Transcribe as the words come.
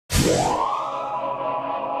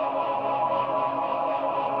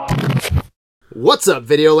What's up,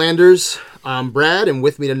 Videolanders? I'm Brad, and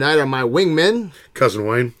with me tonight are my wingmen, Cousin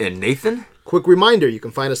Wayne. And Nathan. Quick reminder, you can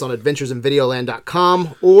find us on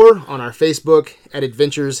adventuresinvideoland.com or on our Facebook at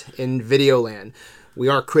Adventures in Videoland. We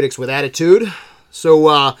are critics with attitude,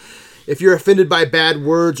 so if you're offended by bad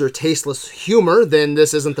words or tasteless humor, then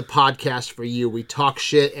this isn't the podcast for you. We talk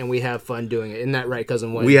shit and we have fun doing it. Isn't that right,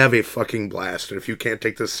 Cousin Wayne? We have a fucking blast, and if you can't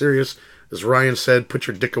take this serious, as Ryan said, put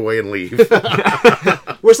your dick away and leave.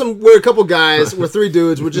 We're a couple guys. We're three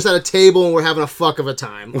dudes. We're just at a table and we're having a fuck of a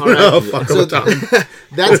time. All right.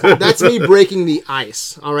 That's me breaking the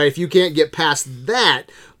ice. All right. If you can't get past that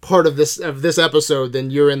part of this episode,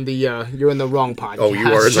 then you're in the wrong podcast. Oh, you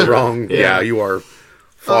are in the wrong. Yeah, you are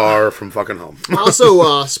far from fucking home.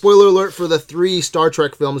 Also, spoiler alert for the 3 Star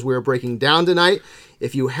Trek films we are breaking down tonight.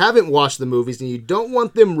 If you haven't watched the movies and you don't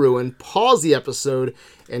want them ruined, pause the episode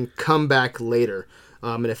and come back later.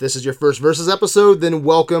 And if this is your first Versus episode, then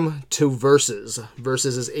welcome to Versus.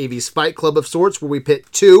 Versus is AV's fight club of sorts where we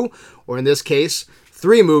pit 2, or in this case,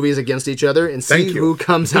 3 movies against each other and see who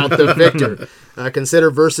comes out the victor. Consider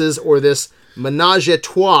Versus, or this menage a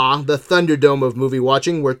trois, the Thunderdome of movie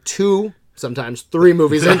watching, where 2, sometimes 3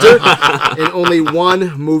 movies enter, and only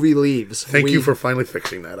 1 movie leaves. Thank you for finally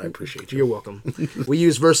fixing that. I appreciate you. You're welcome. We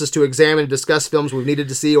use Versus to examine and discuss films we've needed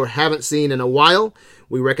to see or haven't seen in a while.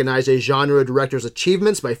 We recognize a genre director's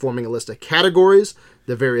achievements by forming a list of categories.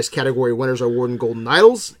 The various category winners are awarded Golden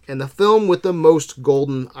Idols, and the film with the most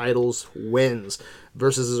Golden Idols wins.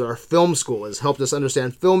 Versus is our film school. It has helped us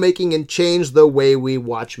understand filmmaking and change the way we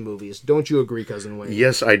watch movies. Don't you agree, Cousin Wayne?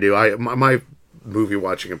 Yes, I do. My movie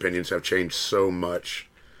watching opinions have changed so much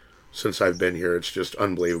since I've been here. It's just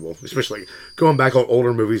unbelievable. Especially going back on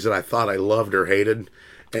older movies that I thought I loved or hated,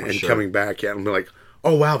 and coming back and be like,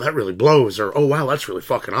 oh wow, that really blows, or oh wow, that's really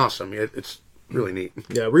fucking awesome. It's really neat.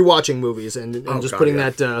 Yeah, rewatching movies and putting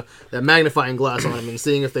that magnifying glass on them and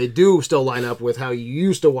seeing if they do still line up with how you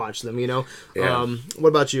used to watch them. You know. Yeah. What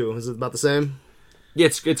about you? Is it about the same? Yeah,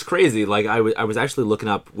 it's crazy. Like I was actually looking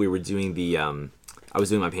up. We were doing I was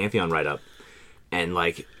doing my Pantheon write up. And,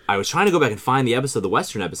 like, I was trying to go back and find the episode, the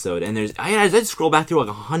Western episode, and I did scroll back through,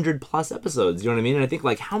 like, 100-plus episodes, you know what I mean? And I think,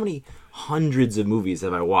 like, how many hundreds of movies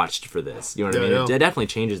have I watched for this? You know what I mean? Yeah. It definitely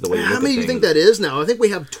changes the way you look at things. How many do you think that is now? I think we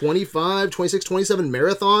have 25, 26, 27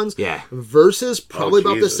 marathons. Yeah. Versus probably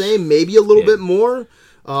about the same, maybe a little bit more.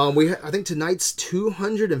 I think tonight's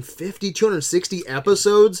 260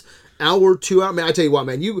 episodes. Hour, 2 hours. Man, I tell you what,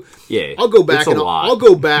 man. I'll go back and I'll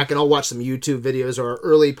go back and I'll watch some YouTube videos or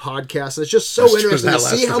early podcasts. And it's just so interesting to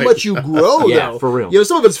see how much you grow. Yeah, though. For real. You know,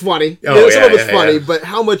 some of it's funny. Some of it's funny, but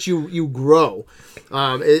how much you grow.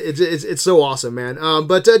 It's so awesome, man.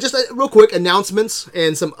 But just real quick announcements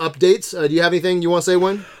and some updates. Do you have anything you want to say,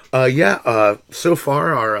 Wayne? So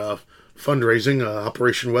far our fundraising,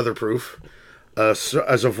 Operation Weatherproof. So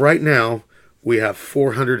as of right now, we have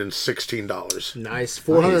 $416. Nice.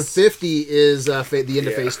 $450 is the end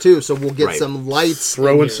of phase 2, so we'll get some lights.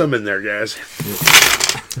 Throwing some in there, guys.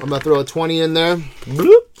 I'm going to throw a 20 in there.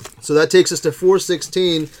 So that takes us to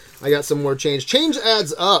 $416. I got some more change. Change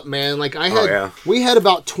adds up, man. Like we had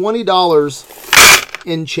about $20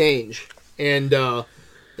 in change. And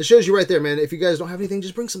it shows you right there, man. If you guys don't have anything,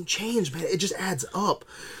 just bring some change, man. It just adds up.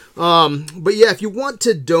 But yeah, if you want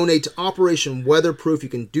to donate to Operation Weatherproof, you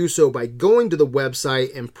can do so by going to the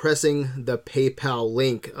website and pressing the PayPal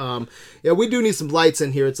link. We do need some lights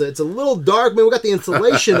in here. It's a little dark, man. We got the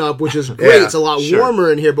insulation up, which is great. It's a lot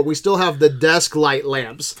warmer in here, but we still have the desk light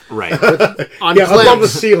lamps. Right. Up on the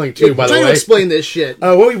ceiling too, by the way. Trying to explain this shit.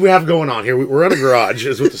 What we have going on here, we're in a garage,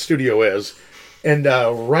 is what the studio is. And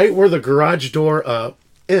right where the garage door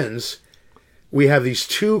ends, we have these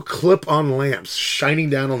 2 clip-on lamps shining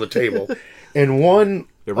down on the table, and one...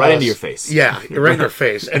 They're right into your face. Yeah, right in your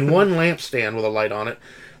face. And one lampstand with a light on it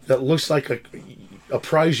that looks like a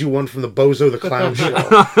prize you won from the Bozo the Clown show.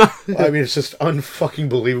 I mean, it's just unfucking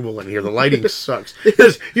believable in here. The lighting sucks.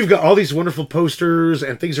 You've got all these wonderful posters,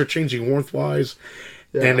 and things are changing warmth-wise,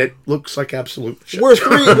 and it looks like absolute shit. We're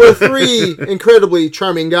three incredibly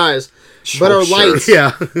charming guys, but our lights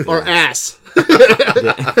are ass.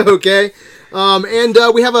 Okay? And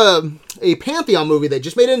we have a Pantheon movie that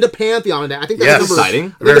just made it into Pantheon. I think that's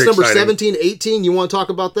exciting. I think it's number 17, 18. You want to talk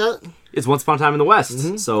about that? It's Once Upon a Time in the West.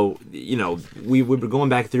 Mm-hmm. So, you know, we were going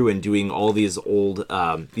back through and doing all these old,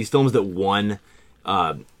 these films that won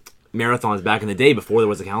marathons back in the day before there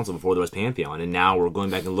was a council, before there was Pantheon. And now we're going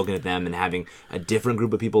back and looking at them and having a different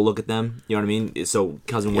group of people look at them. You know what I mean? So,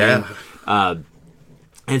 Cousin Wayne.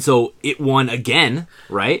 And so it won again,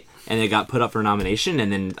 right? and it got put up for nomination,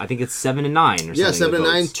 and then I think it's 7 to 9 or something. Yeah, 7 to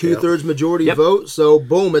 9, 2/3 majority vote. So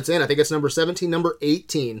boom, it's in. I think it's number 17, number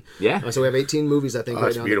 18. Yeah. So we have 18 movies, I think.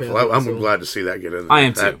 That's beautiful. I'm glad to see that get in there. I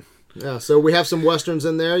am too. Yeah, so we have some westerns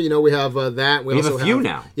in there. You know, we have that. We also have a few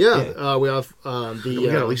now. Yeah, we have we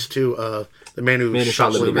got at least 2. The Man Who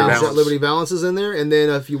Shot Liberty Valance is in there, and then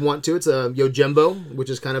if you want to, it's Yojimbo, which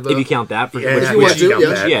is kind of if you count that for if you want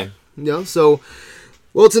to, yeah. So,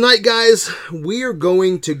 well, tonight, guys, we are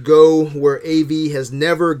going to go where AV has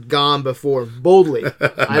never gone before. Boldly,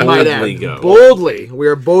 I might add. Boldly, we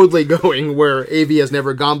are boldly going where AV has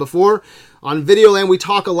never gone before. On Videoland, we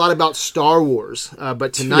talk a lot about Star Wars,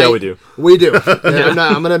 but tonight... Yeah, we do. We do. I'm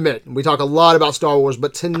going to admit, we talk a lot about Star Wars,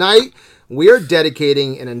 but tonight, we are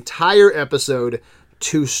dedicating an entire episode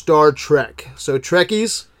to Star Trek. So,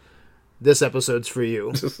 Trekkies, this episode's for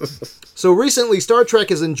you. So recently, Star Trek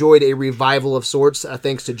has enjoyed a revival of sorts,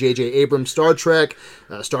 thanks to J.J. Abrams' Star Trek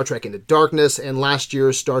Into Darkness, and last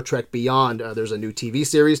year's Star Trek Beyond. There's a new TV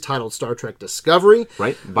series titled Star Trek Discovery.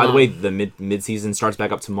 Right. By the way, the mid-season starts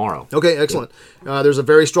back up tomorrow. Okay, excellent. Yeah. There's a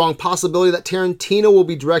very strong possibility that Tarantino will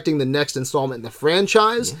be directing the next installment in the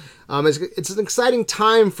franchise. Yeah. It's an exciting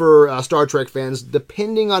time for Star Trek fans,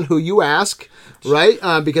 depending on who you ask, right?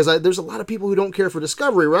 Because there's a lot of people who don't care for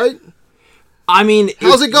Discovery, right? I mean,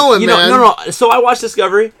 how's it going, man? No. So I watched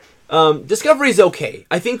Discovery. Discovery's okay.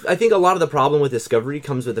 I think a lot of the problem with Discovery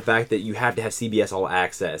comes with the fact that you have to have CBS All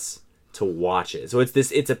Access to watch it. So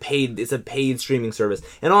it's a paid streaming service,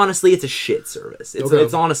 and honestly, it's a shit service.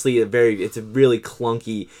 It's honestly a really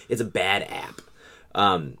clunky. It's a bad app.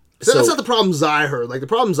 So that's not the problems I heard. Like, the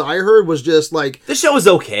problems I heard was just like... The show is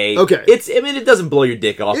okay. Okay. It doesn't blow your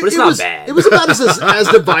dick off, but it's not bad. It was about as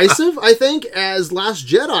divisive, I think, as Last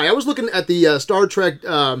Jedi. I was looking at the Star Trek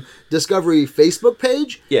Discovery Facebook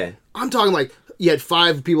page. Yeah. I'm talking like... You had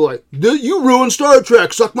 5 people like, you ruined Star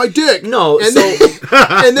Trek, suck my dick. No, and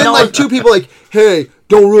then like 2 people like, hey,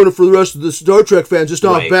 don't ruin it for the rest of the Star Trek fans. It's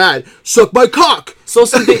not bad. Suck my cock. So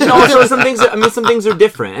some things are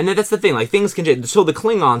different, and that's the thing. Like, things can change. So the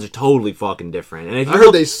Klingons are totally fucking different. And if you I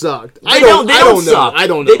heard they sucked. I don't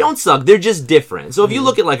know. They don't suck. They're just different. So if you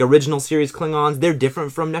look at like original series Klingons, they're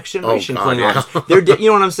different from Next Generation Klingons. Yeah. You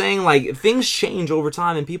know what I'm saying? Like, things change over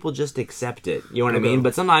time, and people just accept it. You know what I mean?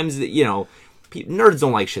 But sometimes, nerds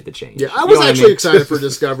don't like shit to change. Yeah, I was actually excited for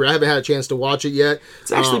Discovery. I haven't had a chance to watch it yet. It's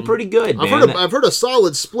actually pretty good, man. I've heard a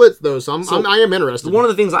solid split, though, so I am interested. One of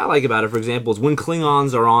the things I like about it, for example, is when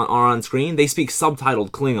Klingons are on screen, they speak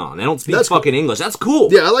subtitled Klingon. They don't speak fucking English. That's cool.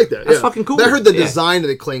 Yeah, I like that. That's fucking cool. But I heard the design of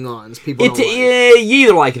the Klingons. People don't like. You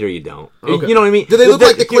either like it or you don't. Okay. You know what I mean? Do they look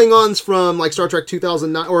like the Klingons from like Star Trek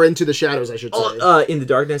 2009, or Into the Shadows, I should say? In the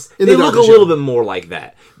Darkness. They look a little bit more like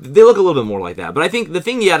that. But I think the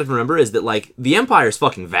thing you have to remember is that, like, the Empire is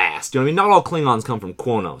fucking vast. You know what I mean? Not all Klingons come from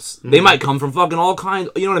Kronos. They might come from fucking all kinds.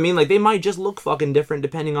 You know what I mean? Like, they might just look fucking different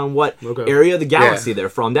depending on what area of the galaxy they're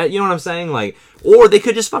from. That, you know what I'm saying? Like, or they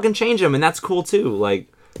could just fucking change them, and that's cool too. Like,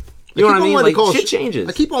 you know what I mean? Like, shit changes.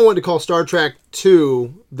 I keep on wanting to call Star Trek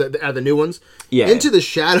 2 the new ones. Yeah. Into the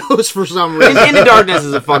Shadows for some reason. Into Darkness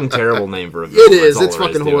is a fucking terrible name for a movie. It is. It's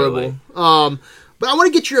fucking horrible. But I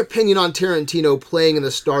want to get your opinion on Tarantino playing in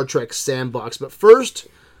the Star Trek sandbox. But first,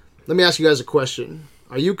 let me ask you guys a question.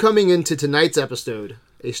 Are you coming into tonight's episode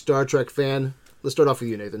a Star Trek fan? Let's start off with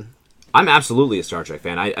you, Nathan. I'm absolutely a Star Trek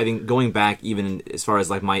fan. I think going back even as far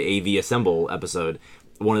as like my AV Assemble episode,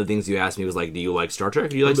 one of the things you asked me was like, do you like Star Trek or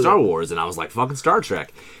do you like Star Wars? And I was like, fucking Star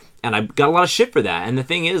Trek. And I got a lot of shit for that. And the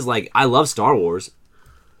thing is, like, I love Star Wars,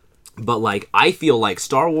 but like, I feel like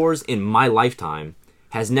Star Wars in my lifetime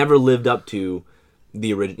has never lived up to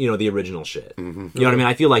the original shit. Mm-hmm. You know what I mean?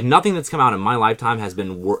 I feel like nothing that's come out in my lifetime has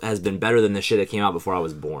been better than the shit that came out before I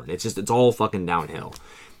was born. It's all fucking downhill.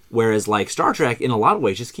 Whereas like Star Trek, in a lot of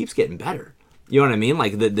ways, just keeps getting better. You know what I mean?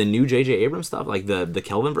 Like the new J.J. Abrams stuff, like the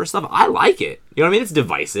Kelvinverse stuff, I like it. You know what I mean? It's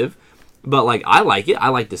divisive, but like I like it. I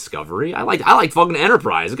like Discovery. I like fucking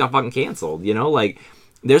Enterprise. It got fucking canceled. You know, like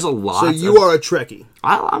there's a lot. So you are a Trekkie.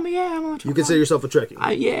 I'm a Trekkie. You consider yourself a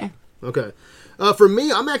Trekkie? Yeah. Okay. For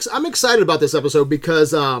me, I'm excited about this episode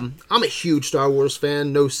because I'm a huge Star Wars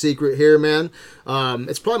fan. No secret here, man.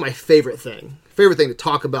 It's probably my favorite thing to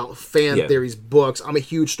talk about, fan theories, books. I'm a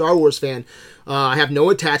huge Star Wars fan. I have no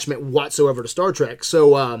attachment whatsoever to Star Trek,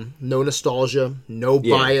 so no nostalgia, no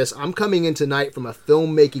bias. I'm coming in tonight from a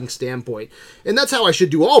filmmaking standpoint, and that's how I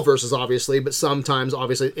should do all verses, obviously. But sometimes,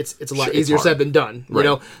 obviously, it's a lot easier said than done. Right. You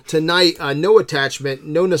know, tonight, no attachment,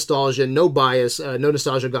 no nostalgia, no bias, no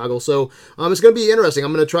nostalgia goggles. So it's going to gonna be interesting.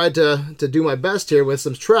 I'm gonna try to do my best here with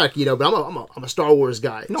some Trek, but I'm a Star Wars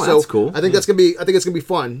guy. No, so that's cool. I think it's gonna be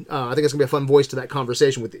fun. I think it's gonna be a fun voice to that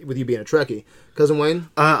conversation with you being a Trekkie, Cousin Wayne.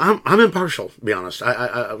 I'm impartial, to be honest.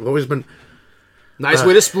 I've always been. Nice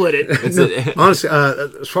way to split it. Honestly,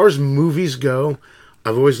 as far as movies go,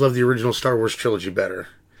 I've always loved the original Star Wars trilogy better.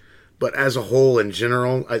 But as a whole, in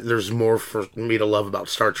general, there's more for me to love about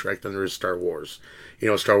Star Trek than there is Star Wars.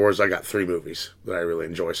 Star Wars, I got 3 movies that I really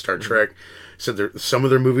enjoy. Star Trek, so some of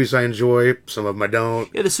their movies I enjoy, some of them I don't.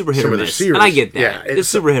 Yeah, the super hit or miss. And I get that. Yeah, it's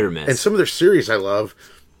super hit or miss. And some of their series I love,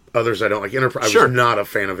 others I don't like. Enterprise, I was not a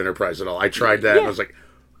fan of Enterprise at all. I tried that, and I was like,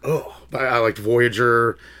 oh. But I liked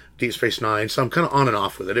Voyager, Deep Space Nine, so I'm kind of on and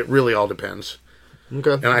off with it. It really all depends.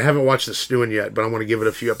 Okay. And I haven't watched The Stewing yet, but I want to give it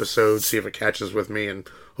a few episodes, see if it catches with me, and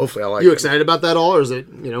hopefully I like it. You excited about that all, or is it,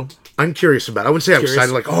 I'm curious about it. I wouldn't say I'm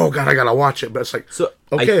excited, like, oh, God, I got to watch it. But it's like,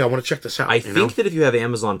 I want to check this out. I think that if you have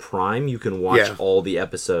Amazon Prime, you can watch all the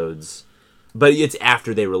episodes, but it's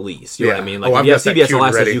after they release. You know what I mean? Like, if you have CBS All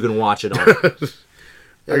Access, you can watch it on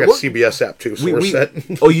I got CBS app, too, so we're set.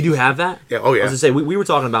 Oh, you do have that? Yeah, oh, yeah. I was going to say, we were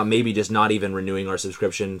talking about maybe just not even renewing our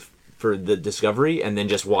subscription for the Discovery and then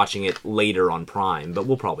just watching it later on Prime, but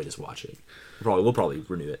we'll probably just watch it. We'll probably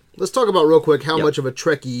renew it. Let's talk about real quick how much of a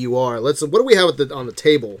Trekkie you are. What do we have on the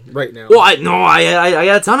table right now? Well, I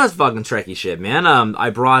got a ton of fucking Trekkie shit, man.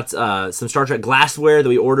 I brought some Star Trek glassware that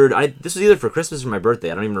we ordered. This was either for Christmas or my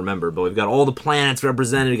birthday. I don't even remember. But we've got all the planets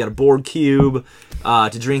represented. We got a Borg cube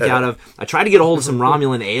to drink out of. I tried to get a hold of some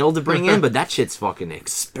Romulan ale to bring in, but that shit's fucking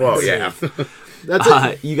expensive. Well, yeah. That's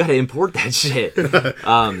it. You got to import that shit.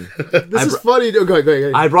 This is funny. Go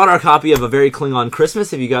ahead. I brought our copy of A Very Klingon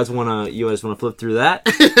Christmas. If you guys want to flip through that,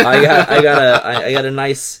 I got a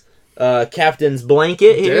nice captain's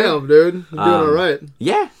blanket here. Damn, dude, you're doing all right.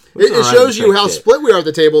 Yeah, it shows you how split we are at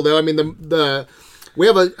the table, though. I mean, we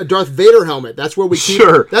have a Darth Vader helmet. That's where we keep.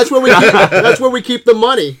 Sure. That's where we keep the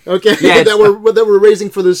money. Okay. Yeah, that we're raising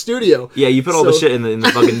for the studio. Yeah, you put all the shit in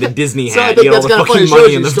the fucking the Disney hat. So I think you that's all the kind of fucking funny.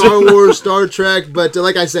 money in the Star Wars, Star Trek, but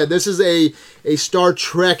like I said, this is a Star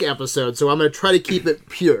Trek episode, so I'm going to try to keep it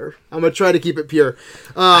pure. But let's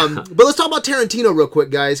talk about Tarantino real quick,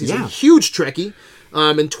 guys. He's a huge Trekkie.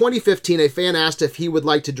 In 2015, a fan asked if he would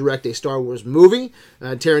like to direct a Star Wars movie.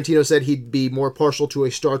 Tarantino said he'd be more partial to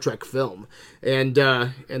a Star Trek film. And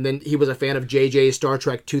then he was a fan of JJ's Star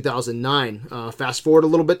Trek 2009. Fast forward a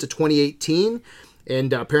little bit to 2018,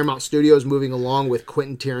 and Paramount Studios moving along with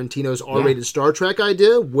Quentin Tarantino's R-rated Star Trek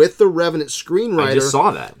idea with the Revenant screenwriter I just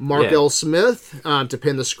saw that. Mark L. Smith to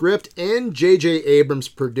pen the script, and J.J. Abrams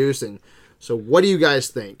producing. So what do you guys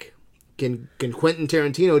think? Can Quentin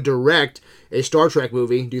Tarantino direct a Star Trek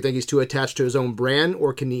movie? Do you think he's too attached to his own brand,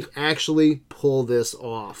 or can he actually pull this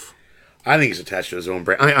off? I think he's attached to his own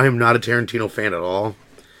brand. I am not a Tarantino fan at all.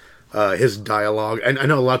 His dialogue, and I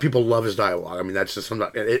know a lot of people love his dialogue. I mean, that's just something,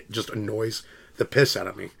 it just annoys the piss out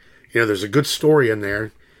of me. There's a good story in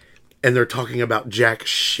there, and they're talking about jack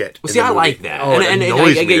shit. Well, see, I like that. Oh, and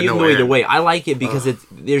I get you can go either way. I like it because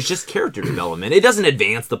there's just character development. It doesn't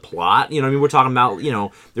advance the plot. You know what I mean? We're talking about,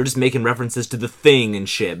 they're just making references to the Thing and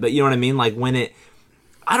shit. But you know what I mean? Like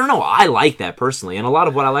I don't know. I like that personally. And a lot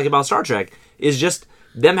of what I like about Star Trek is just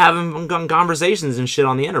them having conversations and shit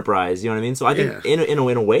on the Enterprise. You know what I mean? So I think in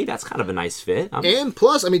a way, that's kind of a nice fit. And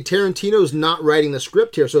plus, I mean, Tarantino's not writing the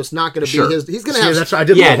script here, so it's not going to be his. He's going to have. I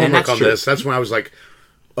did a little homework on this. That's when I was like,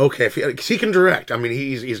 okay, because he can direct. I mean,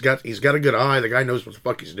 he's got a good eye. The guy knows what the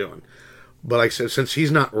fuck he's doing. But like I said, since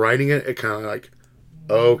he's not writing it, it kind of like,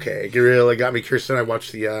 okay, it really got me curious. Then I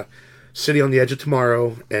watched the City on the Edge of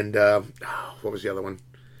Tomorrow, and what was the other one?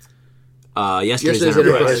 Yesterday's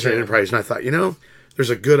Enterprise. And I thought, there's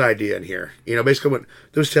a good idea in here. Basically what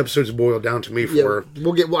those two episodes boiled down to me for.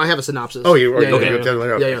 I have a synopsis. Oh, you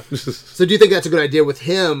okay? Yeah. So do you think that's a good idea with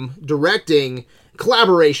him directing?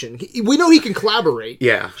 Collaboration. We know he can collaborate.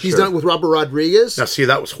 Yeah, he's done it with Robert Rodriguez. Now, see,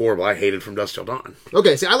 that was horrible. I hated From Dusk Till Dawn.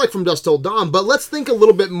 Okay, see, I like From Dusk Till Dawn, but let's think a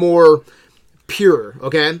little bit more pure.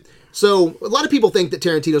 Okay, so a lot of people think that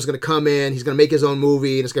Tarantino's going to come in, he's going to make his own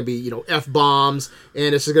movie, and it's going to be F-bombs,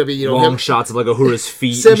 and it's going to be long shots of like Uhura's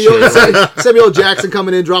feet. Samuel Jackson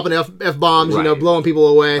coming in, dropping F-bombs, right. Blowing people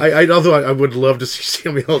away. Although I would love to see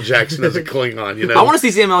Samuel L. Jackson as a Klingon. I want to see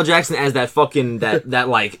Samuel L. Jackson as that fucking that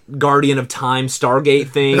like Guardian of Time Stargate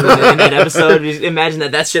thing in that episode. Just imagine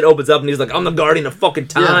that shit opens up and he's like, I'm the Guardian of fucking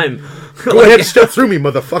time. Yeah. Go ahead and step through me,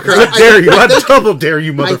 motherfucker. I dare you. I double dare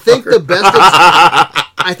you, motherfucker.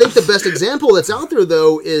 I think the best example that's out there,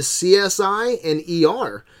 though, is CSI and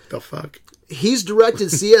ER. The fuck? He's directed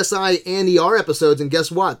CSI and ER episodes, and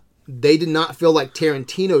guess what? They did not feel like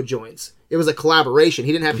Tarantino joints. It was a collaboration.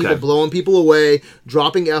 He didn't have people blowing people away,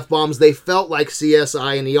 dropping F-bombs. They felt like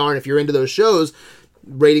CSI and ER, and if you're into those shows,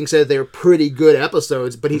 ratings said they were pretty good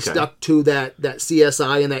episodes, but he stuck to that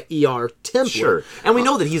CSI and that ER template. Sure. And we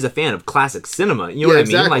know that he's a fan of classic cinema. You know what I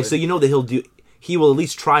mean? Like, so you know that he will at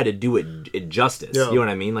least try to do it justice. You know what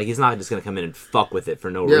I mean? Like, he's not just going to come in and fuck with it for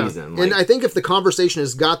no reason. Like, and I think if the conversation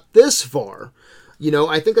has got this far,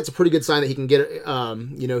 I think that's a pretty good sign that he can get,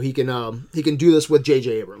 he can do this with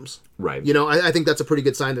J.J. Abrams. Right. I think that's a pretty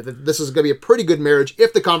good sign that this is going to be a pretty good marriage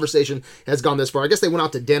if the conversation has gone this far. I guess they went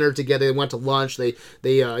out to dinner together. They went to lunch. He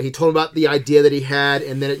told him about the idea that he had,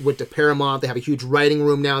 and then it went to Paramount. They have a huge writing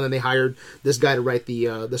room now, and then they hired this guy to write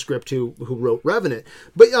the script who wrote Revenant.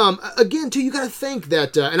 But again, too, you got to think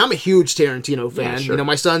that, and I'm a huge Tarantino fan. Yeah, sure.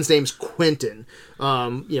 My son's name's Quentin,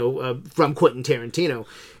 from Quentin Tarantino.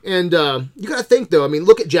 And you got to think, though,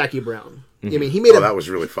 look at Jackie Brown. I mean, he made that was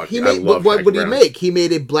really fucking. What did he make? He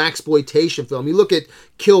made a blaxploitation film. You look at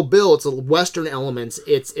Kill Bill; it's a Western elements,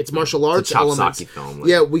 it's martial arts elements. Film,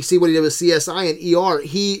 yeah, we see what he did with CSI and ER.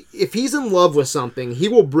 If he's in love with something, he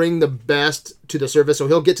will bring the best to the surface. So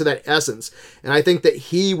he'll get to that essence, and I think that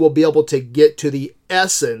he will be able to get to the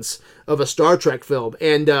essence of a Star Trek film.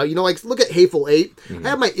 And look at Hateful Eight. I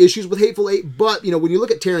have my issues with Hateful Eight, but when you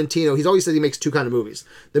look at Tarantino, he's always said he makes two kind of movies: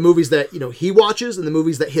 the movies that he watches and the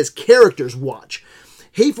movies that his characters watch.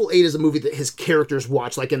 Hateful Eight is a movie that his characters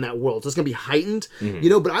watch, like in that world. So it's going to be heightened,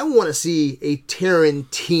 but I want to see a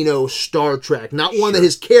Tarantino Star Trek, not one that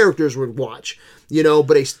his characters would watch, but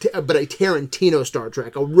a Tarantino Star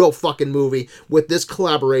Trek, a real fucking movie with this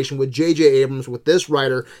collaboration with J.J. Abrams, with this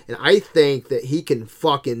writer, and I think that he can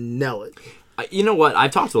fucking nail it. You know what?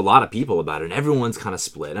 I've talked to a lot of people about it, and everyone's kind of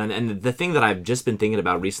split. And the thing that I've just been thinking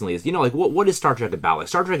about recently is, what is Star Trek about? Like,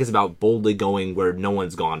 Star Trek is about boldly going where no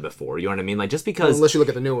one's gone before. You know what I mean? Like, just because... Unless you look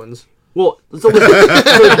at the new ones. Well, so my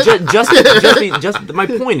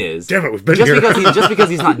point is... Damn it, we've been here. Just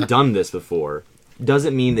because he's not done this before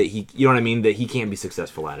doesn't mean that he... You know what I mean? That he can't be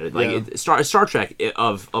successful at it. Like, Star Trek,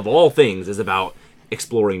 of all things, is about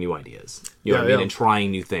exploring new ideas. You know what I mean? And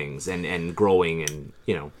trying new things and growing and,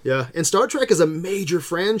 Yeah, and Star Trek is a major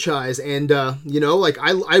franchise. And,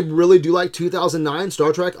 I really do like 2009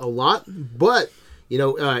 Star Trek a lot. But,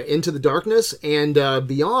 Into the Darkness and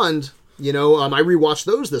Beyond, I rewatched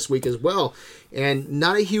those this week as well. And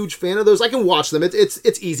not a huge fan of those. I can watch them. It's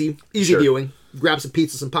easy viewing. Grab some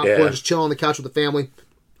pizza, some popcorn, just chill on the couch with the family.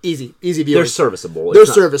 Easy viewing. They're serviceable. They're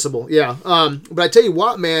serviceable, yeah. But I tell you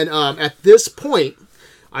what, man, at this point,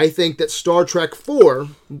 I think that Star Trek 4,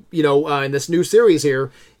 in this new series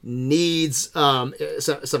here, needs some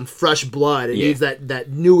fresh blood. It needs that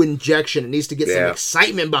new injection. It needs to get some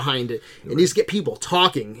excitement behind it. It needs to get people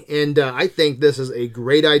talking. And I think this is a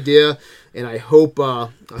great idea, and I hope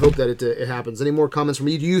that it happens. Any more comments from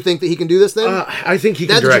you? Do you think that he can do this then? I think he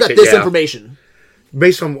can direct it. You got this information.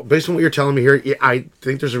 Based on what you're telling me here, I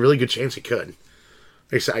think there's a really good chance he could.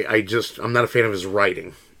 I'm not a fan of his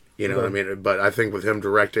writing. What I mean? But I think with him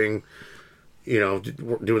directing,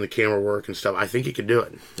 doing the camera work and stuff, I think he could do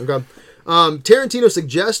it. Okay. Tarantino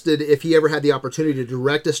suggested if he ever had the opportunity to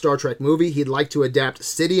direct a Star Trek movie, he'd like to adapt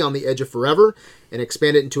City on the Edge of Forever and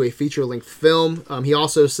expand it into a feature-length film. He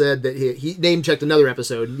also said that he name-checked another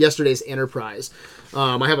episode, yesterday's Enterprise.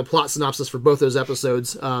 I have a plot synopsis for both those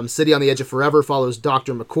episodes. City on the Edge of Forever follows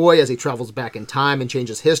Dr. McCoy as he travels back in time and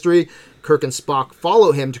changes history. Kirk and Spock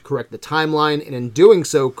follow him to correct the timeline, and in doing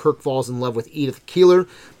so, Kirk falls in love with Edith Keeler,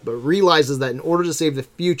 but realizes that in order to save the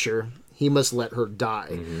future, he must let her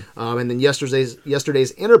die. And then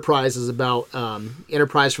yesterday's Enterprise is about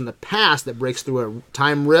Enterprise from the past that breaks through a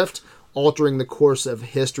time rift, altering the course of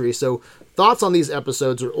history. So, thoughts on these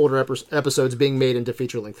episodes or older episodes being made into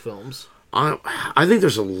feature-length films? I think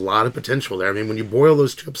there's a lot of potential there. I mean, when you boil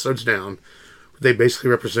those two episodes down, what they basically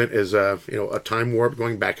represent is a time warp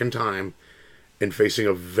going back in time and facing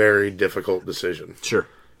a very difficult decision. Sure.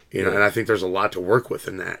 And I think there's a lot to work with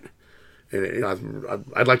in that. And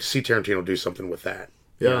I'd like to see Tarantino do something with that.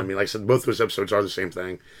 Yeah. I mean, like I said, both those episodes are the same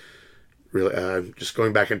thing. Really, just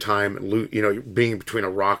going back in time and being between a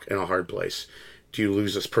rock and a hard place. Do you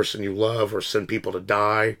lose this person you love, or send people to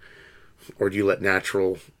die, or do you let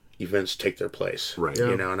natural events take their place? Right.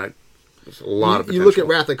 Yeah. And there's a lot of potential. You look at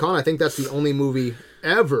Wrath of Khan, I think that's the only movie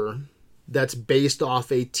ever that's based off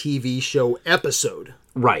a TV show episode.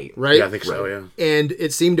 Right. Yeah, I think so, yeah. And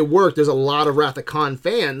it seemed to work. There's a lot of Wrath of Khan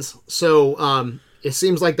fans. So it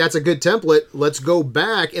seems like that's a good template. Let's go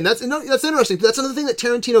back, and that's interesting. That's another thing that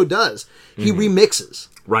Tarantino does. He remixes.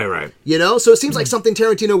 Right. You know, so it seems like something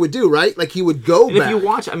Tarantino would do, right? Like he would go back. If you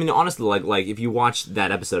watch, I mean, honestly, like if you watch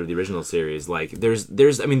that episode of the original series, like there's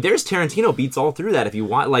Tarantino beats all through that. If you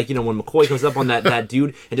want, like, you know, when McCoy comes up on that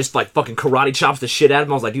dude and just like fucking karate chops the shit out of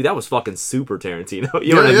him, I was like, dude, that was fucking super Tarantino.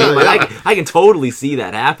 You know what I mean? Like, I can totally see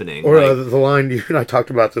that happening. Or like, the line you and I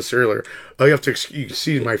talked about this earlier. Oh, you have to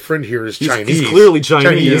see my friend here is Chinese. He's clearly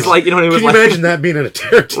Chinese. Like, you know what I mean? Can you imagine that being in a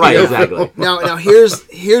Tarantino? Right, exactly. Now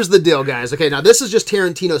here's the deal, guys. Okay, now this is just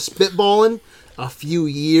Tarantino spitballing a few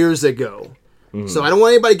years ago. So I don't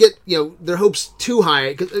want anybody to get, you know, their hopes too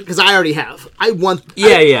high, because I already have. I want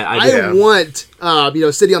I want you know,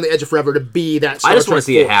 City on the Edge of Forever to be that Star I just Trek want to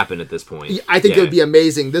see it happen at this point. I think it would be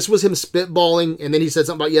amazing. This was him spitballing, and then he said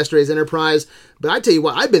something about yesterday's Enterprise. But I tell you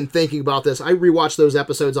what, I've been thinking about this. I rewatched those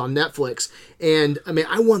episodes on Netflix, and I mean,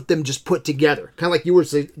 I want them just put together, kind of like you were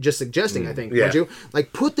just suggesting. I think, weren't you?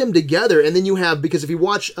 Like, put them together, and then you have, because if you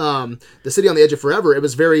watch The City on the Edge of Forever, it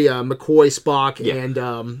was very McCoy, Spock,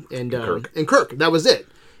 and Kirk. That was it.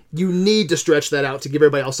 You need to stretch that out to give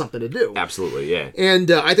everybody else something to do. Absolutely, yeah.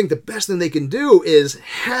 And I think the best thing they can do is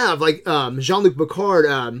have, like, Jean-Luc Picard,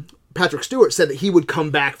 Patrick Stewart said that he would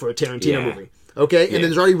come back for a Tarantino movie. Okay? And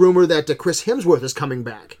there's already rumor that Chris Hemsworth is coming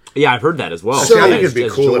back. Yeah, I've heard that as well. So, I think it'd be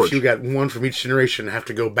cool if you got one from each generation and have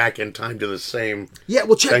to go back in time to the same. Yeah,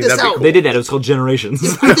 well, check this out. Cool. They did that. It was called Generations.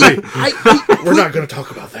 We're not going to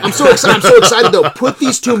talk about that. I'm so excited, though. Put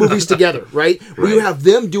these two movies together, right? Where you have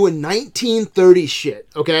them doing 1930 shit,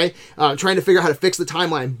 okay? Trying to figure out how to fix the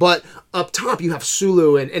timeline. But up top, you have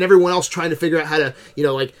Sulu and everyone else trying to figure out how to, you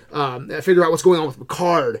know, like, figure out what's going on with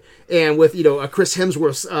Picard and with, you know, Chris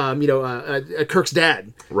Hemsworth's, Kirk's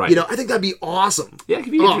dad. Right. You know, I think that'd be awesome. Yeah, it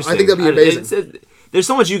could be interesting. I think that'd be amazing. There's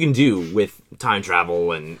so much you can do with time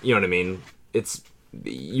travel, and you know what I mean.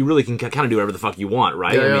 You really can kind of do whatever the fuck you want,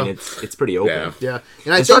 right? Yeah, I mean, it's pretty open. Yeah.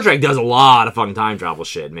 And Star Trek does a lot of fucking time travel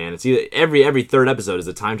shit, man. It's either every third episode is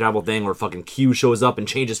a time travel thing, or fucking Q shows up and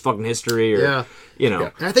changes fucking history, or you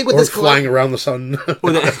know. And I think with or this flying around the sun.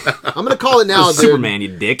 I'm gonna call it now, Superman,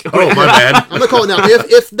 you dick. Oh, my bad. I'm gonna call it now.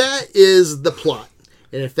 If that is the plot,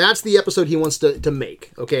 and if that's the episode he wants to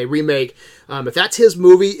make, okay, remake, if that's his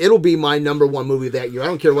movie, it'll be my number one movie that year. I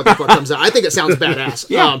don't care what the fuck comes out. I think it sounds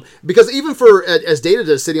badass. Because even for as dated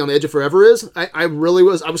as City on the Edge of Forever is, I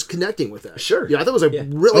was connecting with that. Sure. Yeah, I thought it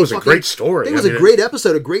was a a great story. I think it was a great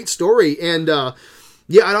episode, a great story, and I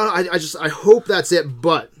hope that's it.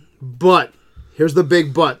 But here's the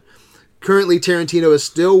big but. Currently, Tarantino is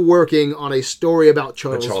still working on a story about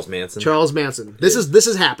Charles Manson. Charles Manson. This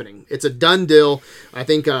is happening. It's a done deal. I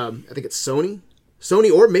think it's Sony,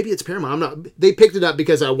 or maybe it's Paramount. I'm not. They picked it up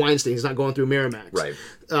because Weinstein's not going through Miramax. Right.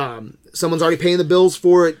 Someone's already paying the bills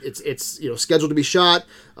for it. It's scheduled to be shot.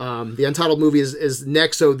 The Untitled movie is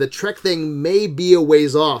next, so the Trek thing may be a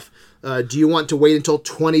ways off. Do you want to wait until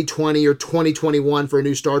 2020 or 2021 for a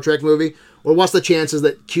new Star Trek movie, or what's the chances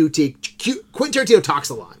that Quentin Tarantino talks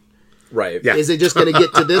a lot? Right. Yeah. Is it just going to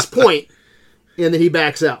get to this point and then he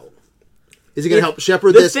backs out? Is he going to help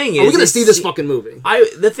shepherd this? Are we going to see this fucking movie?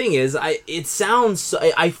 The thing is, it sounds.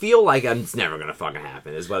 I feel like it's never going to fucking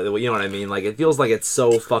happen. Is what you know what I mean? Like, it feels like it's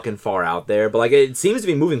so fucking far out there, but like it seems to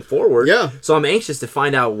be moving forward. Yeah. So I'm anxious to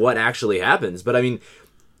find out what actually happens. But I mean,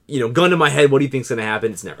 you know, gun to my head, what do you think's going to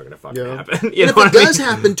happen? It's never going to fucking happen. You know if it does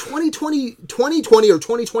happen, 2020 or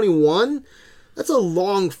 2021. That's a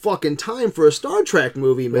long fucking time for a Star Trek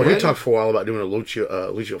movie, man. Well, we talked for a while about doing a Lucio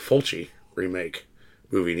Fulci remake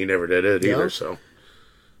movie, and he never did it either. So,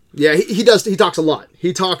 yeah, he does. He talks a lot.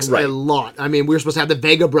 He talks a lot. I mean, we were supposed to have the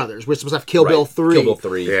Vega brothers. We are supposed to have Kill Bill 3. Kill Bill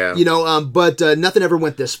 3. Yeah. You know, but nothing ever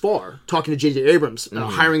went this far. Talking to J.J. Abrams,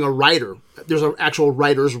 hiring a writer. There's an actual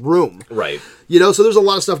writer's room. Right. You know, so there's a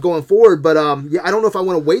lot of stuff going forward, but I don't know if I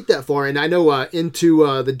want to wait that far. And I know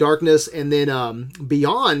Into the Darkness and then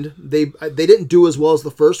Beyond, they didn't do as well as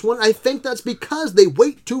the first one. I think that's because they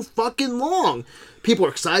wait too fucking long. People are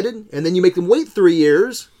excited, and then you make them wait 3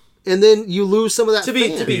 years, and then you lose some of that. To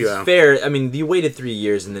be fair, I mean, you waited 3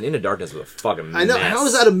 years, and then Into Darkness was a fucking mess. I know. How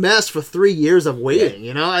is that a mess for 3 years of waiting?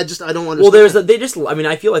 You know, I don't understand. Well,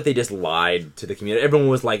 I feel like they just lied to the community. Everyone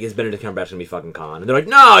was like, "Is Benedict Cumberbatch gonna be fucking Khan?" And they're like,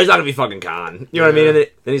 "No, he's not gonna be fucking Khan." You know what I mean? And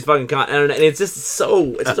then he's fucking Khan, and it's just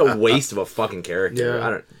a waste of a fucking character.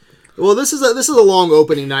 Yeah. Well, this is a long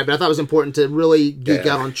opening night, but I thought it was important to really geek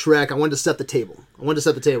out on Trek. I wanted to set the table.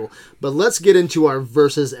 But let's get into our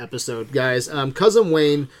versus episode, guys. Cousin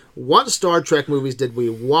Wayne, what Star Trek movies did we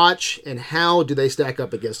watch, and how do they stack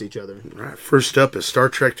up against each other? All right, first up is Star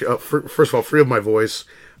Trek. First of all, free of my voice.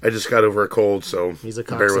 I just got over a cold, so He's a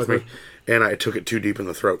bear with me. and I took it too deep in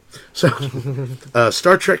the throat. So,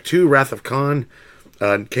 Star Trek II: Wrath of Khan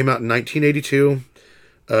came out in 1982,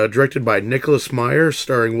 directed by Nicholas Meyer,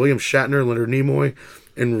 starring William Shatner, Leonard Nimoy,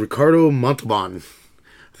 and Ricardo Montalban.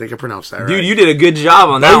 I think I pronounced that right. Dude, you did a good job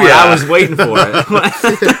on that one. I was waiting for it.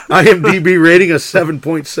 IMDb rating a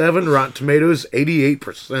 7.7, Rotten Tomatoes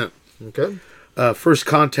 88%. Okay. First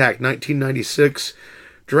Contact, 1996.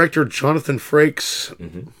 Director Jonathan Frakes.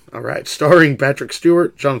 All right. Starring Patrick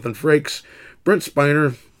Stewart, Jonathan Frakes, Brent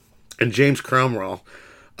Spiner, and James Cromwell.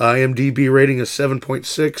 IMDb rating is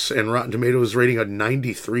 7.6 and Rotten Tomatoes rating of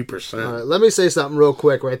 93%. All right, let me say something real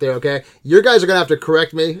quick right there, okay? You guys are going to have to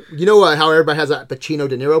correct me. You know how everybody has that Pacino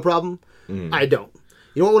De Niro problem? I don't.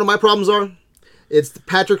 You know what one of my problems are? It's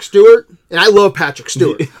Patrick Stewart, and I love Patrick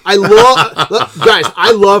Stewart. Guys,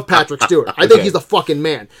 I love Patrick Stewart. I think he's the fucking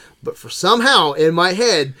man. But for somehow, in my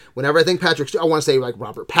head, whenever I think Patrick Stewart, I want to say like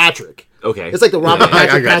Robert Patrick. Okay. It's like the Robert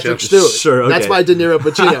Patrick Stewart. Sure, okay. That's my De Niro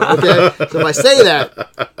Pacino, okay? So if I say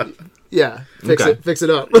that, yeah, fix it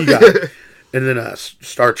up. You got it. And then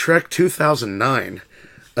Star Trek 2009,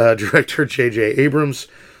 director J.J. Abrams,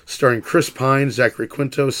 starring Chris Pine, Zachary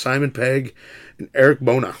Quinto, Simon Pegg, and Eric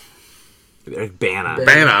Bana. Eric Bana.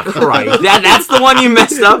 Right. That's the one you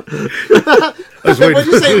messed up. What did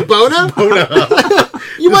you say, Bona?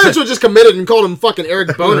 You might as well just committed and called him fucking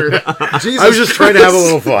Eric Boner. Jesus I was just trying to have a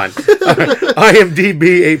little fun.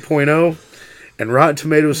 IMDb 8.0 and Rotten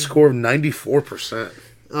Tomatoes score of 94%.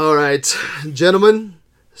 All right, gentlemen,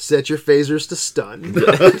 set your phasers to stun.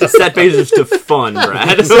 Set phasers to fun,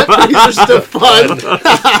 Brad. Set phasers to fun.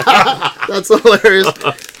 That's hilarious.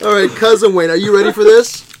 All right, Cousin Wayne, are you ready for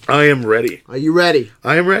this? I am ready. Are you ready?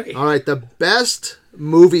 I am ready. All right, the best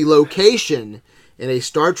movie location in a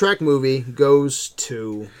Star Trek movie goes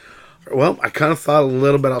to... Well, I kind of thought a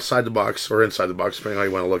little bit outside the box, or inside the box, depending on how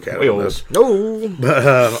you want to look at it. On this. No.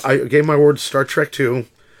 But I gave my word to Star Trek 2.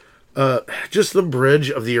 Just the bridge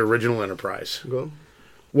of the original Enterprise. Go.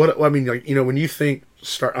 I mean, like, you know, when you think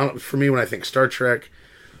for me, when I think Star Trek,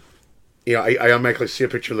 you know, I automatically see a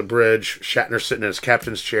picture of the bridge, Shatner sitting in his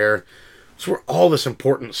captain's chair. It's where all this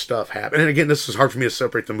important stuff happened. And again, this is hard for me to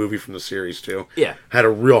separate the movie from the series too. Yeah, had a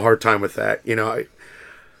real hard time with that. You know,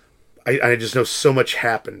 I just know so much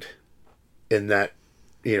happened in that,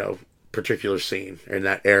 you know, particular scene in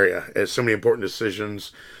that area. There's so many important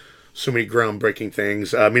decisions, so many groundbreaking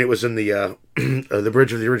things. I mean, it was in the the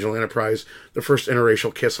bridge of the original Enterprise. The first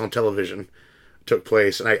interracial kiss on television took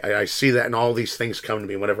place, and I see that, and all these things come to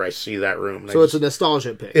me whenever I see that room. So it's a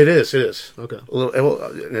nostalgia pick. It is. Okay.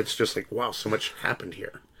 And it's just like, wow, so much happened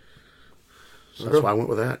here. So that's why I went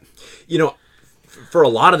with that. You know, for a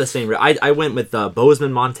lot of the same, I went with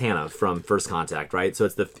Bozeman, Montana from First Contact, right? So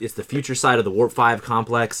it's the future side of the Warp 5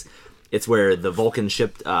 complex. It's where the Vulcan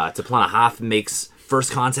ship T'Plana Hath makes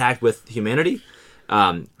first contact with humanity.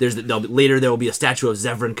 Later there will be a statue of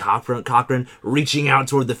Zevran Cochrane reaching out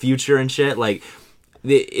toward the future and shit. Like,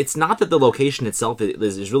 it's not that the location itself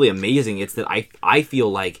is really amazing. It's that I feel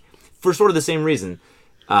like, for sort of the same reason,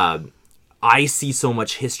 I see so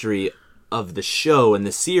much history of the show and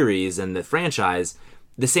the series and the franchise,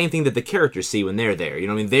 the same thing that the characters see when they're there. You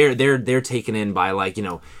know what I mean? They're taken in by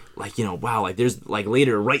wow, like there's like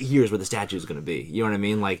later right here is where the statue is going to be. You know what I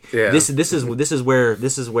mean? Like this is where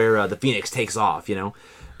the Phoenix takes off. You know,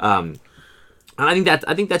 and I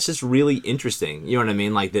think that's just really interesting. You know what I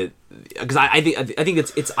mean? Like because I think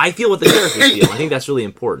it's I feel what the characters feel. I think that's really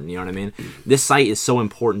important. You know what I mean? This site is so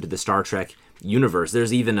important to the Star Trek universe.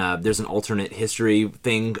 There's even there's an alternate history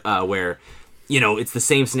thing where, you know, it's the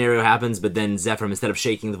same scenario happens, but then Zephyr, instead of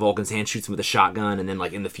shaking the Vulcan's hand, shoots him with a shotgun, and then,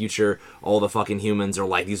 like, in the future, all the fucking humans are,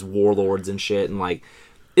 like, these warlords and shit, and, like,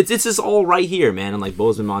 it's just all right here, man, in, like,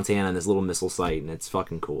 Bozeman, Montana, and this little missile site, and it's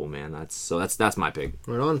fucking cool, man. That's my pick.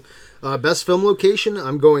 Right on. Best film location,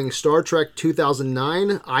 I'm going Star Trek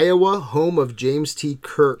 2009, Iowa, home of James T.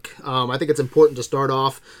 Kirk. I think it's important to start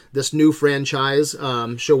off this new franchise,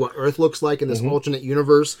 show what Earth looks like in this alternate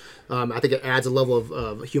universe. I think it adds a level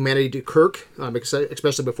of humanity to Kirk,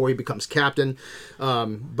 especially before he becomes captain.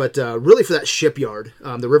 But really for that shipyard,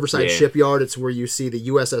 the Riverside Shipyard, it's where you see the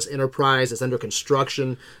USS Enterprise. It's under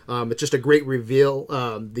construction. It's just a great reveal.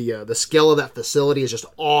 The scale of that facility is just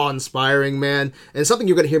awe-inspiring, man. And something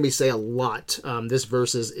you're going to hear me say a lot this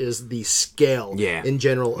versus is the scale in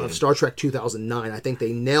general of Star Trek 2009. I think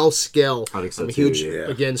they nail scale. I think so I'm a huge,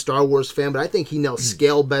 again, Star Wars fan, but I think he nails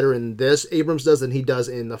scale better in this, Abrams does, than he does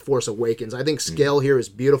in The Force Awakens. I think scale here is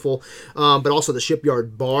beautiful, but also the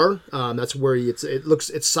shipyard bar. That's where it's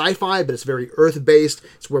sci-fi, but it's very Earth-based.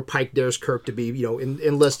 It's where Pike dares Kirk to be, you know,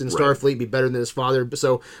 enlist in Starfleet, be better than his father.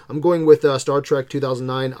 So I'm going with Star Trek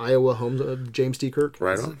 2009, Iowa, home of James T. Kirk.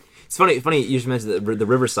 Right on. It's funny you just mentioned the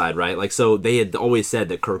Riverside, right? Like, so they had always said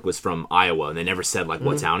that Kirk was from Iowa, and they never said, like,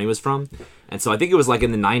 what town he was from. And so I think it was, like,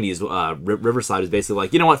 in the 90s, Riverside was basically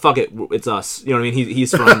like, you know what, fuck it, it's us. You know what I mean?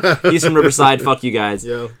 He's from Riverside, fuck you guys.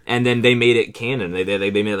 Yeah. And then they made it canon. They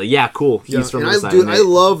made it like, yeah, cool, he's from Riverside. I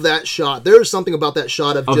love that shot. There's something about that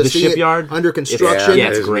shot of just the seeing shipyard it under construction. Yeah,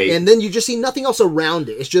 it's great. And then you just see nothing else around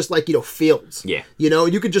it. It's just like, fields. Yeah.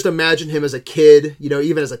 You could just imagine him as a kid,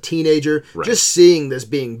 even as a teenager, just seeing this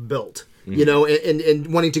being built.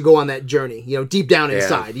 And wanting to go on that journey, deep down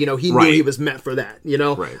inside, he knew he was meant for that,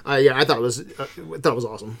 Right. I thought it was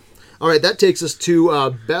awesome. All right, that takes us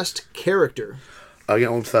to best character.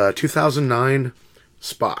 With 2009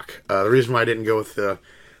 Spock. The reason why I didn't go with the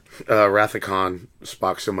Wrath of Khan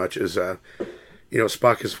Spock so much is,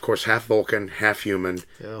 Spock is of course half Vulcan, half human,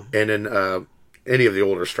 and in any of the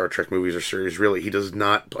older Star Trek movies or series, really, he does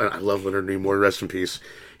not. I love Leonard Nimoy, rest in peace.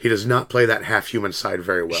 He does not play that half human side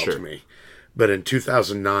very well to me. But in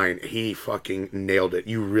 2009, he fucking nailed it.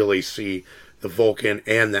 You really see the Vulcan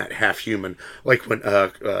and that half-human. Like when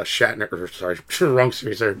wrong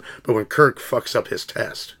series there, but when Kirk fucks up his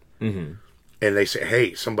test. And they say,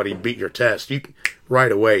 hey, somebody beat your test.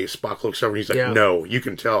 Right away, Spock looks over and he's like, no, you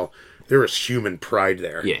can tell. There was human pride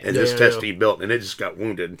there. And this test he built, and it just got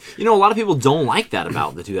wounded. A lot of people don't like that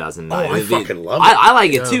about the 2009. I fucking love it. I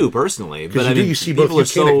like it too, personally. But you see both, you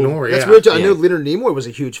can't ignore it. That's weird too. I know Leonard Nimoy was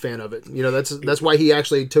a huge fan of it. That's why he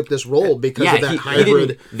actually took this role, because of that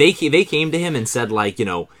hybrid. They came to him and said, like,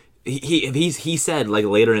 he said, like,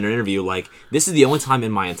 later in an interview, like, this is the only time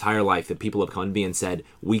in my entire life that people have come to me and said,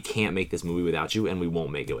 we can't make this movie without you, and we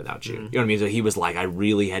won't make it without you. You know what I mean? So he was like, I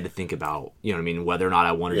really had to think about, whether or not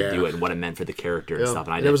I wanted to do it and what it meant for the character and stuff.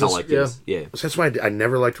 And I felt like this. So that's why I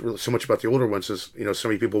never liked so much about the older ones is, so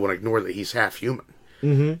many people would ignore that he's half human.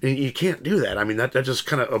 And you can't do that. I mean, that just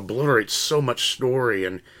kind of obliterates so much story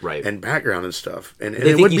and background and stuff. And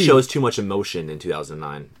they think he shows too much emotion in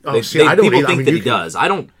 2009. I don't people think that he does. I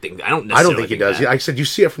don't necessarily think he does. I said you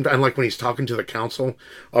see it from time, like when he's talking to the council.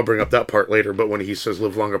 I'll bring up that part later. But when he says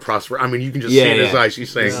 "live long and prosper," I mean, you can just see in his eyes he's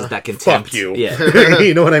saying, "This is that contempt." Fuck you. Yeah.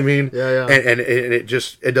 You know what I mean? Yeah. And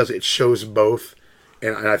it shows both.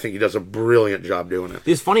 And I think he does a brilliant job doing it.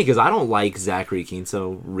 It's funny because I don't like Zachary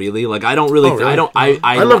Quinto really. Like I don't really. Oh, really?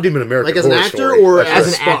 I loved him in American like as an Horror actor Story. or as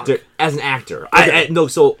an Spock? actor. As an actor. Okay. No.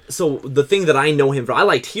 So the thing that I know him from, I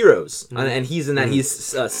liked Heroes, and he's in that. He's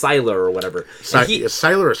Siler or whatever.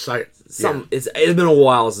 Siler or Siler? It's been a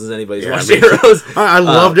while since anybody's watched Heroes. I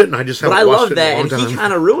loved it, and I just haven't watched it in a long time. But I loved that, and he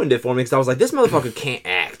kind of ruined it for me because I was like, this motherfucker can't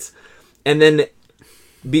act, and then.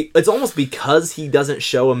 It's almost because he doesn't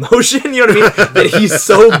show emotion, you know what I mean? That he's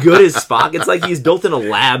so good as Spock. It's like he's built in a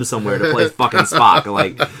lab somewhere to play fucking Spock.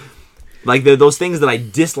 Like those things that I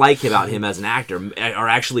dislike about him as an actor are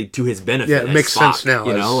actually to his benefit. Yeah, it makes Spock,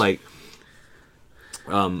 sense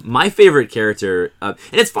now. My favorite character, and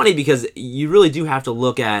it's funny because you really do have to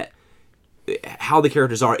look at how the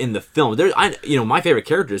characters are in the film. My favorite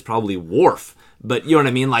character is probably Worf. But you know what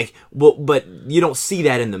I mean? Like, but you don't see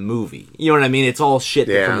that in the movie. You know what I mean? It's all shit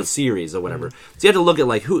from the series or whatever. So you have to look at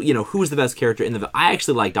like who's the best character in the. I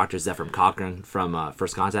actually like Dr. Zefram Cochrane from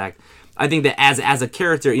First Contact. I think that as a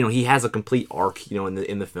character, he has a complete arc,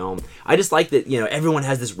 in the film. I just like that, everyone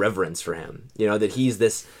has this reverence for him. That he's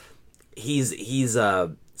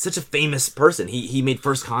such a famous person. He made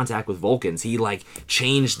first contact with Vulcans. He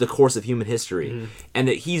changed the course of human history, and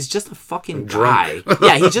that he's just a fucking guy.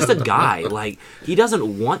 Yeah, he's just a guy. Like he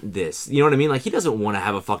doesn't want this. You know what I mean? Like he doesn't want to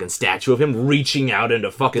have a fucking statue of him reaching out into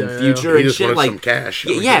fucking future He and just shit. wanted some cash.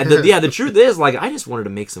 The truth is, I just wanted to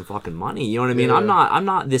make some fucking money. You know what I mean? Yeah. I'm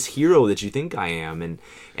not this hero that you think I am, and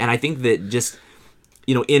I think that just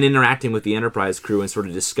in interacting with the Enterprise crew and sort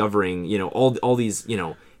of discovering all these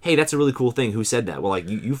hey, that's a really cool thing. Who said that? Well,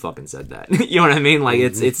 you fucking said that. You know what I mean? Like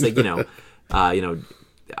it's like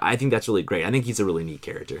I think that's really great. I think he's a really neat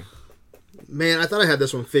character. Man, I thought I had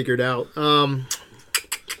this one figured out. I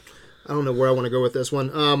don't know where I want to go with this one.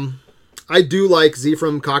 I do like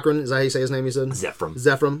Zefram Cochrane. Is that how you say his name? You said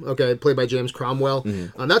Zefram. Okay, played by James Cromwell.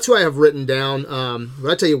 That's who I have written down. But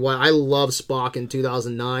I tell you what, I love Spock in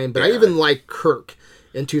 2009, but I even like Kirk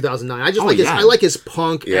in 2009. I just I like his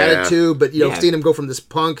punk attitude, but seeing him go from this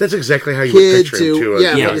punk that's exactly how you would picture him too.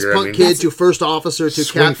 This punk kid to first officer to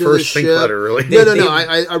captain of the ship. Really. No.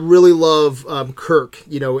 I really love Kirk.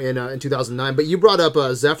 In 2009. But you brought up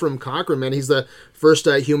Zefram Cochrane, man. He's the first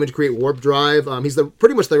human to create warp drive. He's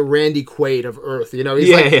pretty much the Randy Quaid of Earth.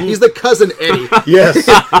 He's the cousin Eddie. Yes,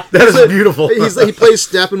 that is beautiful. He plays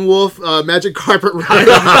Steppenwolf, Magic Carpet Ride.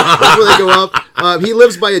 That's where they go up. He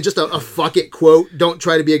lives by just a fuck it quote. Don't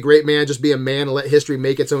try to be a great man, just be a man and let history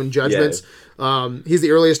make its own judgments. Yeah. He's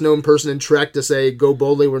the earliest known person in Trek to say, go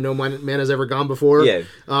boldly where no man has ever gone before. Yeah.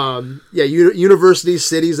 Universities,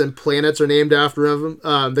 cities, and planets are named after him.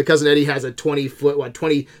 The Cousin Eddie has a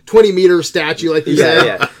 20-meter statue, like you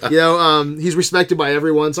said. Yeah. He's respected by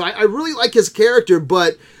everyone. So I really like his character,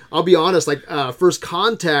 but I'll be honest, like First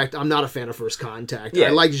Contact, I'm not a fan of First Contact. Yeah. I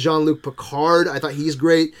like Jean-Luc Picard. I thought he's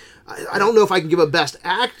great. I don't know if I can give a best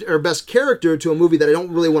act or best character to a movie that I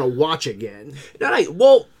don't really want to watch again.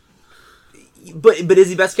 But is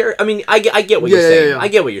he best character? I mean, I get what you're saying. Yeah. I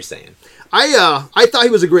get what you're saying. I thought he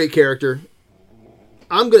was a great character.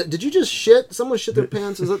 Did you just shit? Someone shit their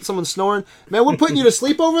pants? Is that someone snoring? Man, we're putting you to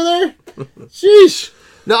sleep over there? Sheesh.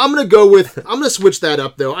 No, I'm gonna switch that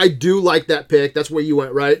up though. I do like that pick. That's where you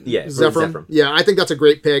went, right? Yeah, Zephyr. Yeah, I think that's a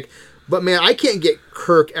great pick. But man, I can't get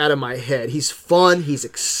Kirk out of my head. He's fun. He's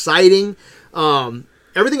exciting.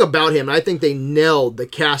 Everything about him. I think they nailed the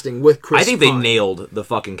casting with Chris. I think they nailed the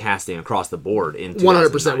fucking casting across the board. In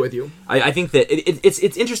 100% with you. I think that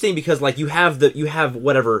it's interesting because like you have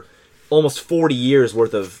whatever almost 40 years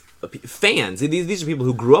worth of fans. These are people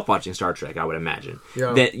who grew up watching Star Trek, I would imagine.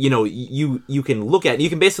 Yeah. That you can look at, you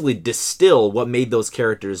can basically distill what made those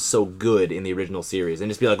characters so good in the original series and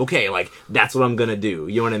just be like, okay, like that's what I'm gonna do.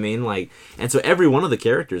 You know what I mean? Like, and so every one of the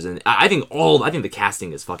characters, and I think the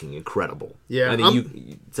casting is fucking incredible. Yeah, I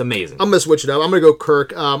think it's amazing. I'm gonna switch it up. I'm gonna go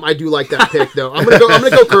Kirk. I do like that pick though. I'm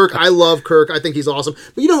gonna go Kirk. I love Kirk. I think he's awesome.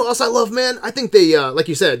 But you know who else I love, man? I think they, like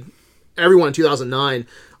you said, everyone in 2009.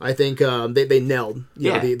 I think they nailed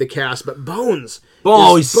the cast, but Bones.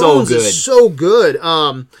 He's so good. Is so good.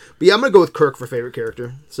 But yeah, I'm gonna go with Kirk for favorite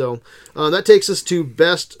character. So that takes us to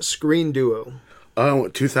best screen duo.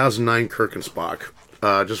 2009 Kirk and Spock.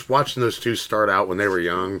 Just watching those two start out when they were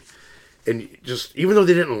young, and just even though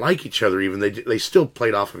they didn't like each other, even they still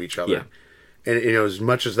played off of each other. Yeah. And as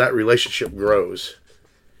much as that relationship grows,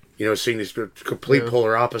 seeing these complete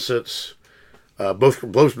polar opposites. Both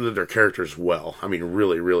did their characters well. I mean,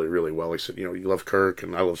 really, really, really well. Like I said, you love Kirk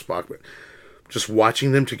and I love Spock, but just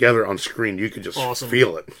watching them together on screen, you could just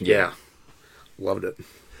feel it. Yeah. Loved it.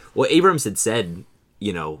 Well, Abrams had said,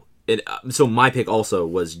 so my pick also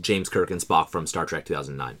was James Kirk and Spock from Star Trek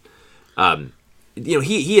 2009.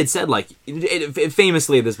 He had said, like,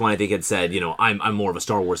 famously at this point, I think had said, I'm more of a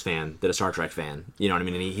Star Wars fan than a Star Trek fan. You know what I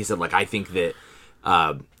mean? And he said, like, I think that,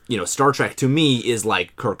 Star Trek to me is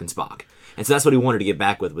like Kirk and Spock. And so that's what he wanted to get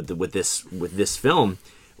back with this film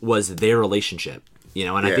was their relationship,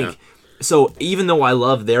 and I think so. Even though I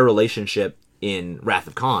love their relationship in Wrath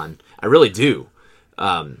of Khan, I really do.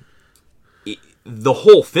 The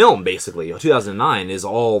whole film, basically, 2009,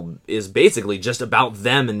 is basically just about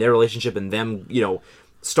them and their relationship and them,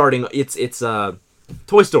 starting. It's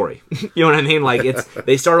Toy Story, you know what I mean? Like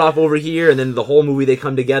they start off over here, and then the whole movie they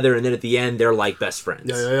come together, and then at the end they're like best friends.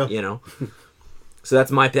 Yeah. So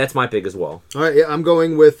that's my pick as well. All right, yeah, I'm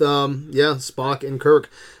going with Spock and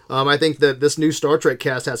Kirk. I think that this new Star Trek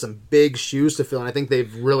cast has some big shoes to fill, and I think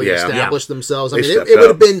they've really established themselves. I mean, it would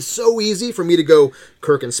have been so easy for me to go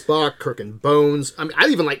Kirk and Spock, Kirk and Bones. I mean,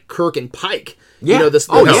 I'd even like Kirk and Pike. Yeah. The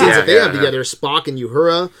scenes that they have together, Spock and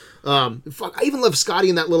Uhura. I even love Scotty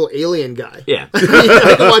and that little alien guy. Yeah.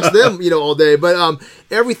 I can watch them, all day. But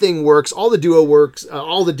everything works. All the duos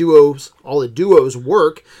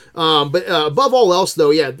work. But above all else,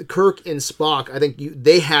 though, Kirk and Spock, I think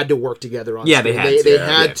they had to work together on screen. They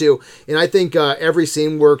had to. And I think every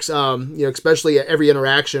scene works, especially every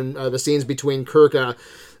interaction, the scenes between Kirk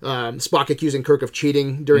Spock accusing Kirk of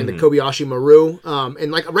cheating during the Kobayashi Maru.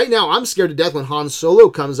 And like right now, I'm scared to death when Han Solo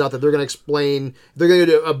comes out that they're going to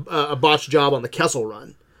do a botched job on the Kessel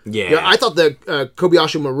Run. Yeah, I thought the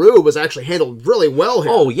Kobayashi Maru was actually handled really well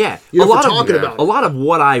here. Oh yeah, a lot of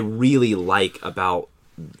what I really like about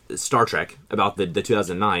Star Trek, about the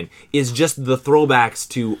 2009, is just the throwbacks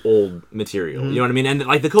to old material. You know what I mean? And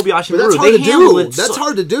like the Kobayashi Maru, that's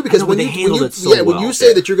hard to do because when you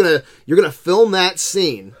say that you're gonna film that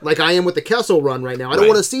scene like I am with the Kessel Run right now, I don't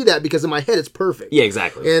want to see that because in my head it's perfect. Yeah,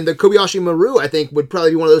 exactly. And the Kobayashi Maru, I think, would probably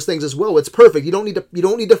be one of those things as well. It's perfect. You don't need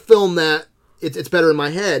to film that. It's better in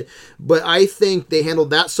my head, but I think they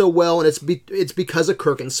handled that so well, and it's because of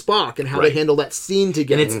Kirk and Spock and how they handle that scene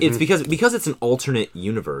together. And it's because it's an alternate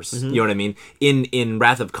universe. You know what I mean? In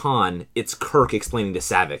Wrath of Khan, it's Kirk explaining to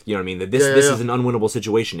Saavik. You know what I mean? That this is an unwinnable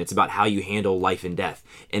situation. It's about how you handle life and death.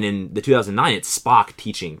 And in the 2009, it's Spock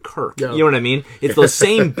teaching Kirk. You know what I mean? It's those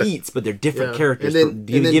same beats, but they're different characters. And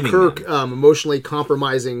then Kirk emotionally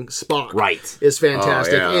compromising Spock. Is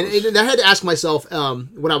fantastic. And I had to ask myself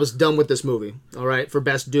when I was done with this movie. All right, for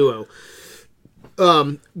best duo.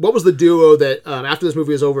 what was the duo that after this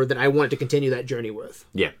movie was over that I wanted to continue that journey with?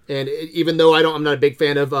 Yeah. And even though I'm not a big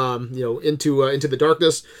fan of Into the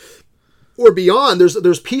Darkness or Beyond,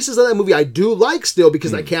 there's pieces of that movie I do like still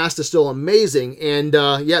because that cast is still amazing, and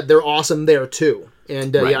they're awesome there too.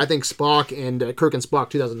 And I think Spock and Kirk and Spock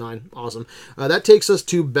 2009, awesome. That takes us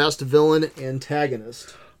to best villain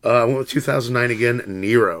antagonist. I went with 2009 again,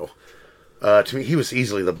 Nero. To me, he was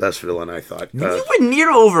easily the best villain, I thought. You went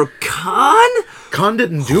Nero over Khan? Khan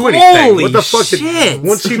didn't do anything. What the fuck shit.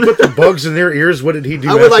 Once he put the bugs in their ears, what did he do?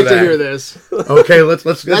 I would like to hear this. Okay, let's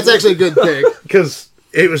That's actually a good pick. Because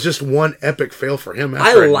it was just one epic fail for him I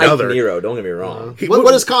after like another. Nero, don't get me wrong.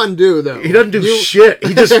 What does Khan do, though? He doesn't do shit.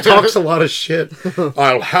 He just talks a lot of shit.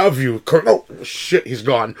 I'll have you, Kirk. Oh, shit, he's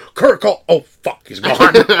gone. Kirk, oh fuck, he's gone.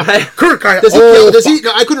 Kirk, does he?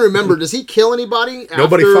 I couldn't remember. Does he kill anybody?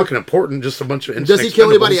 Nobody fucking important, just a bunch of Does he kill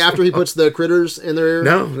anybody after he puts the critters in their...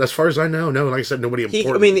 No, as far as I know, no. Like I said, nobody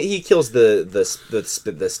important. He kills the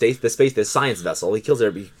science vessel. He kills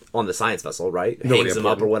everybody on the science vessel, right? Nobody Hangs him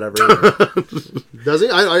up or whatever. Does he?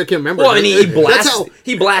 I can't remember. Well, I mean,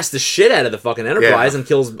 he blasts the shit out of the fucking Enterprise and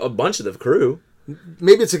kills a bunch of the crew.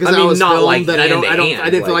 Maybe it's because I was not filmed like that I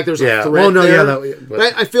didn't feel like there's a threat well, no, there. Yeah, but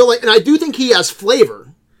I feel like, and I do think he has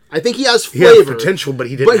flavor. I think he has flavor. He has potential, but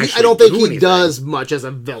he didn't. But I don't think he does much as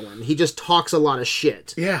a villain. He just talks a lot of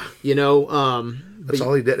shit. Yeah, that's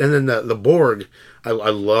all he did. And then the Borg, I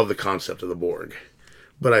love the concept of the Borg,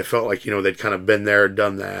 but I felt like they'd kind of been there,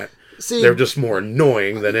 done that. See, they're just more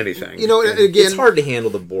annoying than anything. Again, it's hard to handle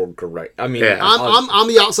the Borg correct. I mean, I'm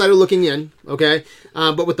the outsider looking in, okay.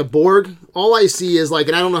 But with the Borg, all I see is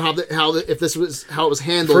and I don't know if this was how it was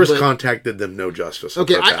handled. First Contact did them no justice.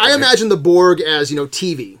 Okay, I imagine the Borg as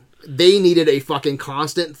TV. They needed a fucking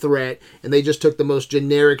constant threat, and they just took the most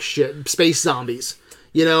generic shit, space zombies.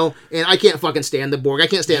 And I can't fucking stand the Borg. I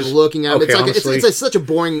can't stand looking at them. Okay, it's such a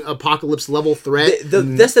boring apocalypse level threat.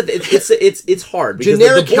 It's hard.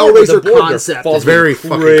 Generic Hellraiser concept is very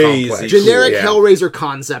fucking complex. Generic Hellraiser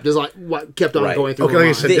concept is like what kept on going through. Okay, like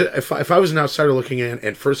I said, if I was an outsider looking in,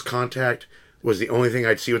 and First Contact was the only thing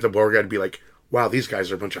I'd see with the Borg, I'd be like, wow, these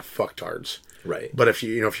guys are a bunch of fucktards. Right. But if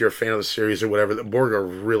you're a fan of the series or whatever, the Borg are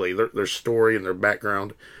really their story and their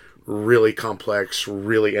background really complex,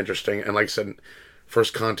 really interesting, and like I said,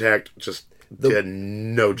 First Contact just did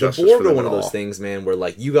no justice. The Borg are one of those things, man, where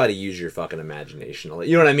you got to use your fucking imagination.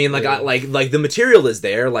 You know what I mean? Like the material is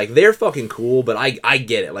there. They're fucking cool, but I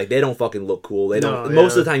get it. They don't fucking look cool. They don't.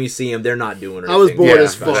 Most of the time you see them, they're not doing anything. I was bored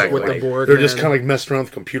as fuck with the Borg. They're just kind of messing around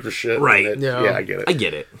with computer shit. Right. Yeah, I get it. I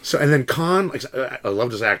get it. So and then Khan, I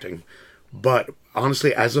loved his acting, but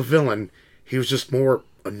honestly, as a villain, he was just more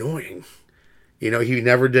annoying. He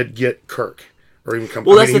never did get Kirk. Or even come.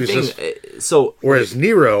 Well, that's the thing. Whereas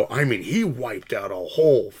Nero, he wiped out a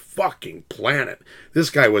whole fucking planet. This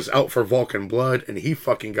guy was out for Vulcan blood, and he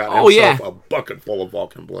fucking got himself a bucket full of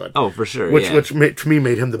Vulcan blood. Oh, for sure. Which to me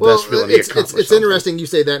made him the best villain. It's interesting you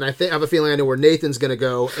say that, and I have a feeling I know where Nathan's going to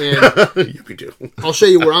go. And you do. I'll show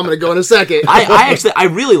you where I'm going to go in a second. I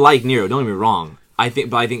really like Nero. Don't get me wrong. I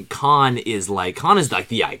think Khan is the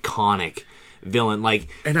iconic villain,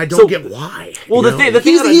 and I don't get why. Well, the thing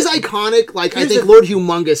he's iconic. I think Lord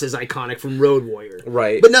Humongous is iconic from Road Warrior,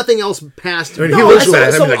 right? But nothing else past. He looks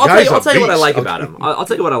at him. I'll tell you what I like about him. I'll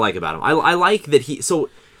tell you what I like about him. I like that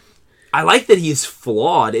I like that he's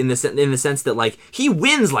flawed in the sense that he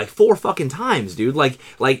wins 4 fucking times, dude.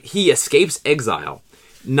 He escapes exile,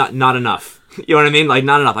 not enough. You know what I mean?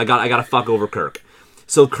 Not enough. I gotta fuck over Kirk.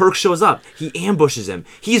 So Kirk shows up. He ambushes him.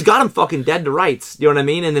 He's got him fucking dead to rights. You know what I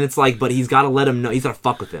mean? And then it's but he's got to let him know. He's got to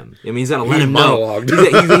fuck with him. He's got to let him know.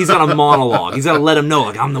 He's got a monologue. He's got to let him know,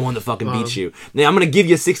 I'm the one that fucking beats you. Now, I'm going to give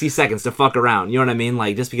you 60 seconds to fuck around. You know what I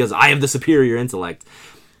mean? Just because I have the superior intellect.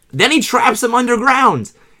 Then he traps him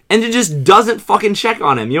underground. And it just doesn't fucking check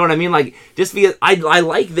on him. You know what I mean? Just because I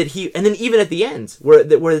like that he... And then even at the end, where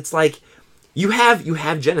it's You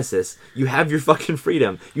have Genesis. You have your fucking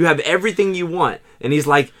freedom. You have everything you want. And he's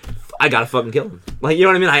I gotta fucking kill him. You know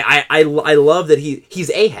what I mean? I love that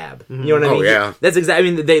he's Ahab. You know what I mean? Yeah. That's exactly.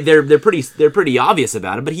 I mean, they're pretty obvious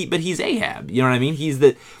about it. But he's Ahab. You know what I mean? He's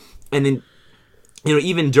the. And then,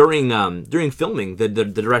 even during filming, the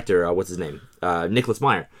director, what's his name, Nicholas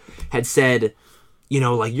Meyer, had said,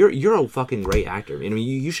 you're a fucking great actor.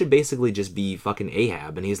 You should basically just be fucking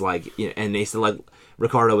Ahab. And he's and they said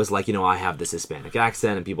Ricardo was I have this Hispanic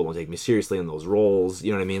accent and people don't take me seriously in those roles.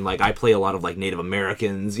 You know what I mean? I play a lot of Native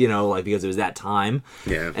Americans, because it was that time.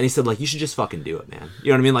 Yeah. And he said you should just fucking do it, man. You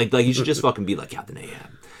know what I mean? You should just fucking be Captain Ahab.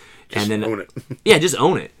 Just and then own it. Yeah, just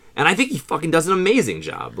own it. And I think he fucking does an amazing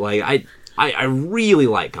job. I really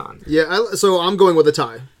like Khan. Yeah, so I'm going with a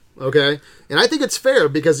tie. Okay, and I think it's fair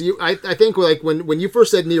because I think like when you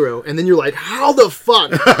first said Nero, and then you're like, how the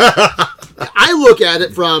fuck? I look at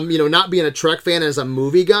it from not being a Trek fan as a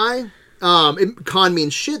movie guy. Khan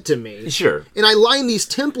means shit to me. Sure. And I line these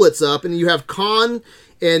templates up, and you have Khan,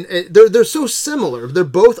 and they're so similar. They're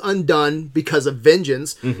both undone because of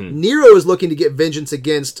vengeance. Mm-hmm. Nero is looking to get vengeance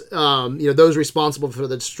against those responsible for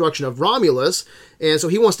the destruction of Romulus, and so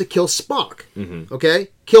he wants to kill Spock. Mm-hmm. Okay,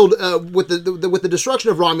 killed with the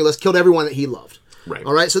destruction of Romulus, killed everyone that he loved. Right.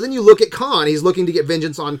 All right. So then you look at Khan. He's looking to get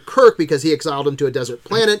vengeance on Kirk because he exiled him to a desert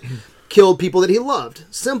planet. Killed people that he loved.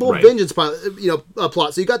 Simple vengeance plot.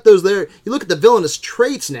 So you got those there. You look at the villainous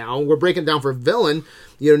traits now. We're breaking down for villain.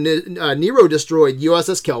 Nero destroyed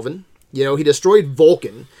USS Kelvin. He destroyed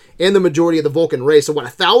Vulcan and the majority of the Vulcan race. So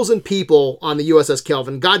 1,000 people on the USS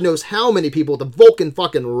Kelvin. God knows how many people. The Vulcan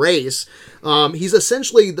fucking race. He's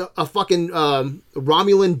essentially a fucking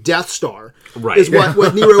Romulan Death Star. Right. Is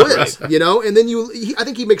what Nero is. Right. And then I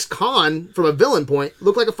think he makes Khan from a villain point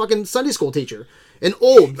look like a fucking Sunday school teacher. An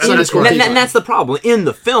old Sunday school teacher. And that's the problem. In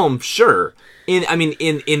the film, sure. In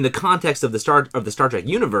the context of the Star Trek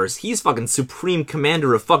universe, he's fucking supreme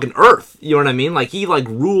commander of fucking Earth. You know what I mean? Like he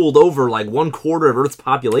ruled over 1/4 of Earth's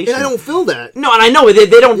population. And I don't feel that. No, and I know they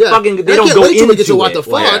don't fucking they don't go into we get to what the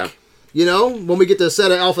fuck. When we get to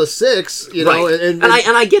set of Alpha 6, right. and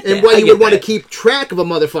I get that. And why you would want to keep track of a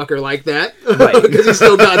motherfucker like that. Right. Because he's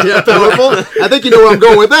so goddamn powerful. I think you know where I'm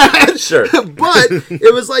going with that. Sure. But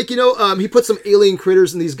it was like, he put some alien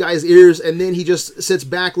critters in these guys' ears, and then he just sits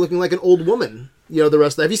back looking like an old woman. The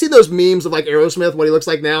rest of that. Have you seen those memes of Aerosmith, what he looks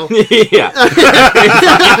like now? Yeah.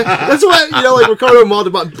 That's why, Ricardo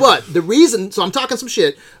Montalban. But the reason, so I'm talking some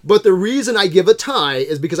shit, but the reason I give a tie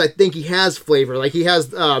is because I think he has flavor. He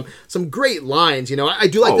has some great lines, I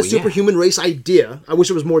do like the superhuman race idea. I wish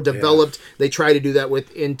it was more developed. Yeah. They try to do that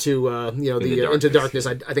with Into Darkness.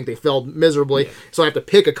 I think they failed miserably. Yeah. So I have to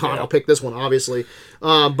pick a con. Yeah. I'll pick this one, obviously.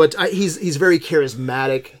 But he's very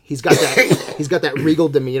charismatic. He's got that regal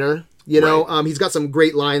demeanor. He's got some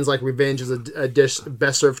great lines like "Revenge is a dish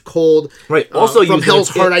best served cold." Right. Also, from Hell's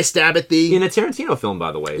Heart, I stab at thee. In a Tarantino film,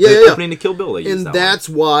 by the way. Yeah. Opening to Kill Bill. And that's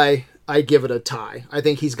why I give it a tie. I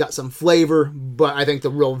think he's got some flavor, but I think the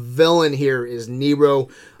real villain here is Nero.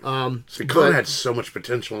 Khan had so much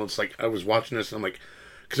potential. It's like I was watching this, and I'm like,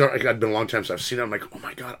 because it's been a long time since I've seen it. I'm like, oh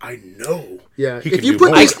my god, I know. Yeah, if you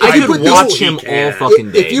put, I could watch him all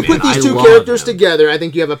fucking day. If you put these two characters together, I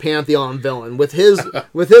think you have a pantheon villain with his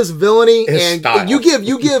villainy, and style. You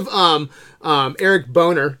give Eric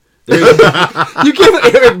Boner. You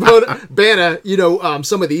give Eric Bana,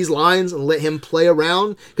 some of these lines and let him play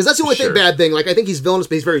around, because that's the only bad thing. I think he's villainous,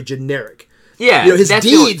 but he's very generic. Yeah,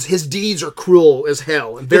 his deeds are cruel as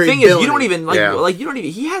hell and very. The thing is, you don't even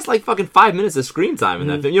he has fucking 5 minutes of screen time in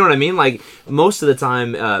that film. You know what I mean? Most of the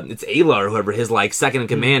time, it's Ayla or whoever his second in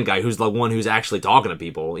command guy, who's the one who's actually talking to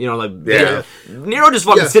people. Nero just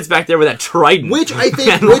fucking sits back there with that trident, which I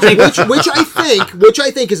think, which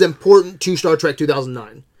I think is important to Star Trek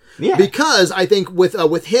 2009. Yeah, because I think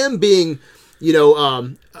with him being,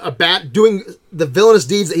 a bat doing the villainous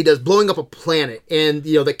deeds that he does, blowing up a planet, and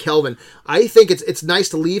the Kelvin. I think it's nice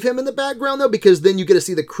to leave him in the background though, because then you get to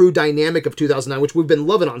see the crew dynamic of 2009, which we've been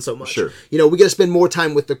loving on so much. Sure, we get to spend more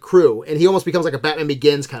time with the crew, and he almost becomes like a Batman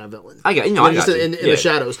Begins kind of villain. I got in the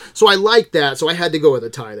shadows. So I like that. So I had to go with a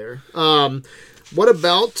tie there. What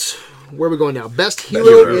about where are we going now? Best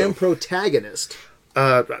hero and protagonist.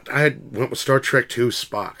 I went with Star Trek II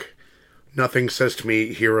Spock. Nothing says to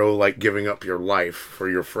me hero like giving up your life for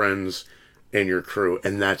your friends and your crew,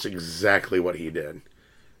 and that's exactly what he did.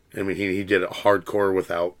 I mean, he did it hardcore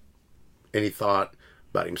without any thought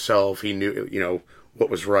about himself. He knew, what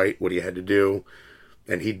was right, what he had to do,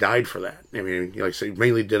 and he died for that. I mean, like I said, he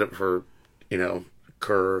mainly did it for,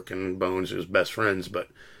 Kirk and Bones, his best friends, but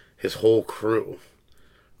his whole crew.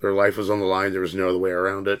 Their life was on the line. There was no other way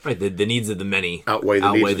around it. Right, the needs of the many outweigh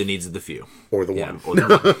the needs of the few. Or the one.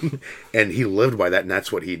 And he lived by that, and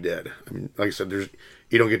that's what he did. I mean, like I said,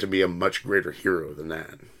 you don't get to be a much greater hero than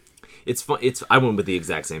that. It's fun. I went with the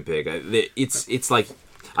exact same pick. It's like,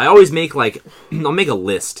 I always make I'll make a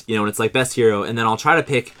list, and it's like best hero, and then I'll try to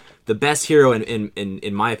pick the best hero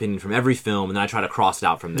in my opinion from every film, and then I try to cross it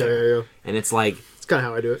out from there. Yeah. And it's like, kind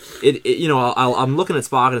of how I do it. I'm looking at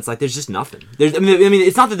Spock, and it's like there's just nothing.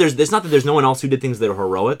 It's not that there's no one else who did things that are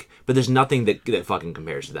heroic, but there's nothing that fucking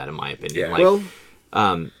compares to that, in my opinion.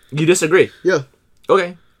 Yeah. You disagree? Yeah.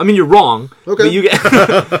 Okay. I mean, you're wrong. Okay. But you get.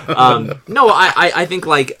 No, I think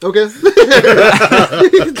Okay.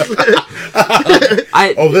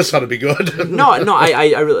 This ought to be good. No,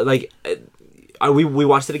 I really we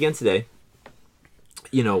watched it again today.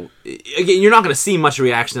 you know, again, you're not going to see much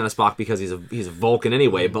reaction out of Spock because he's a Vulcan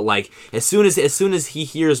anyway. But like, as soon as he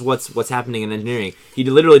hears what's happening in engineering, he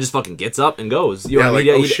literally just fucking gets up and goes. You know, like,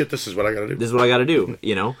 oh shit, this is what I got to do. This is what I got to do.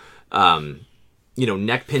 You know,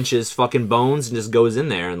 neck pinches fucking Bones and just goes in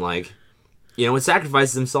there and like, you know, it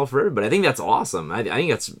sacrifices himself for everybody. I think that's awesome. I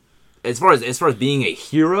think that's as far as being a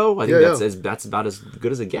hero. I think that's about as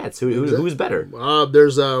good as it gets. Who's better?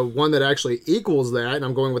 There's one that actually equals that, and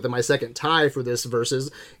I'm going with my second tie for this versus,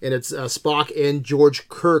 and it's Spock and George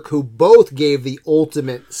Kirk, who both gave the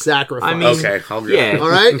ultimate sacrifice. I mean, okay, I'll go. All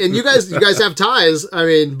right, and you guys have ties. I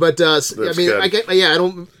mean, but I mean, good. I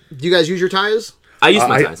don't. Do you guys use your ties? I used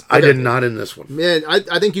my ties. I did not in this one. Man,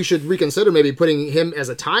 I think you should reconsider maybe putting him as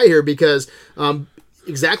a tie here because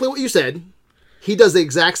exactly what you said. He does the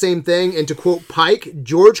exact same thing, and to quote Pike,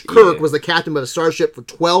 George Kirk was the captain of a starship for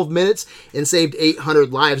 12 minutes and saved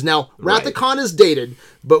 800 lives. Now, Wrath of Khan is dated,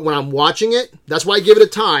 but when I'm watching it, that's why I give it a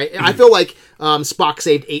tie. I feel like Spock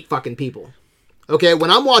saved 8 fucking people. Okay, when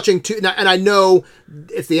I'm watching two, and I know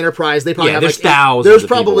it's the Enterprise, they probably have there's like thousands. There's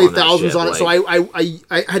probably thousands on it, like, so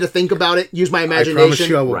I had to think about it, use my imagination. I promise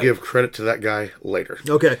you, I will give credit to that guy later.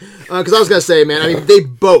 Okay, because I was gonna say, man, I mean, they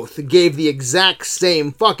both gave the exact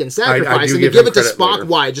same fucking sacrifice, and you give it to Spock. Later.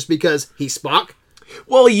 Why? Just because he's Spock?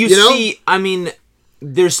 Well, you see, I mean,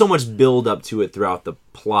 there's so much build up to it throughout the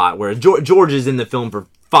plot, where George is in the film for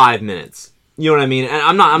 5 minutes. You know what I mean?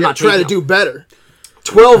 And I'm not trying to do better.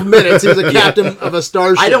 12 minutes. He was a captain of a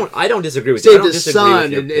starship. I don't disagree with you. Saved his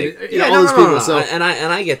son and all those people. So. And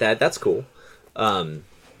I get that. That's cool. Yeah,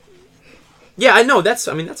 I know. That's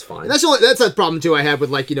fine. And that's a problem too I have with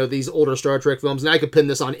these older Star Trek films, and I could pin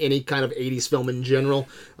this on any kind of 80s film in general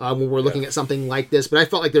when we're looking at something like this. But I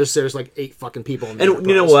felt like there's 8 fucking people in there. And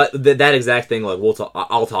you know what? That exact thing, like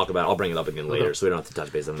I'll talk about it. I'll bring it up again later, so we don't have to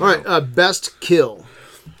touch base on that. All right, best kill.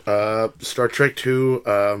 Star Trek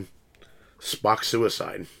 2. Spock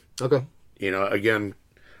suicide. Okay. You know, again,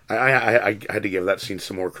 I had to give that scene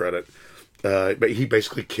some more credit. But he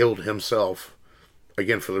basically killed himself,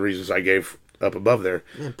 again, for the reasons I gave up above there.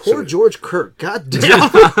 Man, poor George Kirk. God damn.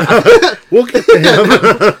 We'll get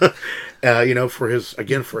to him. You know, for his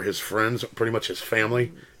friends, pretty much his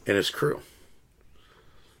family, and his crew.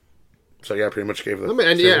 So, yeah, I pretty much gave that.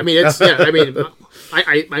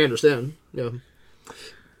 I understand. Yeah.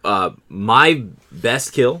 My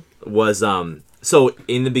best kill was so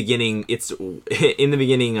in the beginning of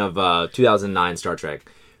 2009 Star Trek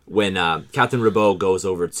when Captain Rabot goes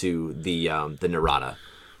over to the Narada,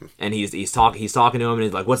 and he's talking to him, and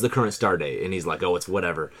he's like, "What's the current star date?" And he's like, "Oh, it's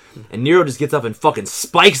whatever." And Nero just gets up and fucking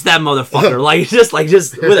spikes that motherfucker like just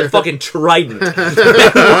with a fucking trident, just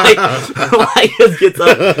gets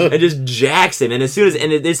up and just jacks him. And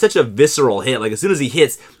it's such a visceral hit. Like as soon as he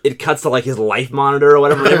hits, it cuts to like his life monitor or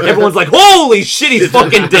whatever. And everyone's like, "Holy shit, he's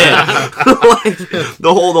fucking dead!" Like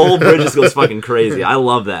the whole bridge just goes fucking crazy. I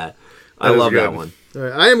love that. I love that one. All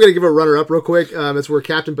right, I am going to give a runner-up real quick. It's where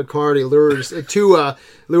Captain Picard lures two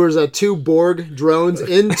Borg drones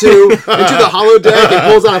into the holodeck and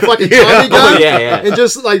pulls out a fucking Tommy gun and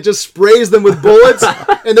just sprays them with bullets.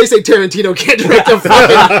 And they say Tarantino can't direct a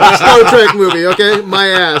fucking Star Trek movie. Okay, my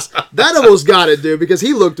ass. That almost got it, dude, because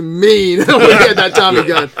he looked mean when he had that Tommy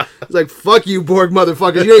gun. He's like, "Fuck you, Borg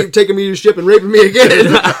motherfuckers! You ain't taking me to your ship and raping me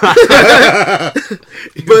again."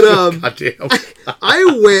 But I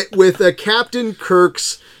went with Captain Kirk's.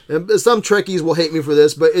 Some Trekkies will hate me for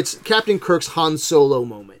this, but it's Captain Kirk's Han Solo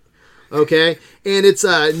moment. Okay, and it's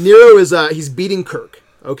Nero he's beating Kirk.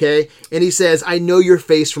 Okay, and he says, "I know your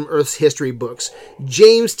face from Earth's history books.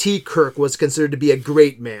 James T. Kirk was considered to be a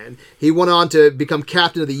great man. He went on to become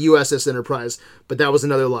captain of the USS Enterprise, but that was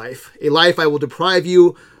another life. A life I will deprive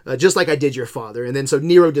you, just like I did your father." And then so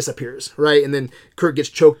Nero disappears, right? And then Kirk gets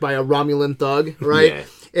choked by a Romulan thug, right? Yeah.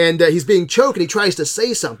 And he's being choked, and he tries to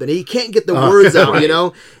say something. He can't get the words out, right. You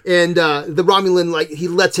know? And the Romulan, he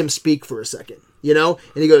lets him speak for a second, you know?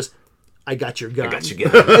 And he goes, "I got your gun." And he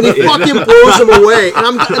fucking blows him away. And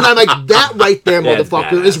I'm like, that right there,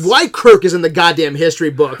 motherfucker, is why Kirk is in the goddamn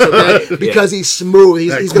history books, okay? Because he's smooth.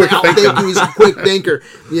 He's going to outthink you. He's a quick thinker,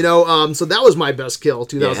 you know? So that was my best kill,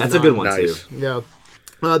 2009. Yeah, that's a good one, too. Yeah.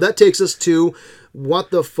 That takes us to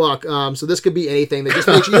what the fuck. So this could be anything that just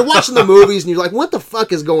makes you're watching the movies and you're like, what the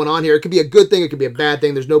fuck is going on here? It could be a good thing, it could be a bad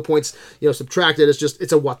thing. There's no points, subtracted.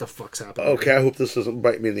 It's a what the fuck's happening. Okay, I hope this doesn't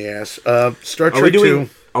bite me in the ass. Star Trek 2.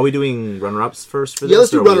 Are we doing runner-ups first for this? Yeah,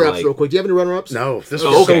 let's do runner-ups real quick. Do you have any runner-ups? No, this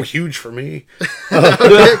was so huge for me.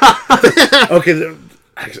 Okay,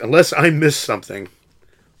 unless I missed something.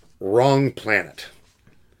 Wrong planet.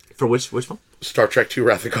 For which one? Star Trek 2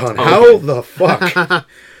 Wrath of Khan. How the fuck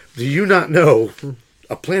do you not know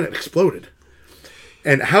a planet exploded?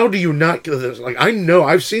 And how do you not get this? Like, I know,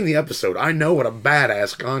 I've seen the episode. I know what a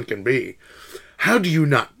badass Khan can be. How do you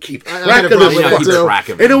not keep track of this?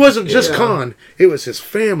 And it wasn't just Khan. It was his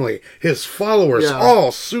family, his followers,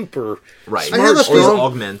 all super smart. Or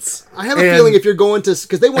augments. I have a feeling if you're going to...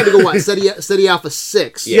 Because they wanted to go, what, SETI Alpha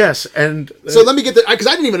 6. Yes, and... So let me get the... Because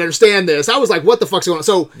I didn't even understand this. I was like, what the fuck's going on?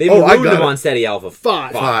 So... They moved them on SETI Alpha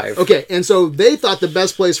 5. Okay, and so they thought the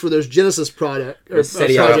best place for their Genesis product...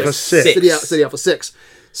 SETI Alpha 6. SETI Alpha 6.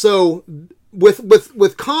 So...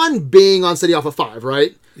 With Khan being on SETI Alpha 5,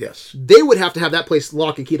 right? Yes. They would have to have that place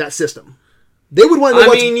lock and key, that system. They would want to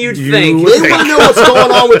know you'd think. They want to know what's going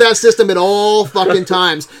on with that system at all fucking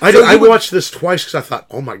times. I watched this twice because I thought,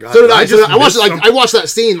 oh my god. So did I. I watched that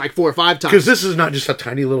scene like 4 or 5 times. Because this is not just a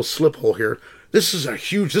tiny little slip hole here. This is a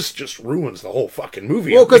huge... This just ruins the whole fucking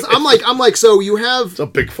movie. Well, because I'm like, so you have... It's a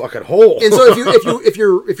big fucking hole. And so if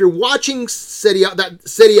you're watching that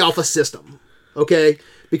SETI Alpha system, okay...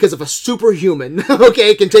 Because if a superhuman,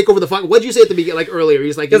 okay, can take over the fucking... What'd you say at the beginning, like earlier?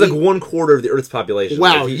 He's like... He has like 1/4 of the Earth's population.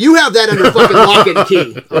 Wow, you have that under fucking lock and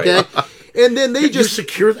key, okay? Right. And then they just... You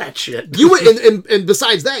secure that shit. You would, and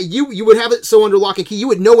besides that, you would have it so under lock and key, you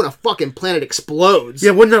would know when a fucking planet explodes.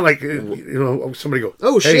 Yeah, wouldn't that like, somebody go...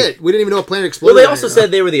 Oh, hey. Shit, we didn't even know a planet exploded. Well, they also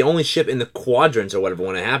said they were the only ship in the quadrants or whatever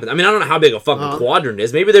when it happened. I mean, I don't know how big a fucking quadrant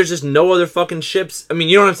is. Maybe there's just no other fucking ships. I mean,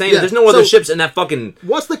 you know what I'm saying? Yeah. There's no other ships in that fucking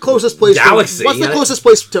What's the closest place galaxy? What's the closest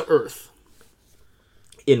place to Earth?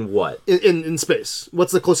 In what? In space.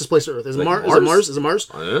 What's the closest place to Earth? Is it Mars? Is it Mars?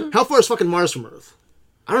 How far is fucking Mars from Earth?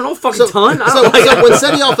 I don't know, fucking ton. So when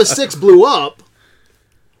SETI Alpha 6 blew up,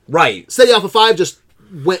 right? SETI Alpha 5 just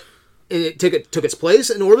went and it took its place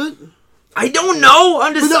in orbit. I don't know.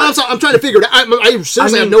 I'm trying to figure it out. I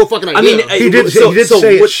seriously have no fucking idea. I mean, he did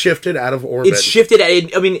say it shifted out of orbit. It shifted.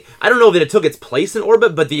 I mean, I don't know that it took its place in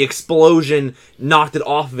orbit, but the explosion knocked it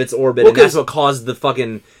off of its orbit, and that's what caused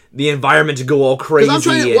the environment to go all crazy. I'm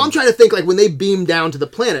trying to think, like, when they beam down to the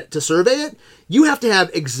planet to survey it, you have to have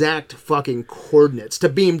exact fucking coordinates to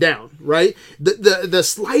beam down, right? The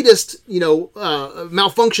slightest,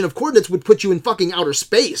 malfunction of coordinates would put you in fucking outer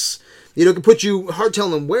space. It could put you hard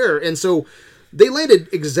telling where. And so they landed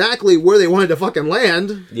exactly where they wanted to fucking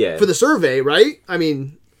land for the survey, right? I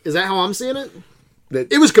mean, is that how I'm seeing it?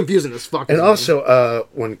 It was confusing as fuck. And also,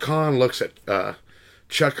 when Khan looks at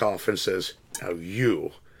Chekhov and says, now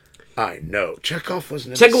you... I know. Chekhov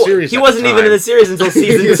wasn't in the series. He wasn't even in the series until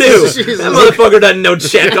season 2. That motherfucker doesn't know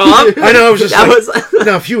Chekhov. I know. I was just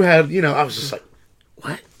now if you had, I was just like,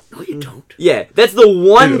 what? No, you don't. Yeah, that's the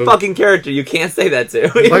one fucking character you can't say that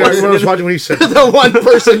to. Like I was watching when he said the one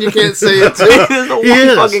person you can't say it to. He's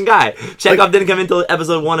the one fucking guy. Chekhov didn't come until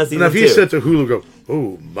episode 1 of season 2. Now if he said to Hulu, go,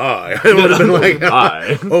 oh my, I would have been like,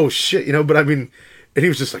 oh shit, But I mean, and he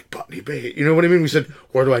was just like, Botany Bay. You know what I mean? We said,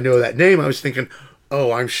 where do I know that name? I was thinking,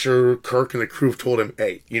 oh, I'm sure Kirk and the crew have told him,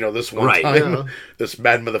 hey, this one time, this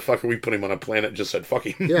bad motherfucker, we put him on a planet, just said,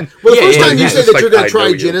 fucking... Yeah. Well, the first time you said that you're going to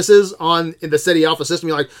try Genesis in the SETI Alpha system,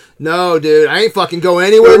 you're like, no, dude, I ain't fucking going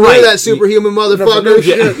anywhere near that superhuman motherfucker. No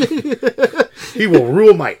shit. He will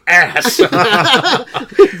rule my ass. But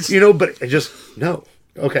I just, no.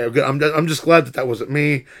 Okay, I'm just glad that wasn't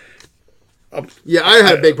me. Yeah, I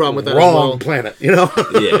had a big problem with that. Wrong planet, Yeah.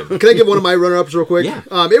 Can I give one of my runner-ups real quick? Yeah.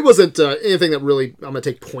 It wasn't anything that really I'm gonna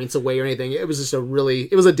take points away or anything. It was just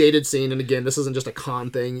it was a dated scene, and again, this isn't just a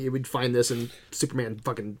Khan thing. You would find this in Superman,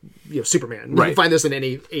 Superman. You can find this in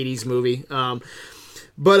any '80s movie.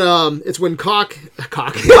 But it's when Cock.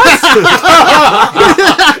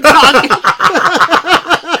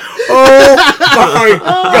 Oh my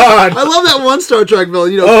god! I love that one Star Trek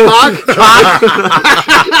villain. Cock.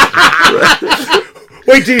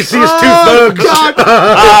 Wait till you see his two thugs.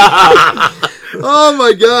 Oh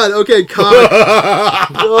my god! Okay, Cock.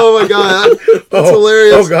 Oh my god, that's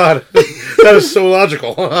hilarious. Oh god, that is so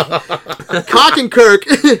logical. Cock and Kirk.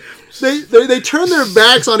 They turn their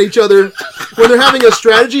backs on each other when they're having a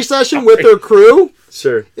strategy session with their crew.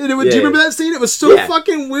 Sure. Do you remember that scene? It was so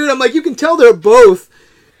fucking weird. I'm like, you can tell they're both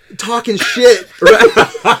talking shit. They're like,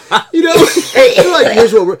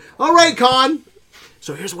 here's what we're... All right, Khan.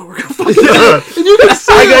 So here's what we're going to fucking do. And you can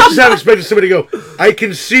see I just have expected somebody to go, I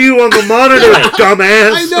can see you on the monitor,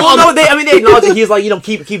 dumbass. I know. Well, no, they acknowledge it. He's like,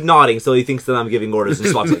 keep nodding, so he thinks that I'm giving orders. And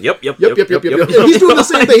Spock's like, yep. And he's doing the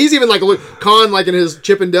same thing. He's even like, Khan, like in his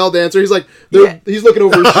Chip and Dale dancer, he's like, he's looking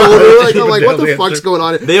over his shoulder. Like, I'm like, what the fuck's going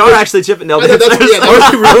on? They are actually Chip and Dale dancers. Are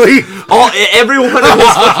they really? Everyone in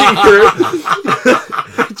his fucking crew.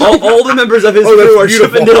 All the members of his crew are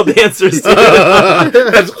Chip and Dale dancers.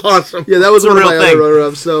 That's awesome. Yeah, that was one of my other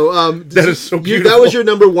runner-ups. So that is so beautiful. That was your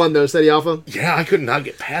number one, though, SETI Alpha. Yeah, I could not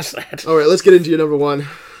get past that. All right, let's get into your number one.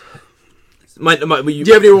 Do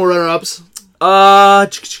you have any more runner-ups? Oh,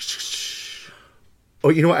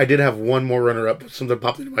 you know what? I did have one more runner-up. Something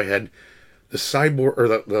popped into my head. The cyborg or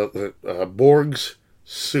the Borg's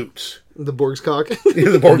suits. The Borg's cock. Yeah,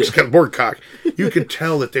 the Borg cock. You could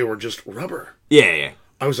tell that they were just rubber. Yeah.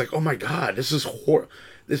 I was like, oh my god, this is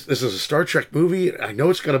This is a Star Trek movie. I know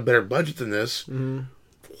it's got a better budget than this. Mm-hmm.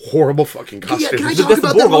 Horrible fucking costumes. Yeah, can I talk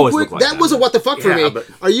about that real quick? That was a what the fuck for me. But...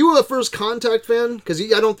 Are you a First Contact fan? Because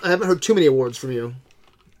I haven't heard too many awards from you.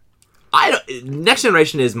 Next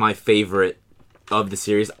Generation is my favorite of the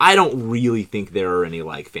series. I don't really think there are any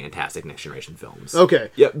like fantastic Next Generation films.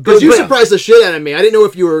 Okay. Yeah, because you surprised the shit out of me. I didn't know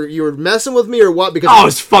if you were messing with me or what. Because I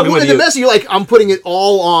was fucking with you. In the message, you're like, I'm putting it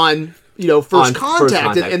all on. First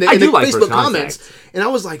Contact and the Facebook comments. And I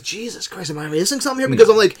was like, Jesus Christ, am I missing something here? Because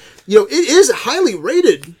I'm like, it is highly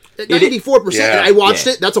rated at 94%. Yeah. And I watched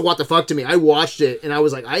it. That's a what the fuck to me. I watched it and I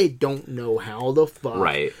was like, I don't know how the fuck.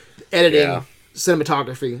 Right. Editing,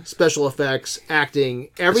 cinematography, special effects, acting,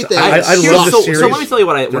 everything. I love the series. So let me tell you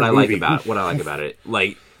what I like about it.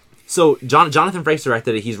 Like, so Jonathan Frakes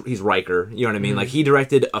directed it. He's Riker. You know what I mean? Mm-hmm. Like he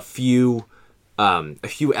directed a few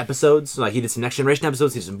episodes. Like he did some Next Generation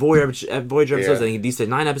episodes, he did some Voyager episodes, and he did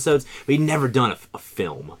 9 episodes, but he'd never done a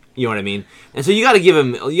film. You know what I mean? And so you got to give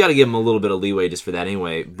him a little bit of leeway just for that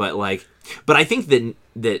anyway. But I think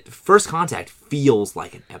that First Contact feels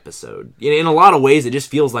like an episode. In a lot of ways, it just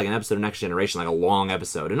feels like an episode of Next Generation, like a long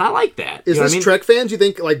episode, and I like that. Is this Trek fans? You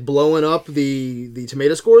think like blowing up the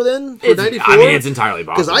tomato score then for 94? I mean, it's entirely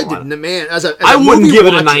possible. Because I didn't, man. I wouldn't give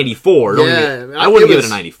it a 94. I wouldn't give it a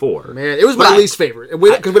 94. Man, it was my least favorite.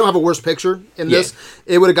 Because we don't have a worst picture in this.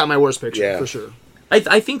 It would have got my worst picture for sure.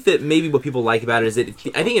 I think that maybe what people like about it is that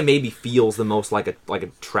I think it maybe feels the most like a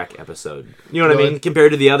Trek episode. You know what I mean?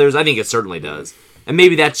 Compared to the others, I think it certainly does. And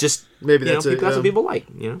maybe that's just that's what people like.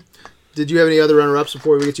 Did you have any other runner-ups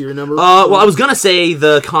before we get to your number? Well, I was gonna say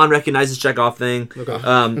the Khan recognizes Chekhov thing. Okay.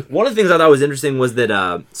 One of the things I thought was interesting was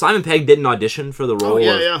that Simon Pegg didn't audition for the role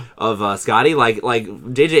of Scotty. Like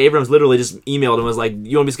J.J. Abrams literally just emailed him and was like,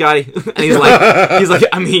 "You want to be Scotty?" And he's like,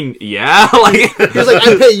 I mean, yeah. Like he was like,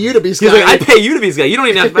 "I pay you to be Scotty." He's like, "I pay you to be Scotty. You don't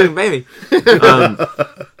even have to pay me."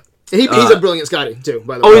 He's a brilliant Scotty too.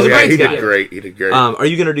 By the way, he's a great Scotty. He did great. Are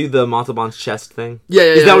you gonna do the Montalban's chest thing? Yeah.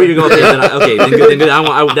 Is that what you're going? Okay, then good.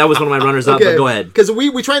 That was one of my runners up. But go ahead. Because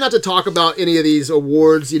we try not to talk about any of these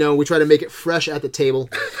awards. We try to make it fresh at the table.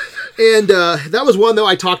 And that was one though.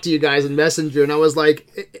 I talked to you guys in Messenger, and I was like,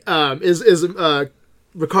 "Is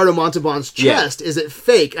Ricardo Montalban's chest, is it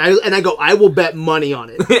fake?" And I go, "I will bet money on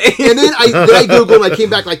it." And then I Googled and I came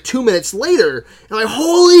back like 2 minutes later and I'm like,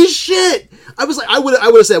 holy shit. I was like, I would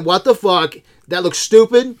have said, what the fuck? That looks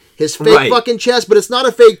stupid. His fake fucking chest, but it's not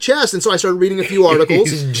a fake chest. And so I started reading a few articles.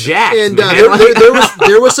 He's jacked, and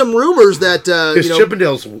there was some rumors that his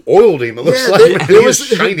Chippendales oiled him. It looks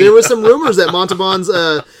like there was some rumors that Montalban's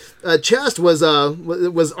chest was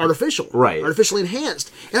artificial, right? Artificially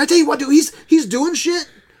enhanced. And I tell you what, dude, he's doing shit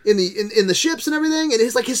in the ships and everything, and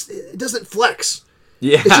it doesn't flex.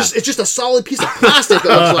 Yeah, it's just a solid piece of plastic. It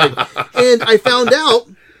looks like. And I found out.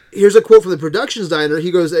 Here's a quote from the production designer.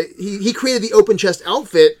 He goes, he created the open chest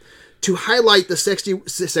outfit to highlight the 60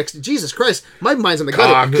 Jesus Christ, my mind's on the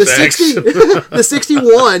gutter. The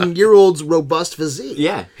 61-year-old's robust physique.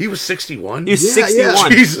 Yeah. He was 61? He was 61. Yeah.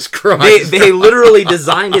 Jesus Christ. They literally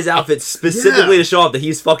designed his outfit specifically to show off that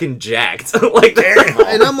he's fucking jacked. Like, damn.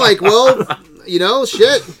 And I'm like, well,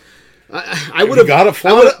 shit. I would have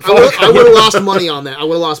lost money on that. I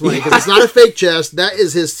would have lost money because it's not a fake chest. That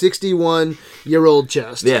is his 61-year-old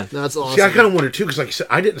chest. Yeah, that's awesome. See, I kind of wondered too because, like you said,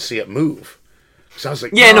 I didn't see it move. So I was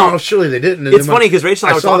like, surely they didn't. And it's funny because Rachel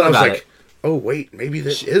and I were talking about it. Oh wait, maybe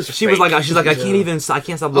this is. She was like, I can't stop.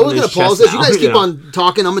 I was gonna pause this. You guys keep on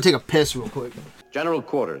talking. I'm gonna take a piss real quick. General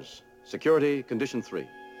quarters, security condition 3.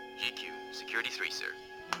 GQ, security 3, sir.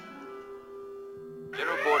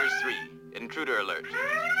 General quarters 3, intruder alert.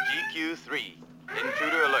 GQ 3,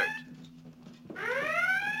 intruder alert.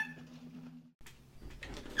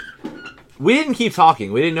 We didn't keep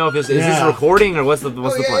talking. We didn't know if is this recording or what's the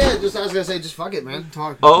point? Yeah. Just I was gonna say, just fuck it, man.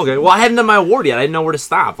 Talk. Oh, okay. Well, I hadn't done my award yet. I didn't know where to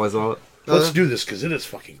stop. Let's do this because it is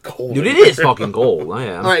fucking cold. Dude, it is fucking cold. Oh,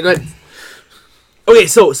 yeah. All right, go ahead. Okay,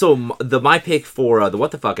 so my pick for the what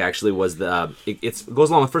the fuck actually was it goes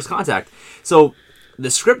along with First Contact. So the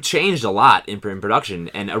script changed a lot in production,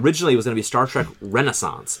 and originally it was going to be Star Trek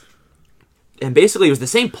Renaissance. And basically, it was the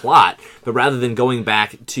same plot, but rather than going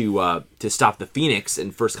back to stop the Phoenix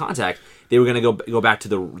in First Contact, they were going to go back to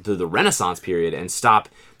the Renaissance period and stop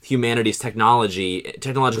humanity's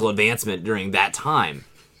technological advancement during that time.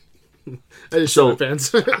 I just showed my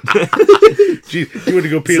fans. Jeez, you went to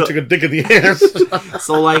go pee and took a dick in the ass.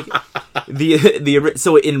 So, like,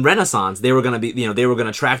 So in Renaissance, they were gonna be, they were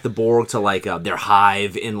gonna track the Borg to like their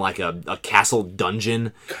hive in like a castle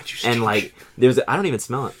dungeon, and like I don't even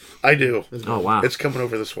smell it. I do. Oh wow, it's coming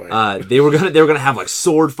over this way. They were gonna have like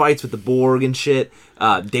sword fights with the Borg and shit.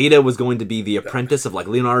 Data was going to be the apprentice of like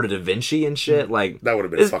Leonardo da Vinci and shit. Like that would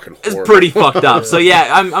have been fucking horrible. It's pretty fucked up. So yeah,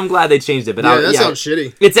 I'm glad they changed it. But that sounds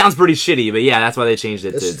shitty. It sounds pretty shitty, but yeah, that's why they changed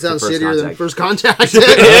it. It sounds First shittier Contact. than First Contact.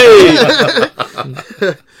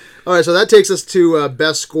 Hey! All right, so that takes us to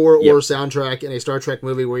best score or soundtrack in a Star Trek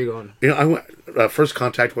movie. Where are you going? I went. First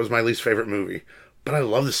Contact was my least favorite movie, but I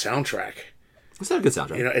love the soundtrack. It's not a good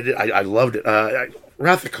soundtrack. I loved it.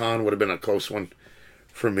 Wrath of Khan would have been a close one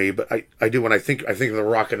for me, but I do when I think of the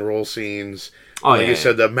rock and roll scenes. Like you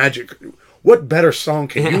said, the magic. What better song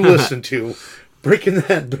can you listen to? Breaking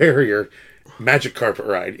that barrier, Magic Carpet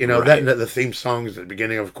Ride. That the theme songs at the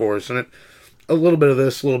beginning, of course, and a little bit of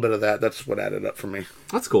this, a little bit of that. That's what added up for me.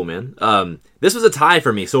 That's cool, man. This was a tie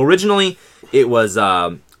for me. So originally, it was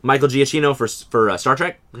Michael Giacchino for Star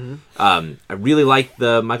Trek. Mm-hmm. I really liked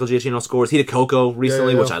the Michael Giacchino scores. He did Coco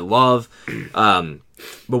recently, which I love.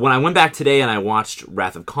 But when I went back today and I watched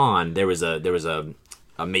Wrath of Khan, there was a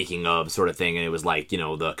making of sort of thing, and it was like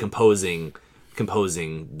the composing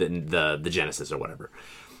the Genesis or whatever.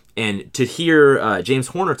 And to hear James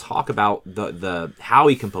Horner talk about the how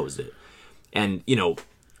he composed it, and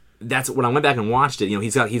that's when I went back and watched it.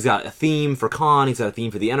 He's got a theme for Khan, he's got a theme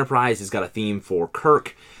for the Enterprise, he's got a theme for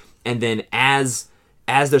Kirk, and then as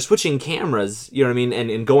they're switching cameras, you know what I mean,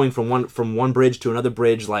 and going from one bridge to another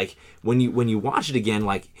bridge, like when you watch it again,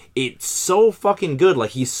 like it's so fucking good.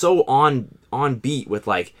 Like he's so on beat with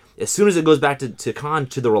like as soon as it goes back to Khan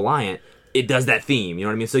to the Reliant, it does that theme. You know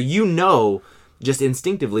what I mean? So just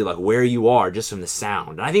instinctively like where you are just from the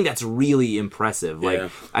sound. And I think that's really impressive. Like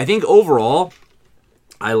I think overall,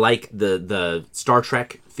 I like the Star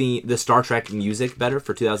Trek theme, the Star Trek music better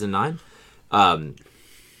for 2009.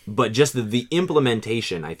 But just the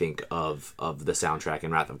implementation, I think, of the soundtrack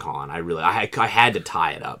in Wrath of Khan, I had to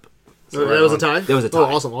tie it up. So that was a tie? That was a tie.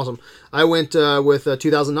 Oh, awesome. I went with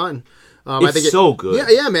 2009. I think so good.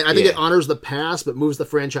 Yeah, man. I think it honors the past, but moves the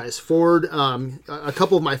franchise forward. A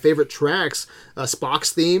couple of my favorite tracks,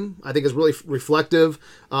 Spock's theme, I think is really reflective.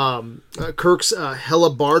 Kirk's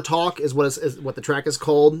Hella Bar Talk is what the track is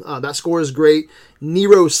called. That score is great.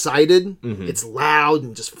 Nero Sighted, it's loud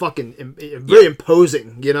and just fucking very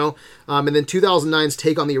imposing, And then 2009's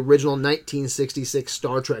take on the original 1966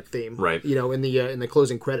 Star Trek theme, right? In the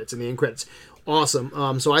closing credits, in the end credits.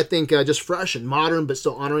 Awesome. So I think just fresh and modern, but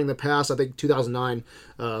still honoring the past. I think 2009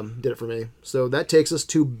 did it for me. So that takes us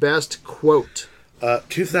to best quote.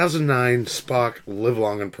 2009 Spock, live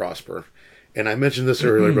long and prosper. And I mentioned this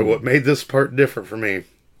earlier, but what made this part different for me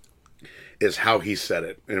is how he said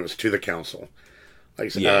it, and it was to the council.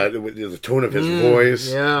 Like the tone of his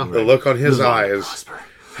voice, the look on his eyes.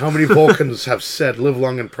 How many Vulcans have said "live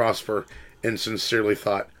long and prosper" and sincerely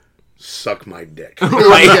thought, "Suck my dick"?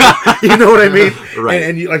 Right. You know what I mean? Right.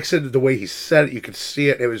 And like I said, the way he said it, you could see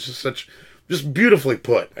it. It was just beautifully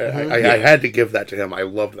put. I had to give that to him. I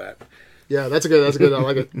love that. Yeah, that's good. I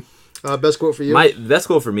like it. Best quote for you? My best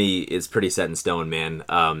quote for me is pretty set in stone, man.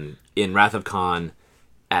 In Wrath of Khan,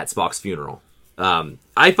 at Spock's funeral.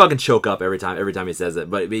 I fucking choke up every time he says it.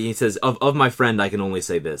 But he says, of my friend, I can only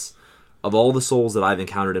say this. Of all the souls that I've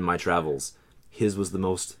encountered in my travels, his was the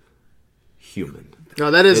most human.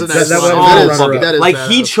 No, that is that is like badass.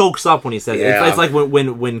 He chokes up when he says it. It's like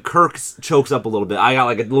when Kirk chokes up a little bit. I got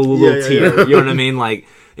like a little tear. You know what I mean? Like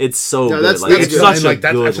it's so good. That's it's such a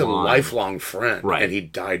good that's a line. Lifelong friend, right? And he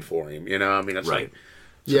died for him. I mean, that's right.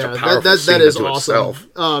 That is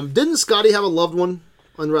awesome. Didn't Scotty have a loved one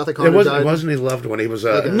on Wrath of Khan? It wasn't a loved one. He was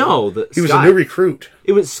a he was a new recruit.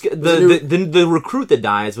 It was the recruit that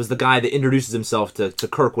dies was the guy that introduces himself to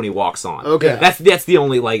Kirk when he walks on. Okay, that's the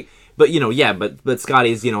only like. But but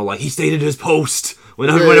Scotty's like he stayed at his post when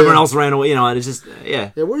everyone else ran away. And it's just Yeah,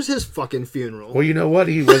 where's his fucking funeral? Well, you know what?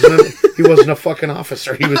 He wasn't a fucking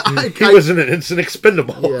officer. He was an instant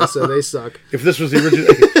expendable. Yeah, so they suck. If this was the original,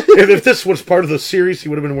 if this was part of the series, he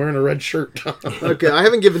would have been wearing a red shirt. Okay, I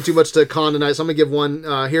haven't given too much to Khan tonight, so I'm gonna give one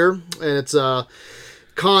here, and it's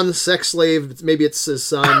Khan's sex slave. Maybe it's his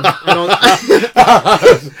son.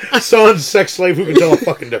 Son's sex slave. Who can tell a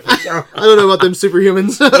fucking difference? I don't know about them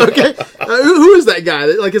superhumans. Okay, who is that guy?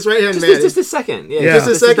 Like his right hand man. Just a second. Just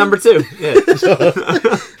a second. Number 2. Yeah.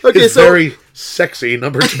 Okay, his sexy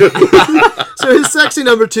number 2. So his sexy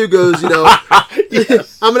number 2 goes,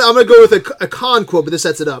 yes. I'm gonna go with a Khan quote, but this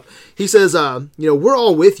sets it up. He says, we're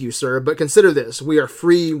all with you, sir, but consider this: we are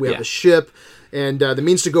free. We have a ship. And the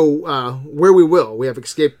means to go where we will. We have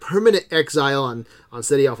escaped permanent exile on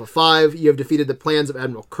Ceti Alpha 5. You have defeated the plans of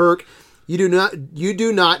Admiral Kirk. You do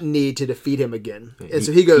not need to defeat him again. And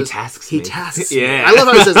so he goes. He tasks me. Yeah. I love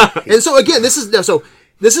how he says that. And so again,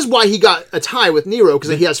 this is why he got a tie with Nero,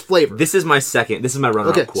 because he has flavor. This is my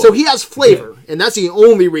runner-up quote. So he has flavor, and that's the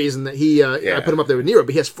only reason that I put him up there with Nero.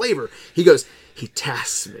 But he has flavor. He goes. He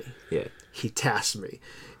tasks me. Yeah. He tasks me,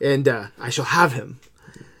 and I shall have him.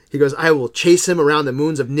 He goes, I will chase him around the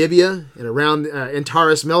moons of Nibia and around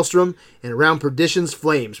Antares Maelstrom and around Perdition's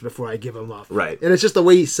flames before I give him up. Right. And it's just the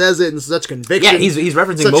way he says it and such conviction. Yeah, he's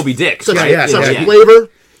referencing Moby Dick. Such right? flavor.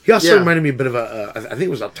 He also reminded me a bit of I think it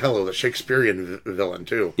was Othello, the Shakespearean villain,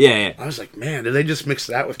 too. Yeah. I was like, man, did they just mix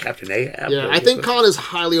that with Captain Ahab? Yeah, I think Khan is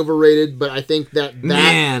highly overrated, but I think that...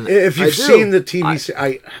 Man. If you've seen the TV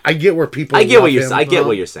series, I get where people I get what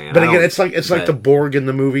you're saying. But again, it's like the Borg in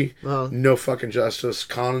the movie. No fucking justice.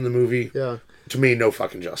 Khan in the movie. Yeah. To me, no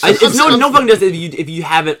fucking justice. It's no fucking justice if you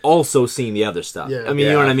haven't also seen the other stuff. Yeah. I mean,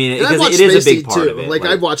 you know what I mean? Because it is a big part too. of it. Like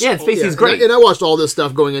I watched... Yeah, Spacey's great. And I watched all this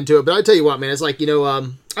stuff going into it, but I tell you what, man, it's like,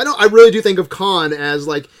 I really do think of Khan as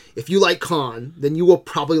like, if you like Khan, then you will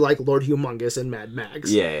probably like Lord Humongous and Mad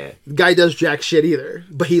Max. Yeah. The guy does jack shit either,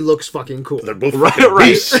 but he looks fucking cool. They're both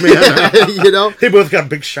beasts, man. They both got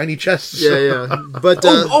big shiny chests. Yeah. But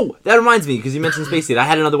that reminds me, because you mentioned Spacey. I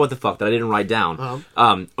had another what the fuck that I didn't write down.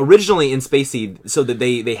 Originally in Spacey, so that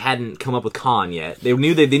they hadn't come up with Khan yet. They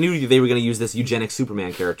knew they were going to use this eugenic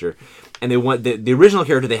Superman character. And they want the original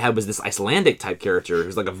character they had was this Icelandic type character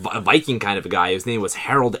who's like a Viking kind of a guy. His name was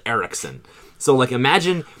Harold Eriksson. So like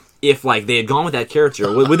imagine if like they had gone with that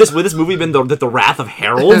character. Would this movie been the Wrath of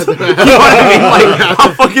Harold? You know what I mean? Like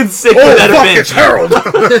how fucking sick would that have been? It's Harold.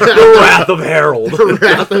 The Wrath of Harold. The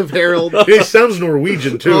Wrath of Harold. He sounds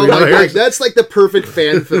Norwegian too. Oh my God, that's like the perfect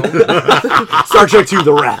fan film. Star Trek 2: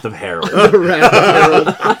 The Wrath of Harold. The Wrath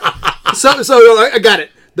of Harold. So I got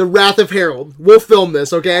it. The Wrath of Harold. We'll film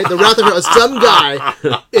this, okay? The Wrath of Harold. Some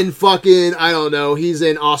guy in fucking, I don't know, he's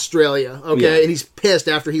in Australia, okay? Yeah. And he's pissed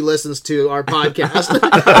after he listens to our podcast.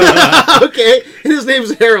 Okay? And his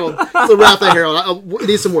name's Harold. It's the Wrath of Harold. It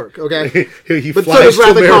needs some work, okay? He but so flies does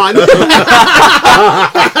Wrath of Khan.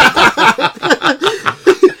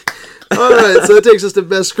 All right, so that takes us to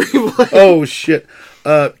best screenplay. Oh, shit.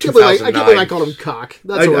 I can't believe I called him Cock.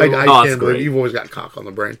 That's I can't believe you've always got cock on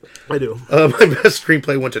the brain. I do. My best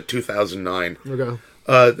screenplay went to 2009. Okay.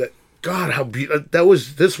 God, how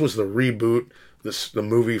this was the reboot the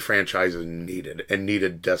movie franchises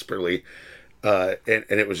needed desperately, and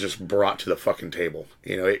it was just brought to the fucking table.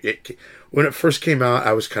 It when it first came out,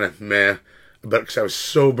 I was kind of meh, but because I was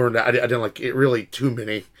so burned out, I didn't like it. Really, too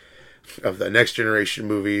many of the Next Generation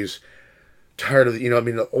movies. Tired of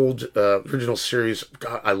the old original series.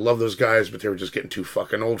 God, I love those guys, but they were just getting too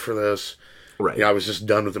fucking old for this. Right. I was just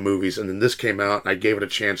done with the movies, and then this came out, and I gave it a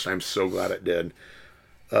chance, and I'm so glad it did.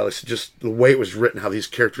 It's just the way it was written, how these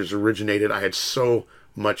characters originated. I had so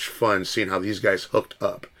much fun seeing how these guys hooked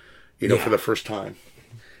up, for the first time.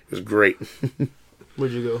 It was great.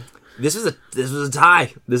 Where'd you go? This was a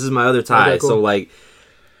tie. This is my other tie. Okay, cool. So like,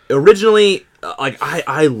 originally.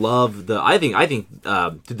 I love I think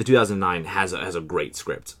the 2009 has a great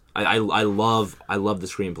script. I love the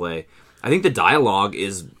screenplay. I think the dialogue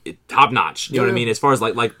is top notch. You know what I mean? As far as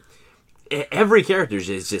like every character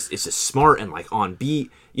is just smart and like on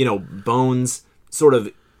beat. Bones sort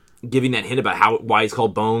of giving that hint about why it's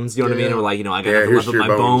called Bones. You know what I mean? Or like I got nothing left of my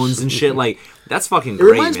bones and shit. Like that's fucking great.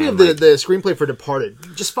 It reminds me of the screenplay for Departed.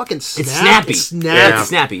 Just fucking snappy. It's snappy. It's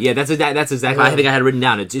snappy. Yeah, that's exactly. I think I had it written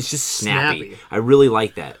down. It's just snappy. I really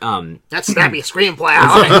like that. That's snappy screenplay.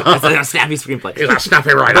 That's a snappy screenplay. He's a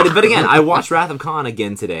snappy writer. But again, I watched Wrath of Khan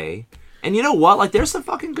again today. And you know what? Like, there's some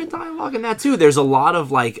fucking good dialogue in that too. There's a lot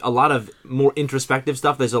of more introspective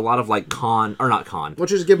stuff. There's a lot of like Khan or not Khan. Why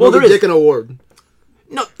don't you just give Moby Dick an award?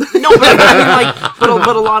 No, but I mean, but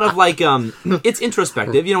a lot of like, it's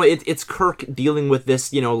introspective. It's Kirk dealing with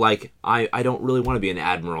this. Like I don't really want to be an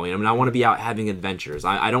admiral. I want to be out having adventures.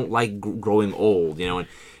 I don't like growing old.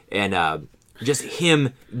 And just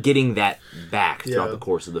him getting that back throughout the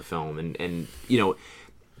course of the film, and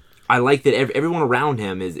I like that everyone around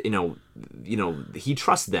him is he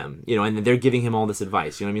trusts them, and they're giving him all this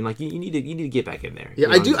advice. You know what I mean? Like you need to get back in there. Yeah,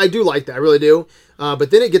 I do like that. I really do.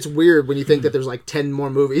 But then it gets weird when you think that there's like 10 more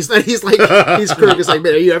movies that he's Kirk is like,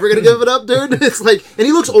 man, are you ever gonna give it up, dude? It's like, and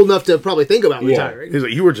he looks old enough to probably think about retiring. He's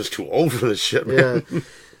like, you were just too old for this shit, man. Yeah.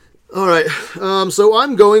 All right, so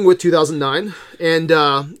I'm going with 2009, and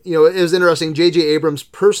it was interesting. J.J. Abrams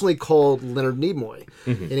personally called Leonard Nimoy,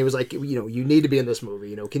 and he was like, you need to be in this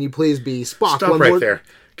movie. Can you please be Spock? Stop right there.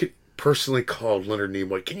 Personally called Leonard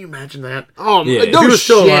Nimoy. Can you imagine that? Oh, yeah. No, if he was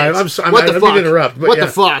still shit. alive. I'm sorry. What the fuck? Interrupt, but what the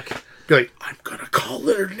fuck? Be like, I'm gonna call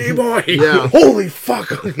Leonard Nimoy. Yeah. Holy fuck.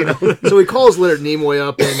 So he calls Leonard Nimoy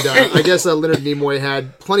up, and I guess Leonard Nimoy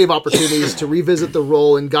had plenty of opportunities to revisit the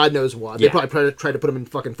role, and God knows what. They probably tried to put him in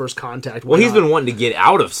fucking First Contact. Well, he's been wanting to get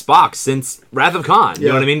out of Spock since Wrath of Khan. You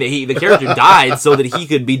know what I mean? The character died so that he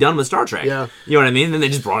could be done with Star Trek. Yeah. You know what I mean? And then they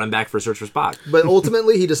just brought him back for Search for Spock. But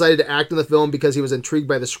ultimately, he decided to act in the film because he was intrigued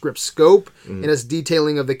by the script's scope and its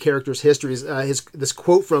detailing of the character's histories. This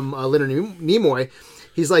quote from Leonard Nimoy.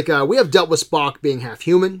 He's like, we have dealt with Spock being half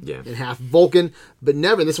human and half Vulcan, but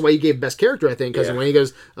never, and this is why he gave Best Character, I think, because when he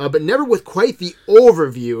goes, but never with quite the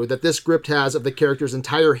overview that this script has of the character's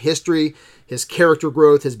entire history, his character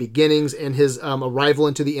growth, his beginnings, and his arrival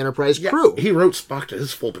into the Enterprise crew. He wrote Spock to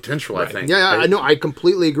his full potential, I think. Yeah, I know, I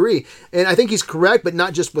completely agree. And I think he's correct, but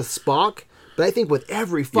not just with Spock. But I think with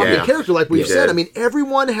every fucking character, like we've said, I mean,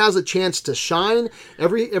 everyone has a chance to shine.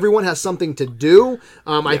 Everyone has something to do.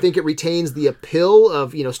 I think it retains the appeal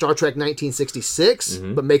of Star Trek 1966,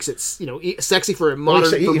 but makes it sexy for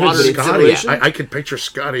modern consideration. I could picture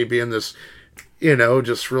Scotty being this,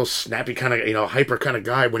 just real snappy kind of hyper kind of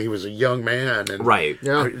guy when he was a young man. And right.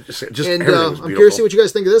 Yeah. Just and I'm curious to see what you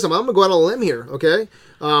guys think of this. I'm going to go out on a limb here. Okay.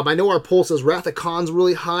 I know our poll says Wrath of Khan's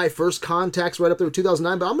really high. First Contact's right up there with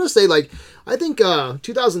 2009. But I'm going to say, I think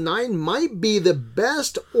 2009 might be the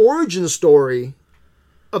best origin story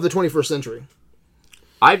of the 21st century.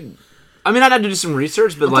 I mean, I'd have to do some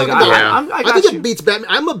research, but I think it beats Batman.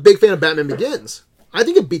 I'm a big fan of Batman Begins. I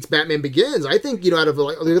think it beats Batman Begins. I think, out of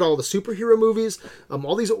look at all the superhero movies,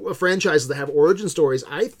 all these franchises that have origin stories,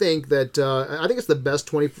 I think it's the best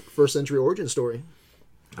 21st century origin story.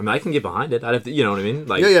 I mean, I can get behind it. I'd have to, you know what I mean?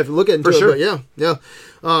 You have to look into it. Sure. But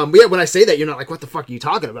yeah. When I say that, you're not like, what the fuck are you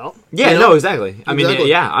talking about? Yeah, no, exactly. I mean,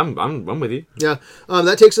 I'm with you. Yeah.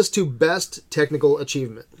 That takes us to best technical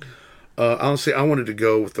achievement. Honestly, I wanted to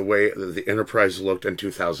go with the way the Enterprise looked in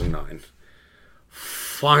 2009.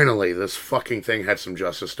 Finally, this fucking thing had some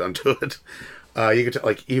justice done to it. You could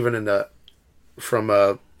tell, even in the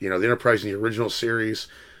Enterprise in the original series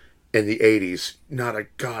in the 80s, not a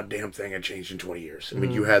goddamn thing had changed in 20 years. I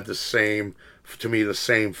mean, you had the same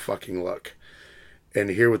fucking look. And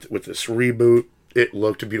here with this reboot, it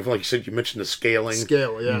looked beautiful. Like you said, you mentioned the scaling.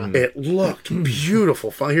 It looked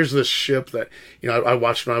beautiful. Here's this ship that, I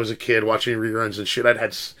watched when I was a kid, watching reruns and shit. I'd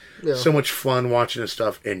had so much fun watching this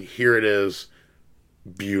stuff, and here it is.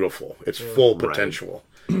 Beautiful. It's full potential.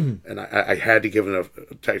 And I had to give it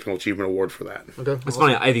a technical achievement award for that. Okay, it's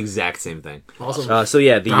funny. I have the exact same thing. Awesome. So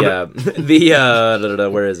yeah,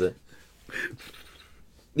 where is it?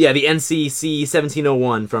 Yeah, the NCC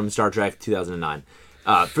 1701 from Star Trek 2009.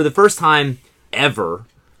 For the first time ever,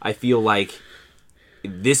 I feel like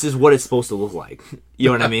this is what it's supposed to look like. You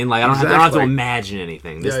know what I mean? Like I don't have to imagine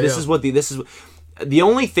anything. This is what the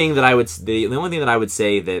only thing that I would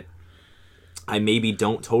say that I maybe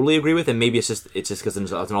don't totally agree with, and maybe it's just because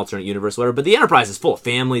it's an alternate universe, or whatever. But the Enterprise is full of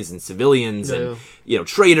families and civilians and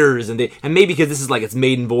traitors, and maybe because this is like its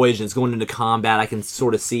maiden voyage and it's going into combat, I can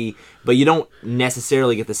sort of see. But you don't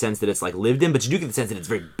necessarily get the sense that it's like lived in, but you do get the sense that it's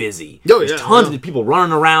very busy. There's tons of people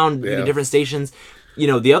running around in different stations.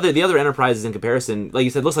 The other Enterprises in comparison, like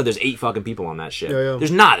you said, looks like there's 8 fucking people on that ship.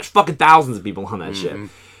 There's not. There's fucking thousands of people on that ship.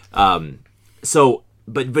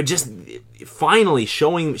 But just finally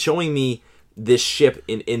showing me this ship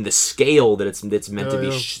in the scale that it's meant to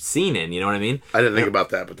be seen in. You know what I mean? I didn't think about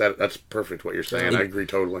that, but that's perfect what you're saying. I agree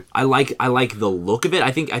totally. I like the look of it.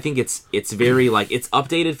 I think it's very it's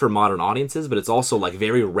updated for modern audiences, but it's also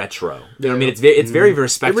very retro. You know what I mean? It's very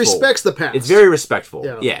respectful. It respects the past. It's very respectful.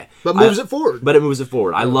 Yeah. But moves it forward. But it moves it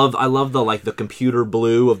forward. I love the computer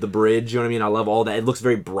blue of the bridge. You know what I mean? I love all that. It looks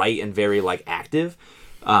very bright and very active.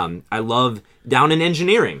 I love down in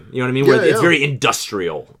engineering. You know what I mean? Where it's very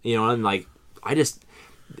industrial. You know, and I just,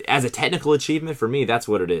 as a technical achievement for me, that's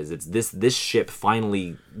what it is. It's this ship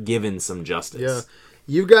finally given some justice. Yeah,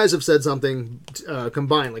 you guys have said something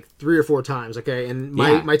combined 3 or 4 times. Okay, and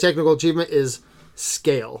my technical achievement is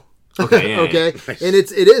scale. Okay. Okay, nice. And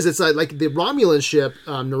it is. It's like the Romulan ship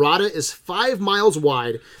Narada is 5 miles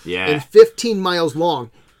wide. And 15 miles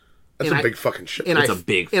long. That's a big fucking ship. It's a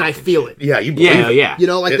big fucking and I feel ship. it. Yeah, you believe it. Yeah.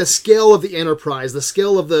 The scale of the Enterprise, the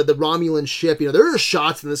scale of the Romulan ship. There are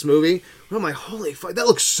shots in this movie where I'm like, holy fuck, that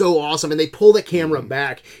looks so awesome. And they pull the camera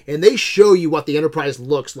back and they show you what the Enterprise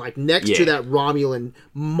looks like next to that Romulan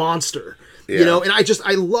monster. You know, and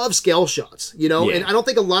I love scale shots, you know, and I don't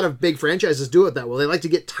think a lot of big franchises do it that well. They like to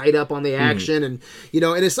get tight up on the action, and, you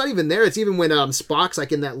know, and it's not even there. It's even when Spock's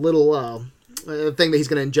like in that little thing that he's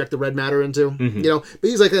going to inject the red matter into, you know, but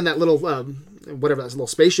he's like in that little, whatever that little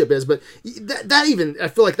spaceship is, but that even, I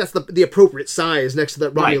feel like that's the appropriate size next to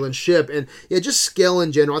that Romulan ship, and yeah, just scale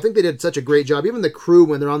in general. I think they did such a great job. Even the crew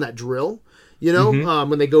when they're on that drill, you know,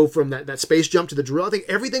 when they go from that space jump to the drill, I think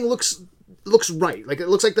everything looks right. Like, it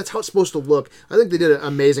looks like that's how it's supposed to look. I think they did an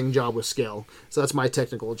amazing job with scale. So that's my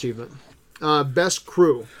technical achievement. Best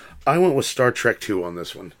crew. I went with Star Trek II on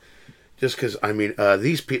this one. Just because, I mean,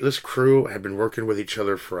 this crew had been working with each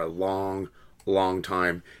other for a long, long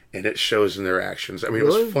time, and it shows in their actions. I mean, It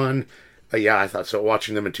was fun. Yeah, I thought so.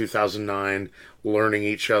 Watching them in 2009, learning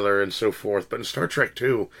each other and so forth. But in Star Trek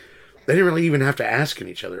II, they didn't really even have to ask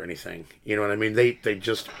each other anything. You know what I mean? They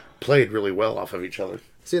just played really well off of each other.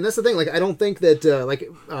 See, and that's the thing. Like, I don't think that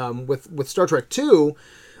with Star Trek II,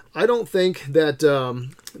 I don't think that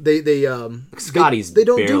they Scotty's they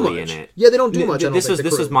don't barely do much in it. Yeah, they don't do much. This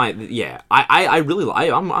was my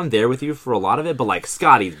I'm there with you for a lot of it, but like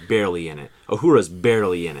Scotty's barely in it. Uhura's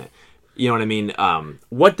barely in it. You know what I mean?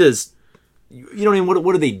 What do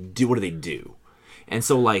they do? What do they do? And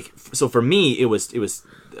so for me, it was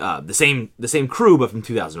the same crew, but from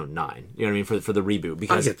 2009. You know what I mean, for the reboot,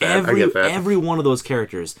 because every one of those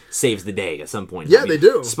characters saves the day at some point. Yeah, they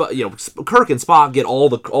do. Kirk and Spock get all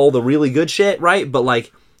the really good shit, right? But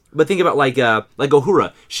think about like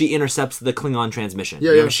Uhura, she intercepts the Klingon transmission.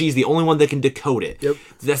 Yeah, yeah. She's the only one that can decode it. Yep.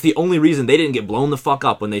 That's the only reason they didn't get blown the fuck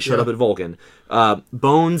up when they showed up at Vulcan.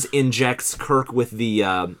 Bones injects Kirk with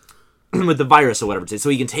the with the virus or whatever, so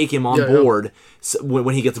he can take him on board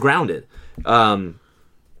when he gets grounded.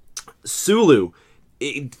 Sulu,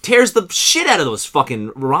 it tears the shit out of those fucking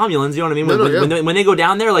Romulans, you know what I mean? When they go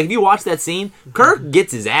down there, like, if you watch that scene, Kirk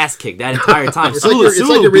gets his ass kicked that entire time.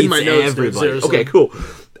 Sulu beats everybody. Okay, cool.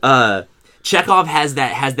 Chekhov has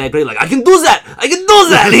that great, like, I can do that,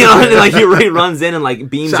 you know, and like he runs in and like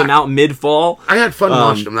beams him out mid-fall. I had fun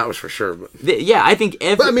watching him, that was for sure. But I think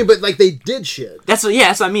but like, they did shit. That's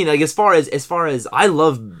what I mean. Like, as far as I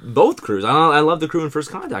love both crews. I love the crew in First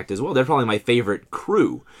Contact as well. They're probably my favorite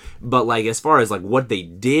crew. But like, as far as like what they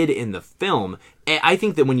did in the film, I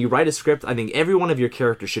think that when you write a script, I think every one of your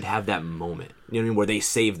characters should have that moment, you know what I mean, where they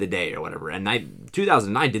save the day or whatever. And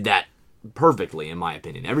 2009 did that perfectly, in my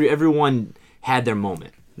opinion. Everyone had their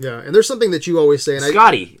moment. Yeah, and there's something that you always say. And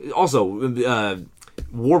Scotty also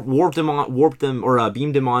beamed him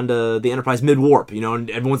onto the Enterprise mid-warp, you know, and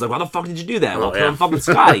everyone's like, "Why the fuck did you do that?" Well, I'm fucking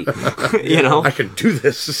Scotty, you know. I can do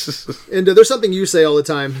this. And there's something you say all the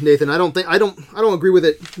time, Nathan. I don't agree with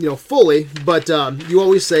it, you know, fully, but you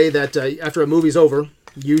always say that after a movie's over,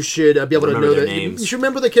 you should be able to know that you should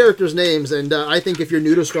remember the characters' names. And I think if you're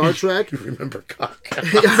new to Star Trek, you remember Cock.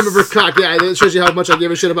 I remember Cock. Yeah, it shows you how much I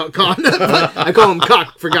give a shit about Khan. I call him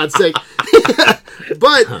Cock, for God's sake.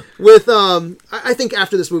 But with I think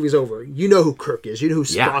after this movie's over, you know who Kirk is, you know who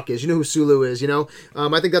Spock is, you know who Sulu is. You know,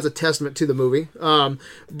 I think that's a testament to the movie.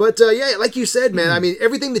 But like you said, man. I mean,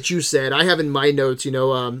 everything that you said, I have in my notes. You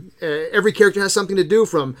know, every character has something to do,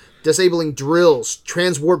 from disabling drills,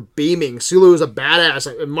 transwarp beaming. Sulu is a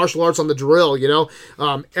badass, martial arts on the drill, you know.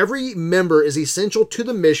 Every member is essential to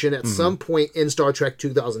the mission at some point in Star Trek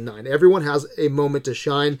 2009. Everyone has a moment to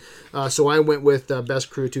shine. So I went with Best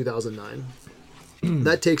Crew 2009.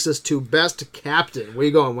 That takes us to Best Captain. Where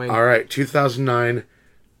you going, Wayne? All right, 2009,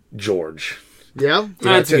 George. Yeah?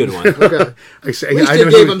 That's a good one. Okay. At least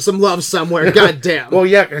you gave him some love somewhere. God damn. Well,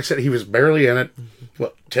 yeah, like I said, he was barely in it.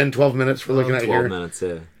 What, 10, 12 minutes we're looking at 12 here? 12 minutes,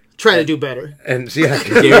 yeah. Try to do better. And yeah,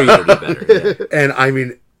 dare you to do better. Yeah. And I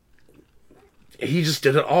mean, he just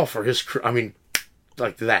did it all for his crew. I mean,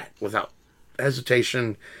 like that, without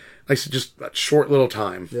hesitation. Like I said, just a short little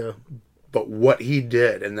time. Yeah. But what he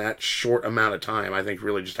did in that short amount of time, I think,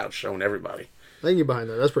 really just outshone everybody. I think you're behind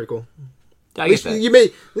that. That's pretty cool. I guess that. You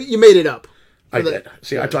made it up. I did.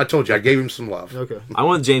 See, I told you, I gave him some love. Okay. I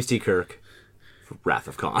went with James T. Kirk for Wrath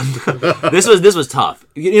of Khan. This was tough.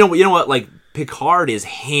 You know what? Like, Picard is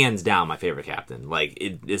hands down my favorite captain. Like,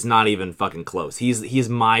 it's not even fucking close. He's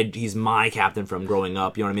my captain from growing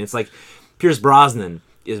up. You know what I mean? It's like Pierce Brosnan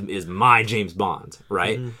is my James Bond,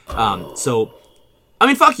 right? So, I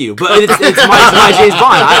mean, fuck you, but it's my James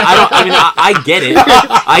Bond. I get it.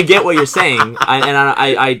 I get what you're saying,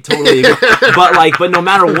 I totally agree. But no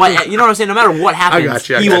matter what, you know what I'm saying? No matter what happens,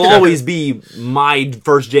 he will always be my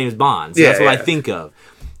first James Bond. So that's what I think of.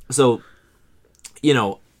 So, you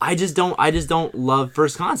know, I just don't love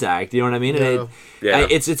First Contact. You know what I mean? Yeah.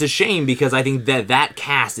 It's a shame, because I think that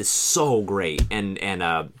cast is so great, and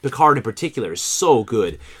Picard in particular is so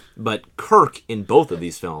good. but Kirk in both of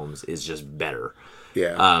these films is just better.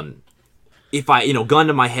 Yeah. If I, gun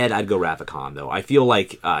to my head, I'd go Wrath of Khan, though. I feel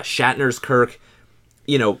like Shatner's Kirk,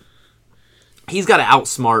 he's got to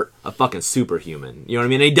outsmart a fucking superhuman. You know what I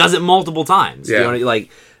mean? And he does it multiple times. Yeah. You know what I mean?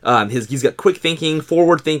 Like, he's got quick thinking,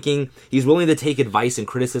 forward thinking. He's willing to take advice and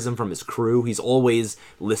criticism from his crew. He's always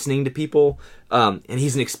listening to people. And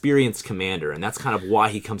he's an experienced commander, and that's kind of why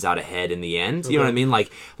he comes out ahead in the end. You know what I mean?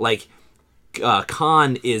 Like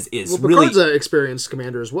Khan is really Picard's an experienced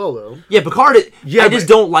commander as well, though. Yeah, Picard. I just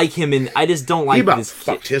don't like him, and I just don't like he about this.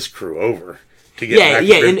 Fucked his crew over to get.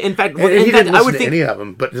 Yeah. In fact, and he didn't listen I would to think any of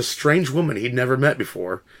them. But this strange woman he'd never met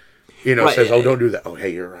before, right, says, "Oh, don't do that." Oh,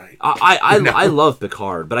 hey, you're right. I love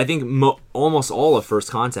Picard, but I think almost all of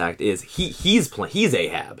First Contact is he's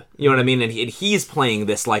Ahab. You know what I mean? And he's playing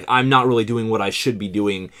this like I'm not really doing what I should be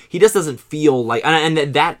doing. He just doesn't feel like, and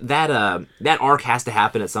that arc has to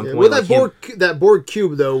happen at some point. Well, that Borg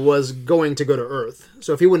cube though was going to go to Earth,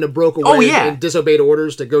 so if he wouldn't have broke away and disobeyed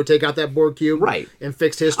orders to go take out that Borg cube, right, and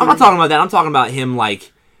fixed history. I'm not talking about that. I'm talking about him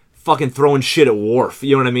like fucking throwing shit at Worf.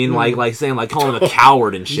 You know what I mean? Like saying calling him a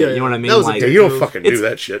coward and shit. Yeah, you know what I mean? Yeah, you don't fucking do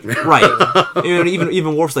that shit, man. Right.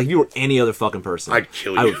 Even Worf's like, if you were any other fucking person, I'd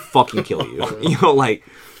kill you. I would fucking kill you.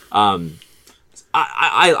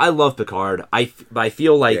 I love Picard. I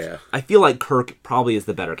feel like Kirk probably is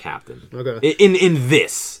the better captain. Okay. In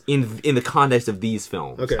the context of these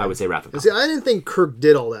films, okay. I would say Wrath of Khan. See, I didn't think Kirk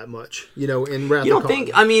did all that much. In Wrath of Khan. You don't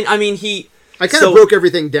think? I mean he. I kind of broke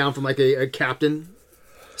everything down from like a captain.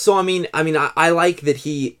 So I like that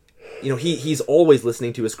he's always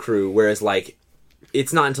listening to his crew, whereas like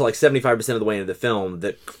it's not until like 75% of the way into the film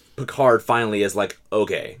that Picard finally is like,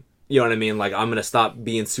 okay, you know what I mean? Like I'm gonna stop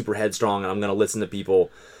being super headstrong and I'm gonna listen to people.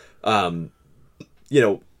 Kirk,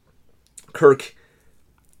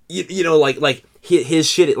 like his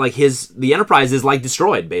shit, like the Enterprise is like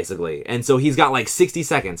destroyed basically, and so he's got like 60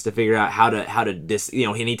 seconds to figure out how to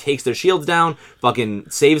and he takes their shields down, fucking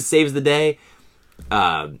saves the day.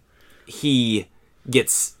 He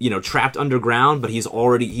gets trapped underground, but he's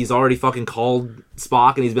already fucking called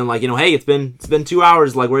Spock, and he's been like, hey, it's been 2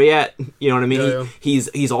 hours, like where you at? You know what I mean? Yeah.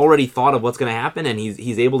 He's already thought of what's gonna happen, and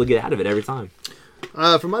he's able to get out of it every time.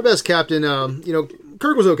 For my best captain,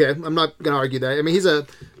 Kirk was okay. I'm not gonna argue that. I mean,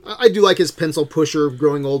 I do like his pencil pusher,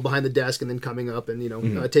 growing old behind the desk and then coming up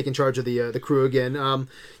and taking charge of the crew again. I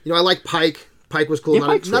like Pike. Pike was cool.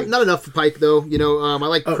 Yeah, not enough for Pike though. I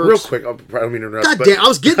like Kirk's. Real quick, I don't mean to interrupt. God damn, I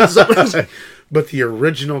was getting something. But the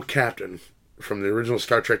original captain from the original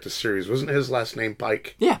Star Trek the series, wasn't his last name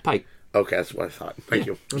Pike? Yeah, Pike. Okay, that's what I thought. Thank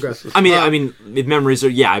you. Okay. I mean, if memories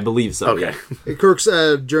are, I believe so. Okay. Yeah. Kirk's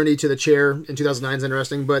journey to the chair in 2009 is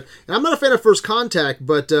interesting, but and I'm not a fan of First Contact,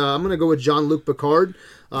 but I'm going to go with Jean-Luc Picard.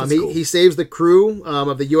 He saves the crew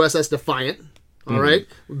of the USS Defiant. All right,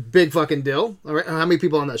 big fucking deal. All right, how many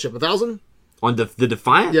people on that ship? 1,000? On the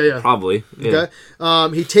Defiant? Yeah. Probably. Yeah.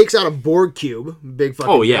 Okay. He takes out a Borg cube. Big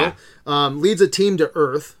fucking deal. Leads a team to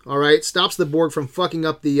Earth. All right. Stops the Borg from fucking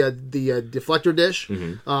up the deflector dish.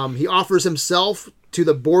 Mm-hmm. He offers himself to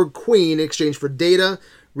the Borg Queen in exchange for data.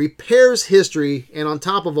 Repairs history. And on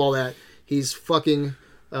top of all that, he's fucking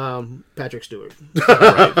Patrick Stewart.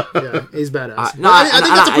 Right. Yeah, he's badass. I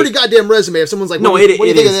think that's a pretty goddamn resume. If someone's like, what do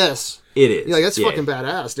you think of this? It is. You're like, that's fucking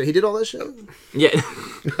badass. He did all that shit? Yeah.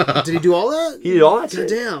 Did he do all that? He did all that shit?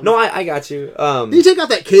 Damn. No, I got you. Did he take out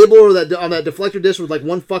that cable or on that deflector disc with like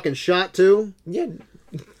one fucking shot too? Yeah.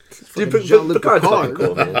 Dude, Picard's fucking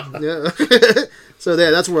cool, man. Yeah. So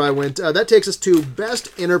that's where I went. That takes us to Best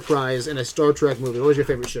Enterprise in a Star Trek movie. What was your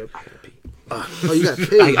favorite ship? I gotta pee. Oh, you gotta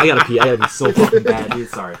pee. I gotta pee. I gotta be so fucking bad, dude.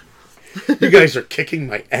 Sorry. You guys are kicking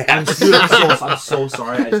my ass. I'm so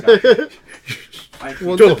sorry. I just gotta pee.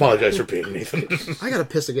 Don't apologize for peeing, Nathan. I gotta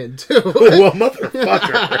piss again, too. Well,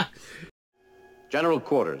 motherfucker. General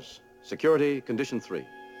Quarters. Security, Condition 3.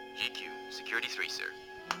 GQ, Security 3, sir.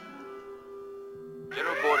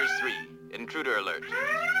 General Quarters 3, Intruder Alert.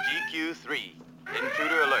 GQ 3,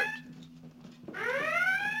 Intruder Alert.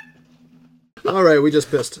 All right, we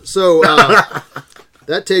just pissed. So,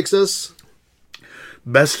 that takes us...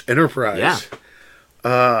 Best Enterprise. Yeah.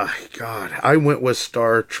 God, I went with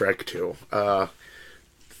Star Trek 2.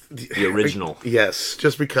 The original. Yes,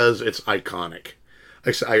 just because it's iconic.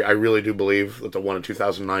 I really do believe that the one in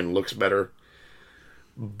 2009 looks better.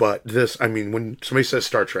 But this, when somebody says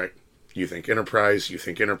Star Trek, you think Enterprise, you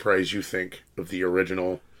think of the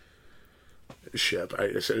original ship.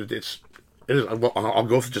 It is. I'll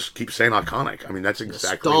go with just keep saying iconic. That's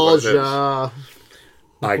exactly Nostalgia.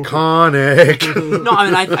 What it is. Iconic. No,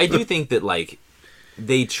 I do think that, like,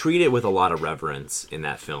 they treat it with a lot of reverence in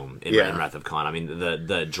that film in Wrath of Khan. I mean,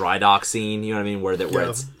 the dry dock scene, you know what I mean, where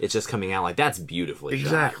it's just coming out like that's beautifully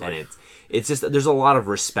shot, and it's just there's a lot of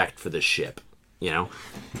respect for the ship, you know.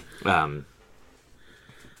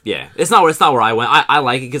 Yeah, it's not where I went. I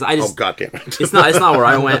like it because I just God damn it. it's not where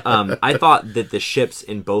I went. I thought that the ships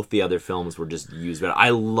in both the other films were just used better. I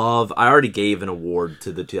already gave an award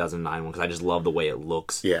to the 2009 one because I just love the way it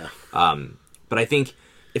looks. Yeah. But I think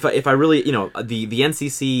if I really, you know, the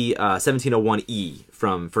NCC 1701E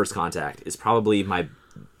from First Contact is probably my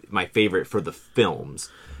favorite for the films.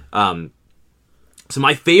 So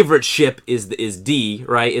my favorite ship is D,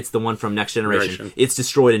 right? It's the one from Next Generation. It's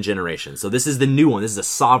destroyed in Generation. So this is the new one. This is a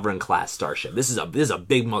Sovereign class starship. This is a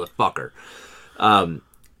big motherfucker.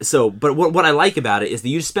 But what I like about it is that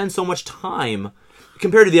you spend so much time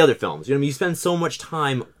compared to the other films. You know what I mean? You spend so much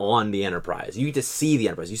time on the Enterprise. You get to see the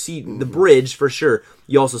Enterprise. You see the bridge for sure.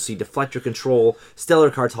 You also see deflector control, stellar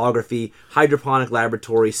cartography, hydroponic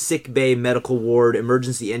laboratory, sick bay, medical ward,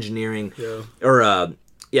 emergency engineering,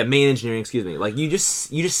 main engineering, excuse me. Like you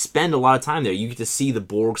just spend a lot of time there. You get to see the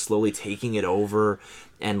Borg slowly taking it over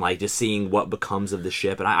and like just seeing what becomes of the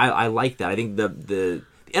ship. And I like that. I think the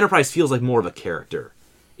Enterprise feels like more of a character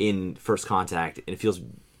in First Contact, and it feels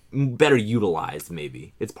better utilized,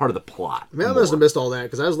 maybe. It's part of the plot. I mean, I must have missed all that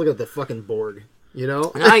because I was looking at the fucking Borg, you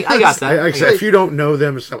know? I got that. If you don't know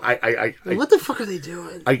them, what the fuck are they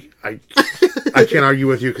doing? I can't argue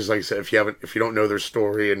with you because, like I said, if you don't know their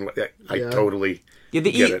story, and I totally... Yeah,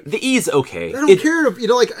 the E's okay. I don't care if, you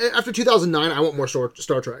know, like, after 2009, I want more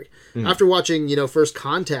Star Trek. After watching, you know, First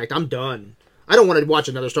Contact, I'm done. I don't want to watch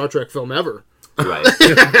another Star Trek film ever. Right.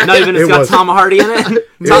 Not even it's got Tom Hardy in it?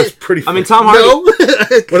 It was pretty funny. I mean, Tom Hardy... No?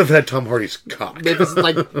 What if it had Tom Hardy's cock?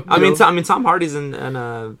 Like, I mean, Tom Hardy's in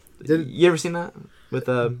you ever seen that? With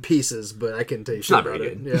pieces, but I couldn't tell you shit not about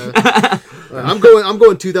very it. good. Yeah. I'm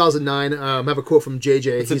going 2009. I have a quote from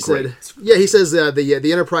JJ. He says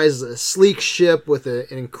the Enterprise is a sleek ship with an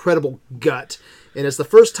incredible gut. And it's the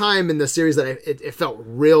first time in the series that it felt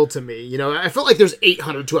real to me. You know, I felt like there's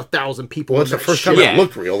 800 to 1,000 people. Well, it's the first time it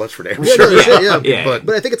looked real. That's for damn sure. Yeah.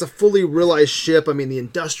 But I think it's a fully realized ship. I mean, the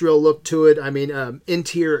industrial look to it. I mean,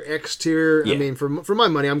 interior, exterior. Yeah. I mean, for my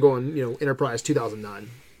money, I'm going, you know, Enterprise 2009.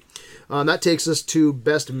 That takes us to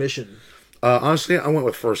best mission. Honestly, I went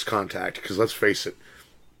with First Contact because let's face it,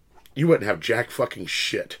 you wouldn't have jack fucking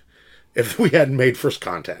shit if we hadn't made First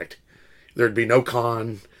Contact. There'd be no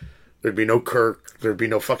Khan. There'd be no Kirk. There'd be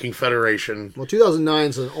no fucking Federation. Well, 2009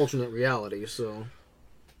 is an alternate reality, so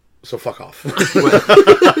fuck off.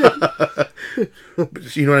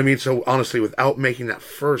 You know what I mean? So honestly, without making that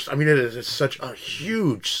first, I mean, it's such a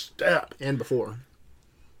huge step. And before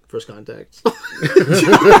First Contact.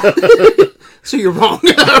 So you're wrong.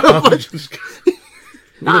 I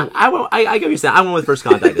get what you're saying. I went with First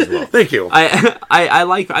Contact as well. Thank you.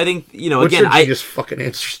 I think, you know, What's again, your genius fucking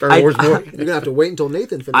answer, Star Wars boy? You're gonna have to wait until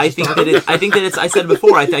Nathan finishes. I think that it's. I said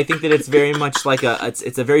before. I think that it's very much like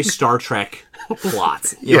it's a very Star Trek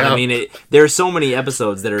plot. You know what I mean? There are so many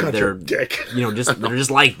episodes that are dick. You know, they're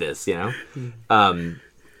just like this. You know,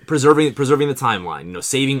 preserving the timeline. You know,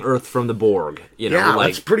 saving Earth from the Borg. You know,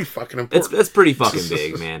 like that's pretty fucking important. It's pretty fucking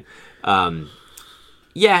big, man.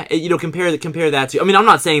 Yeah, you know, compare that to... I mean, I'm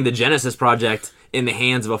not saying the Genesis Project in the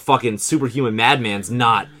hands of a fucking superhuman madman's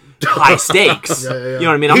not high stakes. Yeah. You know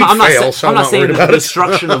what I mean? I'm not saying the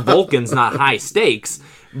destruction of Vulcan's not high stakes,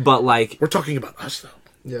 but like... We're talking about us, though.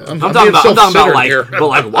 Yeah. I'm talking about like, here. But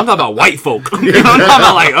like, I'm talking about white folk. You know, I'm talking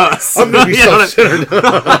about like us. I'm gonna be self-centered.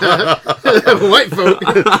 White folk.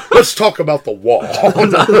 Let's talk about the wall.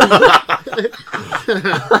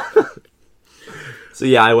 So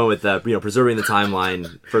yeah, I went with preserving the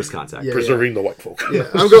timeline, First Contact. Preserving the white folk. Yeah,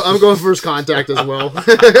 I'm going First Contact as well.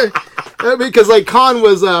 Because like Khan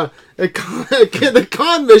was the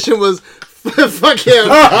Khan mission was fuck him,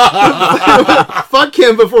 fuck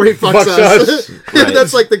him before he fucks us. Right.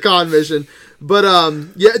 That's like the Khan mission. But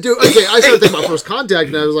yeah, dude. Okay, I started thinking about First Contact,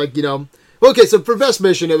 and I was like, you know, okay, so for best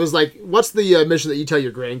mission, it was like, what's the mission that you tell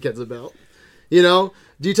your grandkids about? You know,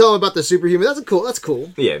 do you tell them about the superhuman? That's cool.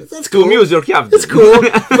 Yeah, that's cool. It's cool.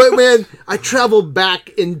 But man, I traveled back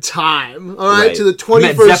in time, all right, to the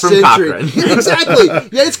 21st century. Yeah, exactly.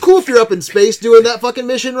 Yeah, it's cool if you're up in space doing that fucking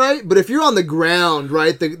mission, right? But if you're on the ground,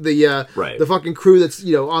 right, the fucking crew that's,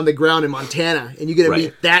 you know, on the ground in Montana, and you get to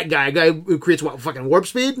meet that guy, a guy who creates what, fucking warp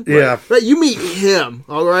speed? Yeah. Right, you meet him,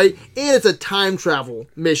 all right, and it's a time travel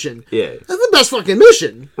mission. Yeah, that's the best fucking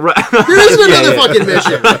mission. Right. There isn't another fucking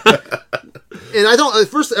mission. And I don't.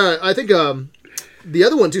 First, I think the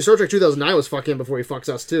other one too, Star Trek 2009, was fuck him before he fucks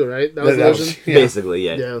us too, right? That was the mission. Basically,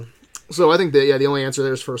 yeah. Yeah. So I think that the only answer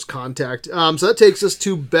there is First Contact. So that takes us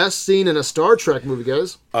to best scene in a Star Trek movie,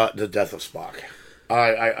 guys. The death of Spock.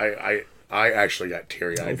 I actually got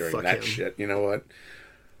teary-eyed during that shit. You know what?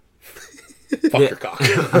 Fuck your cock.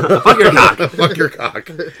 Fuck your cock. Fuck your cock.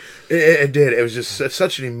 It did. It was just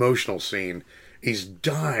such an emotional scene. He's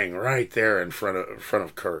dying right there in front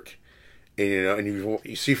of Kirk. And, and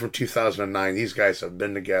you see from 2009, these guys have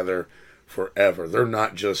been together forever. They're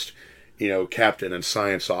not just, captain and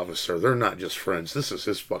science officer. They're not just friends. This is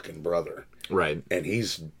his fucking brother. Right. And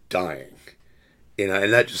he's dying. And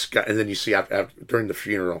that just got, and then you see after during the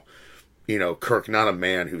funeral, Kirk, not a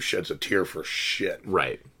man who sheds a tear for shit.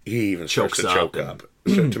 Right. He even starts to choke up.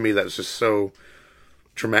 So to me, that's just so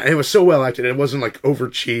dramatic. And it was so well acted. It wasn't like over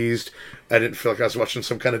cheesed. I didn't feel like I was watching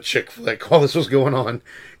some kind of chick flick while this was going on.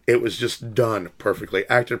 It was just done perfectly,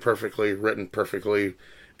 acted perfectly, written perfectly,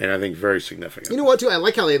 and I think very significant. You know what, too? I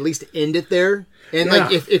like how they at least end it there. And,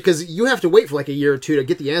 because you have to wait for, a year or two to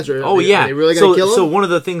get the answer. Oh, yeah. Are they really going to kill him? So one of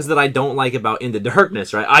the things that I don't like about In the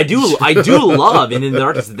Darkness, right? I do love in the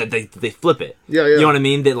Darkness that they flip it. Yeah. You know what I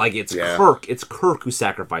mean? That, it's Kirk. It's Kirk who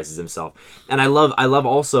sacrifices himself. And I love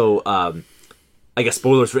also, I guess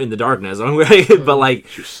spoilers for In the Darkness, but,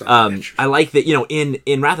 I like that,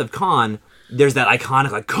 in Wrath of Khan, there's that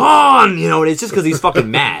iconic, Khan, and it's just because he's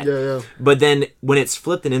fucking mad. Yeah. But then when it's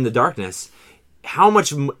flipped and In the Darkness, how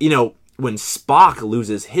much, when Spock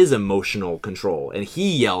loses his emotional control and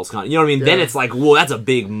he yells, Khan, you know what I mean? Yeah. Then it's whoa, that's a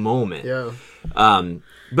big moment. Yeah.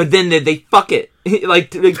 But then they fuck it. 10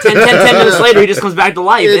 minutes later, he just comes back to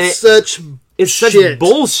life. It's such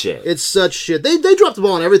bullshit. It's such shit. They dropped the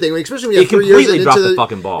ball on everything, especially when you have 3 years completely dropped the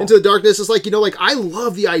fucking ball into the Darkness. It's I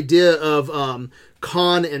love the idea of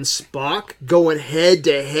Khan and Spock going head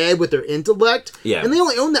to head with their intellect. Yeah. And they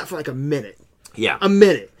only own that for a minute. Yeah. A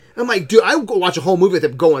minute. I'm like, dude, I would go watch a whole movie with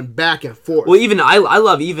them going back and forth. Well, even I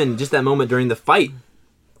love even just that moment during the fight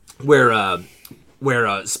where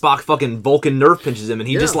Spock fucking Vulcan nerve pinches him and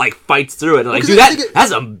he just fights through it. And, dude,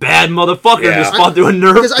 that's a bad motherfucker to fought through a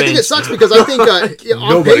nerve pinch. I think it sucks because I think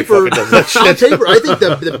on paper, I think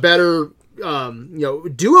the better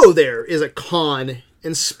duo there is a Khan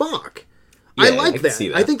and Spock. Yeah, I like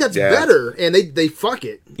that. I think that's better, and they fuck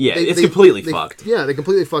it. Yeah, it's completely fucked. Yeah, they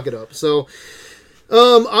completely fuck it up. So,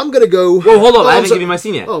 I'm gonna go. Well, hold on, I haven't given you my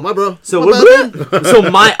scene yet. Oh, my bro. So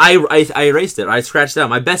I erased it. I scratched it out.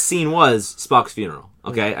 My best scene was Spock's funeral.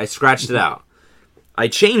 Okay, I scratched it out. I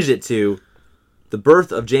changed it to the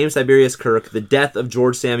birth of James Tiberius Kirk, the death of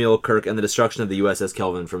George Samuel Kirk, and the destruction of the USS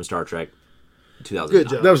Kelvin from Star Trek 2009. Good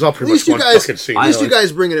job. That was all pretty much one fucking scene. At least you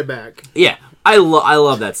guys bringing it back. Yeah. I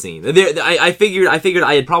love that scene. I figured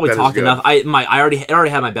I had probably talked enough. I already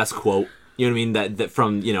had my best quote. You know what I mean? That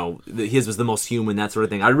from his was the most human, that sort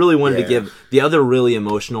of thing. I really wanted to give the other really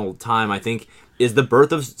emotional time. I think is the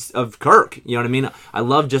birth of Kirk. You know what I mean? I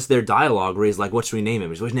love just their dialogue where he's like, "What should we name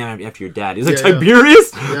him?" He's like, "What's your name after your dad?" He's like,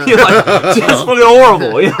 "Tiberius." Yeah. You're just fucking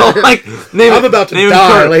horrible. I'm about to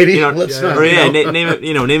die, Kirk, lady.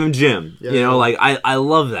 Name him Jim. Yeah. I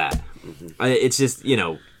love that. It's just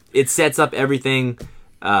it sets up everything.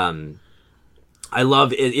 I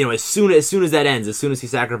love it. As soon as that ends, as soon as he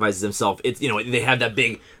sacrifices himself, it's they have that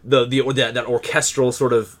big that orchestral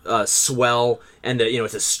sort of swell, and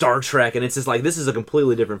it's a Star Trek, and it's just this is a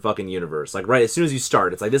completely different fucking universe. Right as soon as you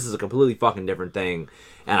start, it's this is a completely fucking different thing,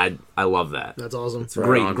 and I love that. That's awesome. It's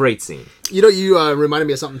great scene. You reminded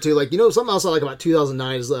me of something too. Something else I like about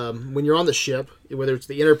 2009 is when you're on the ship, whether it's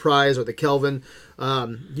the Enterprise or the Kelvin.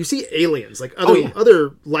 You see aliens,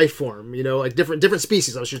 other life form, different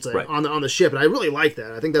species, I should say, on the ship, and I really like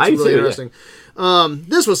that. I think that's really interesting. Yeah.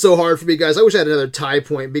 This was so hard for me, guys. I wish I had another tie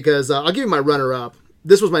point because I'll give you my runner-up.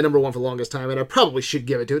 This was my number one for the longest time, and I probably should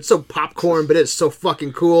give it to it. It's so popcorn, but it's so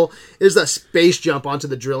fucking cool. Is that space jump onto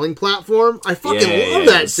the drilling platform. I fucking love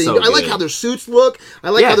that scene. I like how their suits look. I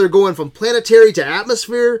like how they're going from planetary to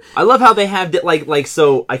atmosphere. I love how they have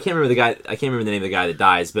so I can't remember the guy. I can't remember the name of the guy that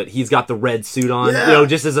dies, but he's got the red suit on.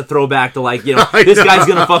 Just as a throwback to this guy's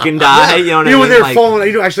gonna fucking die. You know what I mean? When they're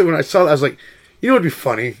falling. Actually, when I saw that, I was like, it'd be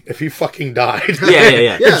funny if he fucking died.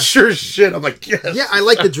 Yeah. And sure as shit, I'm like, yes. Yeah, I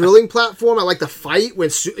like the drilling platform. I like the fight when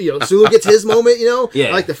Sulu gets his moment. Yeah.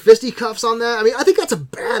 I like the fisticuffs on that. I mean, I think that's a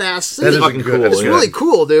badass scene. That is fucking cool. It's really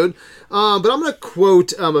cool, dude. But I'm gonna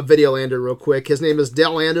quote a Videolander real quick. His name is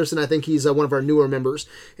Dell Anderson. I think he's one of our newer members,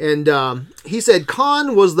 and he said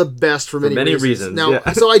Khan was the best for many reasons. Now,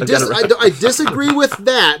 so I disagree with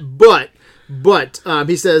that, but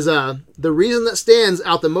he says, the reason that stands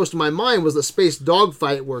out the most in my mind was the space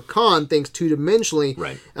dogfight where Khan thinks two-dimensionally,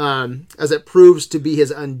 as it proves to be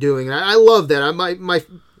his undoing. And I love that.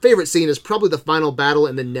 favorite scene is probably the final battle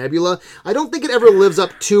in the Nebula. I don't think it ever lives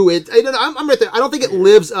up to it. I'm right there. I don't think it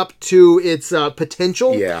lives up to its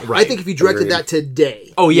potential. Yeah, right. I think if you directed that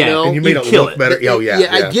today, oh yeah, and you made it look better.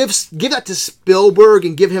 I give that to Spielberg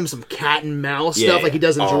and give him some cat and mouse stuff like he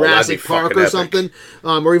does in Jurassic Park or something,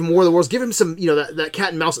 or even War of the Worlds. Give him some, that cat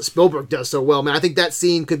and mouse that Spielberg does so well, man. I think that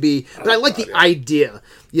scene could be. But I like the idea.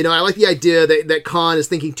 I like the idea that Khan is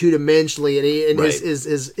thinking two-dimensionally, and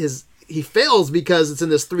his he fails because it's in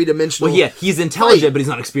this three-dimensional. Well, yeah, he's intelligent, but he's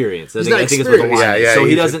not experienced. I think it's what the line is. So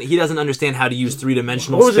he doesn't understand how to use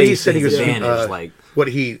three-dimensional space to his advantage. What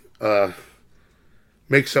he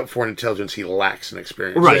makes up for in intelligence, he lacks in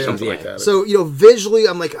experience, right? Something like that. So visually,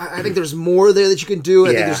 I'm like, I think there's more there that you can do. I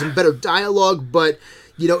think there's some better dialogue, but.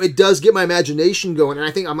 It does get my imagination going,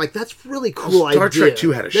 and I'm like, that's really cool idea. Star Trek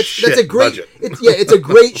 2 had that's a great budget. It's a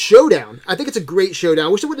great showdown. I think it's a great showdown. I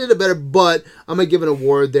wish it would have did it better, but I'm gonna give an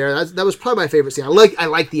award there. That was probably my favorite scene. I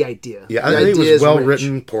like the idea. Yeah, I think it was well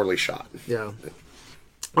written, poorly shot. Yeah.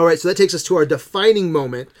 All right, so that takes us to our defining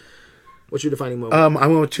moment. What's your defining moment? I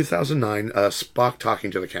went with 2009. Spock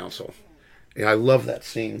talking to the council. Yeah, I love that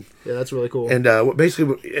scene. Yeah, that's really cool. And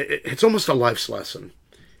basically, it's almost a life's lesson.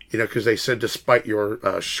 Because they said, despite your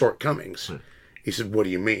shortcomings, he said, what do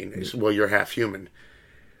you mean? He said, well, you're half human.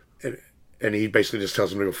 And he basically just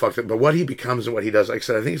tells him to go fuck it. But what he becomes and what he does, like I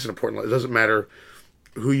said, I think it's important. It doesn't matter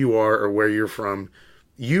who you are or where you're from.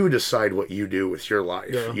 You decide what you do with your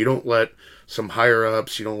life. Yeah. You don't let some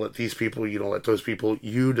higher-ups, you don't let these people, you don't let those people.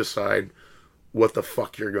 You decide what the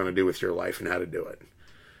fuck you're going to do with your life and how to do it.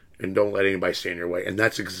 And don't let anybody stand in your way. And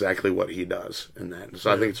that's exactly what he does in that.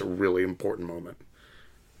 So I think it's a really important moment.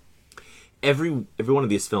 Every one of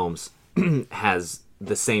these films has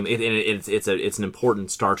the same. It's an important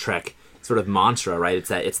Star Trek sort of mantra, right?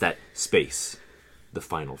 It's that space, the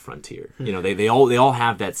final frontier. They all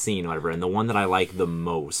have that scene, whatever. And the one that I like the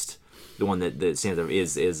most, the one that stands out,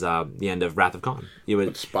 is the end of Wrath of Khan.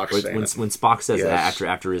 When Spock says that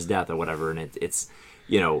after his death or whatever, and it's.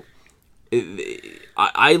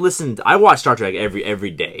 I watch Star Trek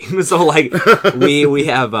every day. So like we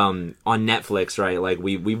have on Netflix, right? Like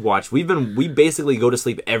we basically go to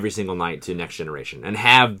sleep every single night to Next Generation and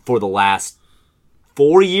have for the last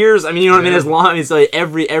 4 years. I mean, what I mean? As long as like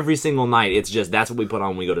every single night, it's just that's what we put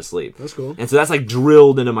on when we go to sleep. That's cool. And so that's like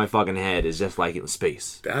drilled into my fucking head. Is just like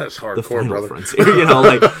space. That's hardcore, brother. Frontier,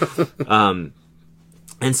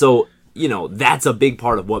 and so. That's a big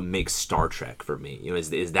part of what makes Star Trek for me.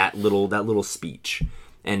 Is that little speech,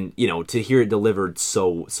 and to hear it delivered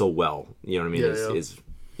so well. You know what I mean?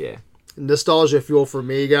 Yeah. Nostalgia fuel for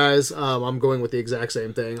me, guys. I'm going with the exact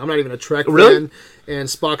same thing. I'm not even a Trek fan, and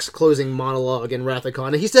Spock's closing monologue in Wrath of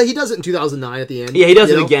Khan. And he said he does it in 2009 at the end. Yeah, he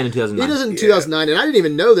does it again in 2009. He does it in 2009, and I didn't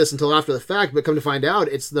even know this until after the fact. But come to find out,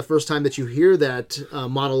 it's the first time that you hear that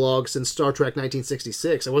monologue since Star Trek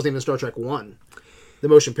 1966. It wasn't even Star Trek 1. The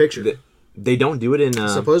motion picture. They don't do it in...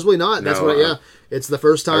 Supposedly not. That's it's the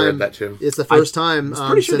first time... I read that too. It's the first time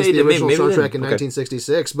since the original Star Trek in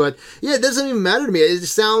 1966. But, yeah, it doesn't even matter to me. It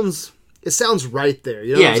just sounds... It sounds right there.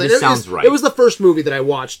 You know what I'm saying? It sounds right. It was the first movie that I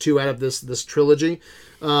watched, too, out of this trilogy.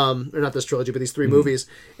 Or not this trilogy, but these three movies.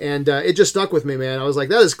 And it just stuck with me, man. I was like,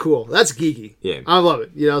 that is cool. That's geeky. Yeah. I love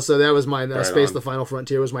it. So that was my... Space, the Final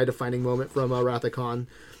Frontier was my defining moment from Wrath of Khan.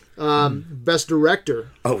 Best Director.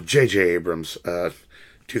 Oh, J.J. Abrams...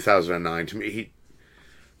 2009 to me,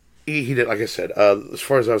 he did, like I said, as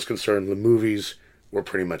far as I was concerned, the movies were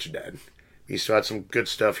pretty much dead. He still had some good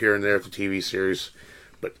stuff here and there at the TV series,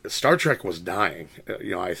 but Star Trek was dying,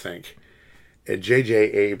 I think. And J.J.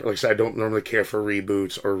 Abrams, like I said, I don't normally care for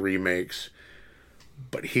reboots or remakes,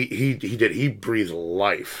 but he breathed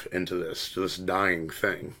life into this dying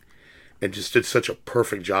thing, and just did such a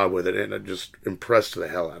perfect job with it, and it just impressed the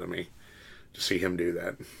hell out of me to see him do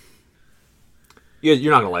that.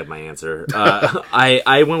 You're not gonna like my answer.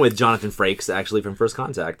 I went with Jonathan Frakes actually from First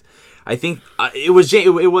Contact. I think it was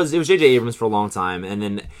J.J. Abrams for a long time, and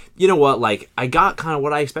then you know what? Like I got kind of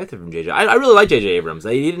what I expected from J.J. I really like J.J. Abrams.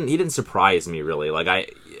 He didn't surprise me really. Like I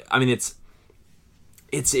mean it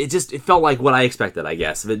felt like what I expected, I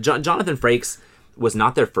guess. But Jonathan Frakes was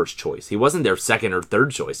not their first choice. He wasn't their second or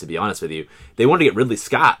third choice, to be honest with you. They wanted to get Ridley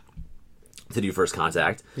Scott to do First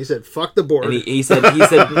Contact. He said, "Fuck the board." And he said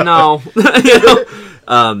no.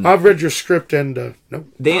 I've read your script and no.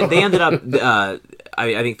 They ended up.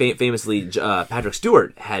 I think famously, Patrick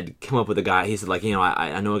Stewart had come up with a guy. He said, like,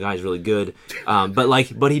 I know a guy's really good,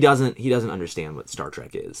 but he doesn't understand what Star Trek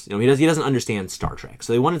is. He doesn't understand Star Trek.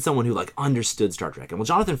 So they wanted someone who like understood Star Trek. And well,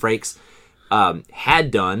 Jonathan Frakes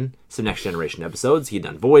had done some Next Generation episodes. He had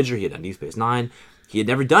done Voyager. He had done Deep Space Nine. He had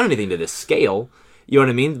never done anything to this scale. You know what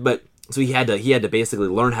I mean? But so he had to basically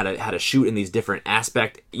learn how to shoot in these different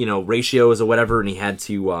aspect, ratios or whatever, and he had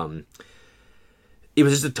to it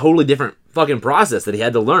was just a totally different fucking process that he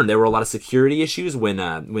had to learn. There were a lot of security issues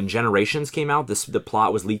when Generations came out. The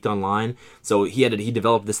plot was leaked online, so he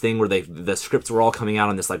developed this thing where the scripts were all coming out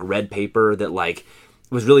on this like red paper that like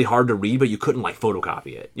it was really hard to read, but you couldn't like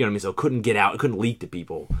photocopy it. You know what I mean? So it couldn't get out, it couldn't leak to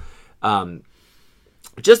people.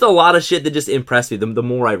 Just a lot of shit that just impressed me. The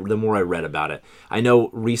more I read about it, I know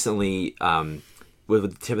recently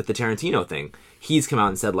with the Tarantino thing, he's come out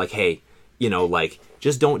and said like, hey, like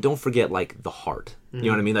just don't forget like the heart. You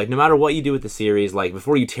know what I mean? Like no matter what you do with the series, like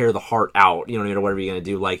before you tear the heart out, or whatever you're gonna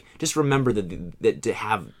do, like just remember that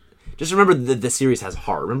the series has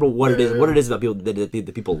heart. Remember what it is about people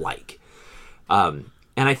that people like. And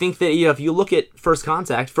I think that if you look at First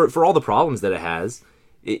Contact for all the problems that it has,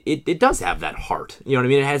 it does have that heart. You know what I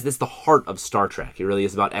mean? It's the heart of Star Trek. It really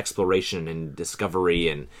is about exploration and discovery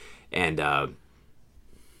and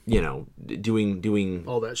doing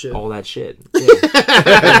all that shit.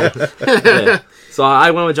 Yeah. So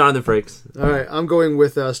I went with Jonathan Frakes. All right, I'm going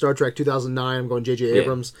with Star Trek 2009. I'm going J.J.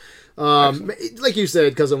 Abrams. Like you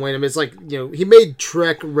said, Cousin Wayne, it's like he made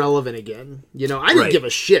Trek relevant again. I didn't give a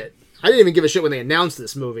shit. I didn't even give a shit when they announced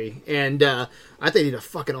this movie, and I think they did a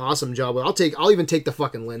fucking awesome job. I'll even take the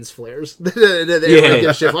fucking lens flares.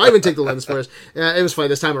 I'll even take the lens flares. It was funny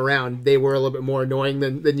this time around. They were a little bit more annoying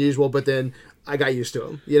than usual, but then I got used to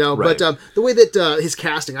him, Right. But the way that his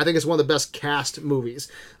casting, I think it's one of the best cast movies.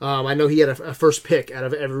 I know he had a first pick out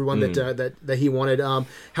of everyone that he wanted.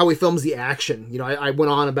 How he films the action, I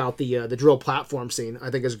went on about the drill platform scene.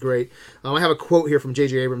 I think is great. I have a quote here from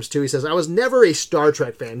J.J. Abrams too. He says, "I was never a Star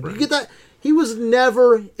Trek fan." Right. You get that? He was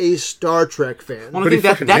never a Star Trek fan. Well, I think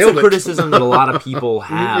that's a criticism that a lot of people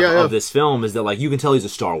have of this film is that like you can tell he's a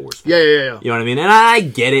Star Wars fan. Yeah. You know what I mean? And I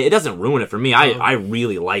get it. It doesn't ruin it for me. I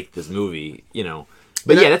really like this movie,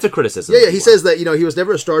 But that's a criticism. Yeah. He says that, he was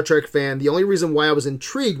never a Star Trek fan. The only reason why I was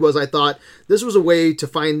intrigued was I thought this was a way to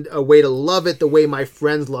find a way to love it the way my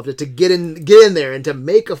friends loved it, to get in there and to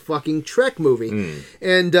make a fucking Trek movie.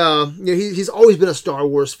 And, he's always been a Star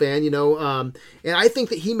Wars fan, and I think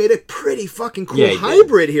that he made a pretty fucking cool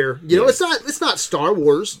hybrid here. It's not Star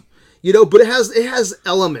Wars, but it has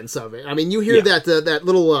elements of it. I mean, you hear that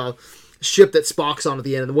little, ship that Spock's on at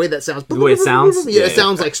the end, and the way that sounds. The way it sounds? It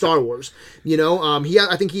sounds like Star Wars.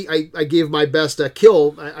 I gave my best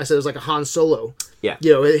kill. I said it was like a Han Solo. Yeah.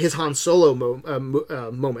 His Han Solo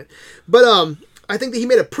moment. But I think that he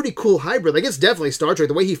made a pretty cool hybrid. Like, it's definitely Star Trek.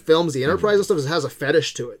 The way he films the Enterprise and stuff has a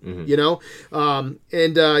fetish to it,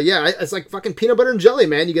 it's like fucking peanut butter and jelly,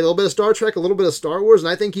 man. You get a little bit of Star Trek, a little bit of Star Wars, and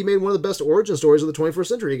I think he made one of the best origin stories of the 21st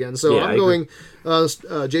century again. So I'm going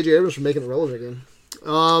J.J. Abrams for making it relevant again.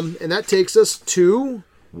 And that takes us to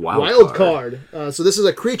Wild Card. So this is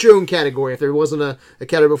a creature-owned category. If there wasn't a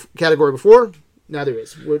category before, now there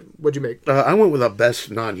is. What'd you make? I went with a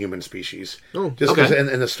best non-human species. Oh, just because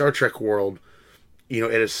in the Star Trek world,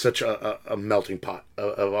 it is such a melting pot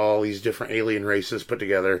of all these different alien races put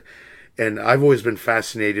together. And I've always been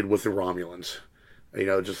fascinated with the Romulans.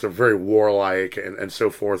 Just they're very warlike and so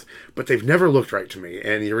forth. But they've never looked right to me.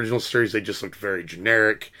 And the original series, they just looked very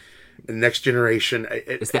generic. The Next Generation,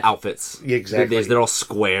 it's the outfits. Yeah, exactly. They're all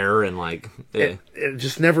square and like it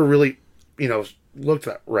just never really, looked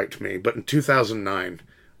that right to me. But in 2009,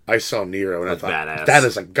 I saw Nero and I thought badass. That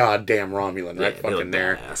is a goddamn Romulan right fucking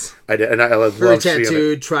there. Badass. I did, and I love very seeing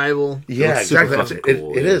tattooed, it. tribal. Yeah, exactly.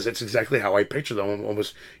 Cool, it is. It's exactly how I picture them.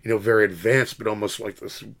 Almost, very advanced, but almost like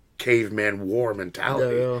this caveman war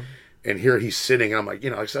mentality. Yeah. And here he's sitting, and I'm like,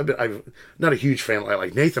 I'm not a huge fan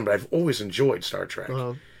like Nathan, but I've always enjoyed Star Trek.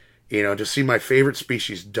 Uh-huh. To see my favorite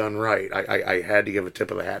species done right, I had to give a tip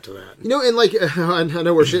of the hat to that. And like, I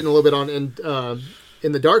know we're shitting a little bit on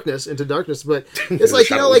Into Darkness, but it's like,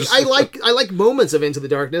 I like moments of Into the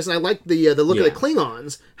Darkness, and I like the look of the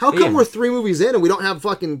Klingons. How come we're 3 movies in and we don't have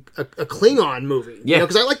fucking a Klingon movie? Yeah.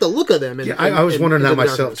 Because I like the look of them. I was wondering that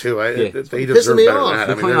myself too. They pissing deserve me better off. than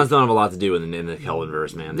that. The Klingons don't have a lot to do in the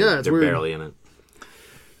Kelvinverse, man. It's they're weird. barely in it.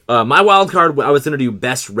 My wild card, I was going to do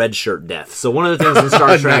best red shirt death. So one of the things in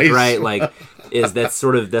Star Trek, Nice. right, like, is that's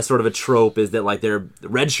sort of a trope is that like their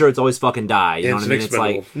red shirts always fucking die. You know what I mean?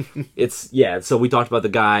 It's like So we talked about the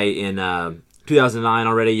guy in 2009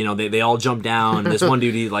 already. They all jump down. This one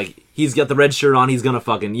dude, he's got the red shirt on. He's gonna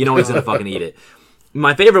fucking he's gonna fucking eat it.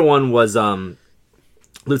 My favorite one was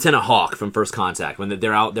Lieutenant Hawk from First Contact when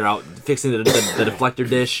they're out fixing the deflector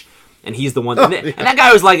dish. And he's the one, and that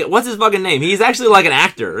guy was like, "What's his fucking name?" He's actually like an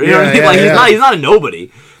actor. You know what I mean? Like he's not a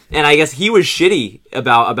nobody. And I guess he was shitty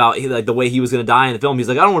about like the way he was gonna die in the film. He's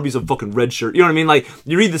like, "I don't want to be some fucking red shirt." You know what I mean? Like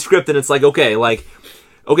you read the script and it's like, okay, like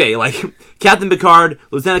okay, like Captain Picard,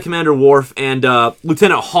 Lieutenant Commander Worf, and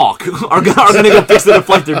Lieutenant Hawk are gonna go fix the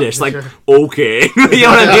deflector dish. Like, okay, you know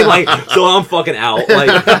what I mean? Like, so I'm fucking out. Like,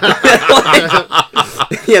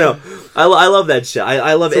 you know. I love that shit.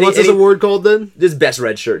 I love. So what's this award called then? This best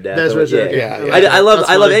red shirt, Dad. Best red shirt. Yeah. I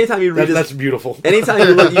love anytime you read this. That's beautiful. Anytime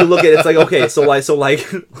you look at it, it's like, okay, so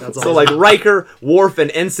like Riker, Worf,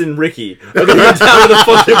 and Ensign Ricky are gonna go down to the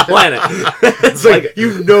fucking planet. It's like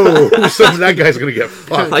you know, that guy's gonna get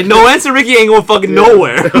fucked. Like, no, Ensign Ricky ain't going fucking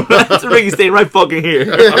nowhere. Ensign Ricky's staying right fucking here.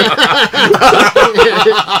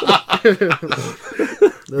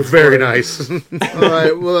 That's very nice. All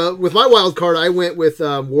right. Well, with my wild card, I went with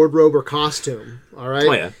wardrobe or costume. All right.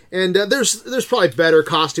 Oh, yeah. And there's probably better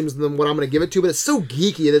costumes than what I'm going to give it to, but it's so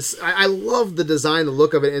geeky. I love the design, the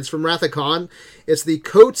look of it. And it's from Wrath of Khan. It's the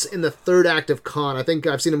coats in the third act of Khan. I think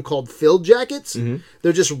I've seen them called field jackets. Mm-hmm.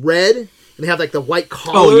 They're just red, and they have like the white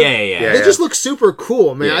collar. Oh yeah. They just look super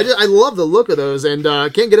cool, man. Yeah. I love the look of those, and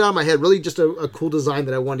can't get it out of my head. Really, just a cool design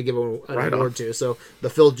that I wanted to give an award to. So the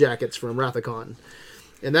field jackets from Wrath of Khan.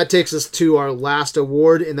 And that takes us to our last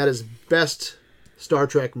award, and that is Best Star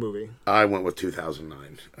Trek Movie. I went with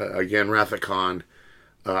 2009. Again, Wrath of Khan.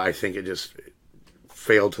 I think it just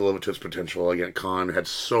failed to live up to its potential. Again, Khan had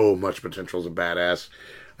so much potential as a badass.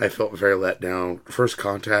 I felt very let down. First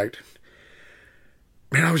Contact.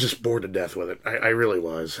 Man, I was just bored to death with it. I really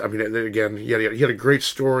was. I mean, again, he had a great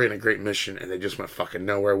story and a great mission, and they just went fucking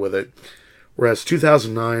nowhere with it. Whereas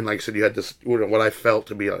 2009, like I said, you had this, what I felt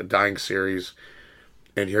to be a dying series.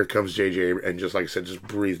 And here comes JJ, and just like I said, just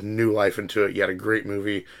breathed new life into it. You had a great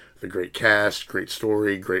movie, the great cast, great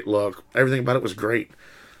story, great look. Everything about it was great.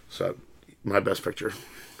 So, my best picture.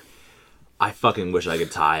 I fucking wish I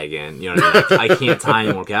could tie again. You know what I mean? I can't tie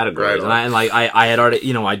any more categories. Right. And I had already,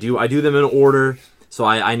 you know, I do them in order. So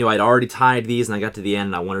I knew I'd already tied these, and I got to the end,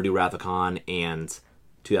 and I wanted to do Wrath of Khan and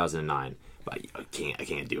 2009. But I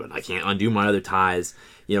can't do it. I can't undo my other ties.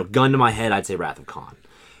 You know, gun to my head, I'd say Wrath of Khan.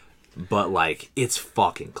 But, like, it's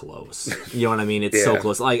fucking close. You know what I mean? It's so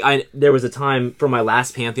close. Like, there was a time for my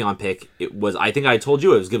last Pantheon pick, it was, I think I told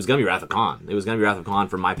you, it was going to be Wrath of Khan. It was going to be Wrath of Khan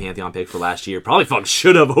for my Pantheon pick for last year. Probably fucking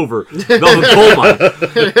should have over Velvet Gold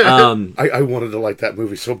Mine. I wanted to like that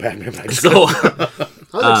movie so bad, man.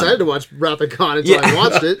 I was excited to watch Wrath of Khan until I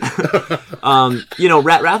watched it. You know,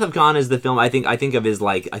 Wrath of Khan is the film I think of as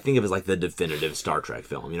the definitive Star Trek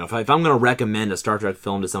film. You know, if I'm going to recommend a Star Trek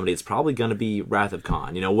film to somebody, it's probably going to be Wrath of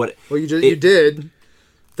Khan. You know what? Well, you did.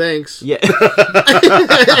 Thanks. Yeah.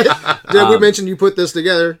 Did we mention you put this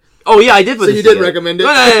together? Oh yeah, I did. So you did recommend it.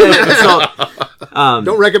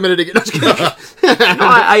 Don't recommend it again.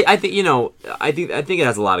 No, I think I think it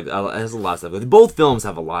has a lot of stuff. Both films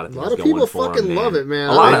have a lot of things going for them. A lot of people fucking love it, man.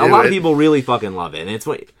 A lot of people really fucking love it, and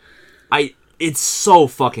it's so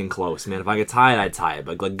fucking close, man. If I could tie it, I'd tie it.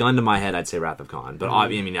 But like gun to my head, I'd say Wrath of Khan. But I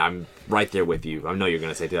mean, I'm right there with you. I know you're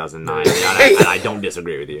going to say 2009, and I don't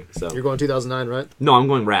disagree with you. So you're going 2009, right? No, I'm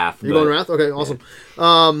going Wrath. You're going Wrath? Okay, awesome.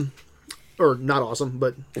 Yeah. Or not awesome,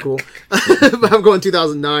 but cool. But I'm going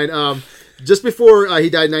 2009. Just before he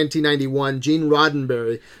died in 1991, Gene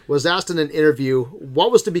Roddenberry was asked in an interview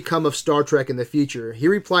what was to become of Star Trek in the future. He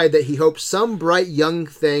replied that he hoped some bright young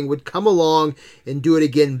thing would come along and do it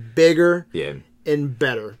again bigger and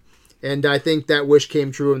better. And I think that wish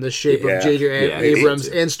came true in the shape of J.J. Abrams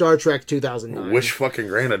and Star Trek 2009. Wish fucking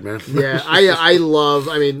granted, man. Yeah, I love,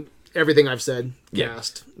 everything I've said.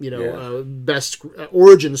 Cast, best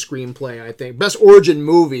origin screenplay, I think. Best origin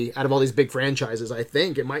movie out of all these big franchises, I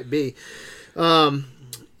think it might be. I'm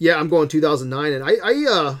going 2009, and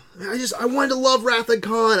I wanted to love Wrath of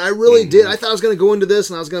Khan. I really did. I thought I was going to go into this,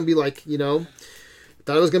 and I was going to be like,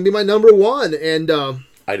 thought it was going to be my number one, and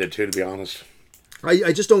I did too, to be honest.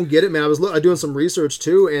 I just don't get it, man. I was doing some research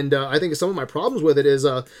too, and I think some of my problems with it is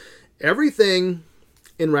everything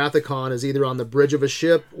in Wrath of Khan is either on the bridge of a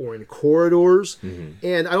ship or in corridors,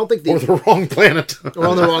 and I don't think or the wrong planet, or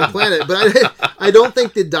on the wrong planet. But I don't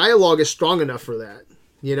think the dialogue is strong enough for that.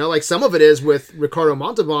 Like some of it is with Ricardo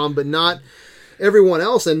Montalban, but not everyone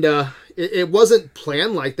else. And it wasn't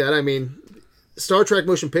planned like that. I mean, Star Trek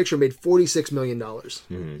Motion Picture made $46 million.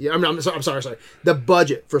 Yeah, I'm sorry. The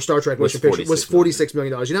budget for Star Trek Motion Picture was $46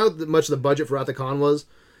 million. You know how much the budget for Wrath of Khan was?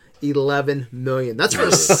 $11 million. That's for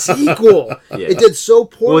a sequel. It did so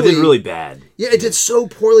poorly. Well, it did really bad. Yeah, it did so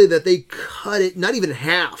poorly that they cut it not even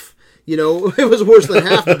half. It was worse than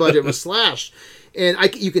half the budget was slashed. And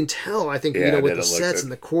you can tell, I think, with the sets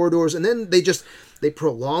and the corridors. And then they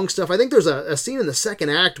prolong stuff. I think there's a scene in the second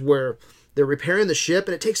act where they're repairing the ship,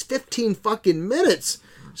 and it takes 15 fucking minutes.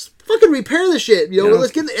 Just fucking repair the shit.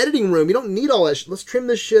 Let's get in the editing room. You don't need all that shit. Let's trim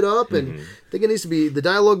this shit up. And I think it needs to be, the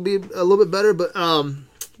dialogue be a little bit better. But,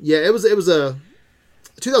 yeah, it was a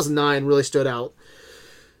 2009 really stood out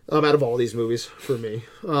out of all these movies for me.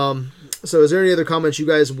 So is there any other comments you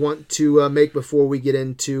guys want to make before we get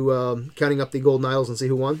into counting up the golden idols and see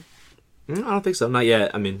who won? I don't think so. Not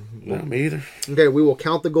yet. I mean, not me either. Okay, we will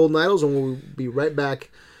count the golden idols, and we'll be right back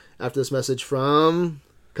after this message from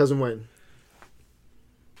Cousin Wayne.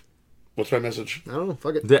 What's my message? I don't know.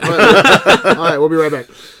 Fuck it. All right, we'll be right back.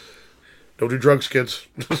 Don't do drugs, kids.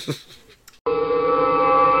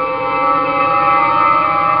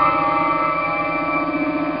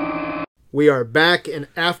 We are back, and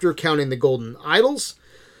after counting the golden idols,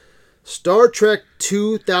 Star Trek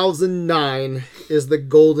 2009 is the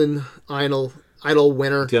golden idol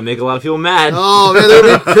winner. It's gonna make a lot of people mad. Oh man, they're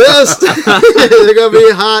gonna be pissed. They're gonna be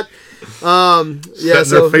hot. Yeah,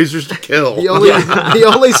 so their phasers to kill. The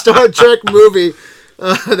only Star Trek movie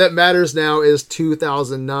that matters now is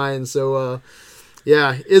 2009. So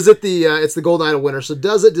yeah, is it the it's the golden idol winner? So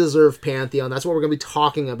does it deserve Pantheon? That's what we're gonna be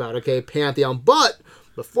talking about. Okay, Pantheon, but.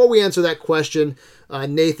 Before we answer that question,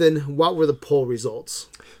 Nathan, what were the poll results?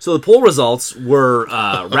 So the poll results were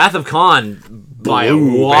Wrath of Khan by a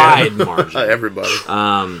wide margin. Everybody.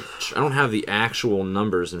 I don't have the actual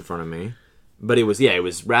numbers in front of me, but it was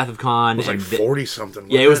Wrath of Khan. It was like 40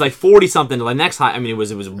 something. Yeah, it was like 40 something. The next high, I mean, it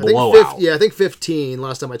was a blowout. I think 15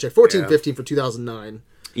 last time I checked. 15 for 2009.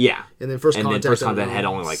 Yeah, and then First Contact had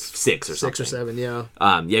only like 6 or something. 6 or 7, yeah.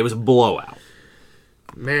 Yeah, it was a blowout.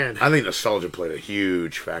 Man, I think nostalgia played a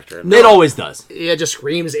huge factor. It always does. Yeah, it just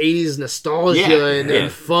screams 80s nostalgia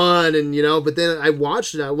and fun, and but then I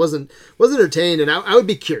watched it. I wasn't entertained, and I would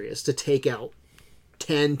be curious to take out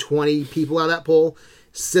 10, 20 people out of that poll,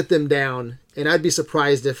 sit them down, and I'd be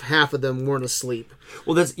surprised if half of them weren't asleep.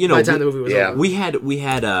 Well, that's by the time the movie was over. We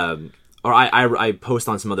had or I post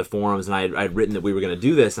on some other forums, and I'd written that we were going to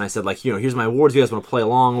do this, and I said, like, here's my awards, you guys want to play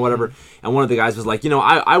along or whatever, and one of the guys was like,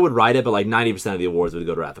 I would write it, but like 90% of the awards would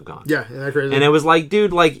go to Wrath of Khan. Yeah, isn't that crazy? And it was like,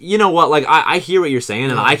 dude, like, you know what, like, I hear what you're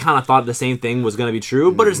saying, and I kind of thought the same thing was going to be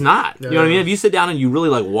true, but it's not. You know what I mean? If you sit down and you really,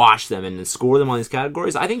 like, watch them and score them on these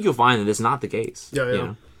categories, I think you'll find that it's not the case.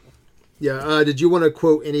 Yeah. Yeah, did you want to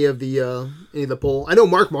quote any of the poll? I know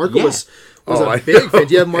Mark Marco was a big fan.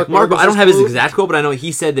 Do you have Mark Marco? I don't have his exact quote, but I know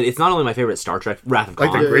he said that it's not only my favorite Star Trek, Wrath of Khan.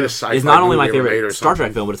 Like the greatest sci-fi it's not only my movie ever favorite made or Star Trek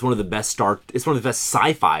something. film, but it's one of the best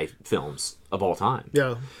sci-fi films of all time.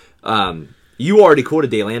 Yeah. You already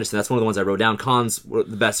quoted Dale Anderson. That's one of the ones I wrote down. Khan's were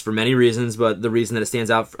the best for many reasons, but the reason that it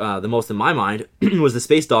stands out the most in my mind was the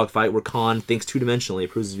space dogfight where Khan thinks two-dimensionally,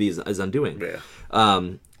 proves his undoing. Yeah.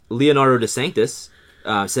 Leonardo de Sanctis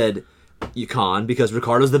said Khan because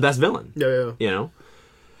Ricardo's the best villain. Yeah.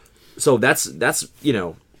 So that's it's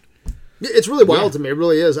really wild to me. It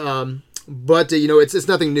really is. But it's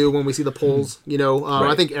nothing new when we see the polls. Right.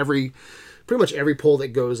 I think pretty much every poll that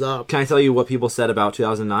goes up. Can I tell you what people said about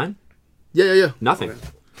 2009? Yeah. Nothing.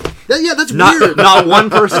 Yeah, that's weird. Not one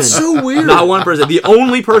person. That's so weird. Not one person. The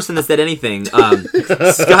only person that said anything, Scott.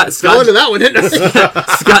 Go into that one, didn't I?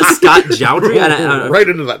 Scott Jowdry. Right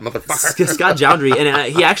into that motherfucker. Scott Jowdry,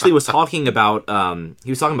 and he actually was talking about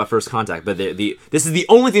First Contact, but this is the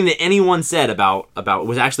only thing that anyone said about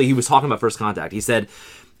was actually he was talking about First Contact. He said,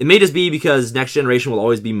 "It may just be because Next Generation will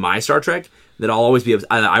always be my Star Trek." That I'll always be.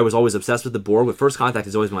 I was always obsessed with the Borg, but First Contact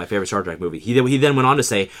has always been my favorite Star Trek movie. He then went on to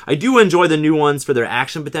say, "I do enjoy the new ones for their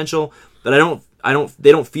action potential, but they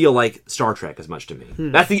don't feel like Star Trek as much to me."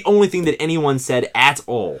 That's the only thing that anyone said at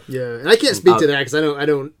all. Yeah, and I can't speak to that because I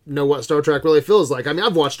don't know what Star Trek really feels like. I mean,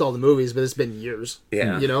 I've watched all the movies, but it's been years.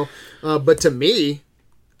 Yeah, but to me,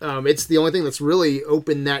 it's the only thing that's really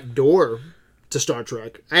opened that door to Star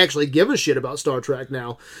Trek. I actually give a shit about Star Trek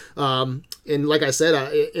now. And like I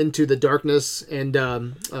said, Into the Darkness and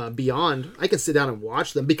Beyond, I can sit down and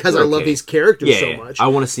watch them because I love these characters so much. I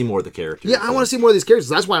want to see more of the characters. Yeah, I want to see more of these characters.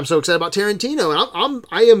 That's why I'm so excited about Tarantino. And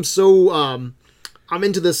I am so I'm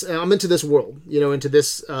into this. I'm into this world. Into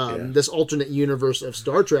this this alternate universe of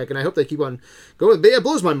Star Trek, and I hope they keep on going. But it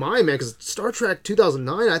blows my mind, man, because Star Trek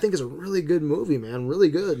 2009, I think, is a really good movie, man. Really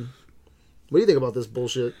good. What do you think about this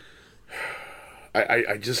bullshit?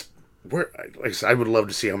 I just like I said, I would love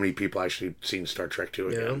to see how many people actually seen Star Trek 2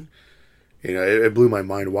 again. Yeah. It blew my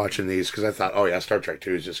mind watching these because I thought, oh yeah, Star Trek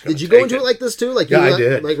 2 is just going to. Did you go into it like this too? Like I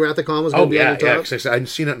did. Like Wrath of Khan was going to be on your top? Yeah, because I hadn't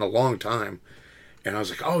seen it in a long time, and I was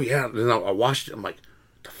like, oh yeah. And then I watched it. I'm like,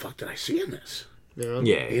 the fuck did I see in this? Yeah.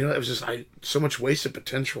 It was just so much wasted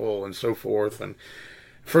potential and so forth. And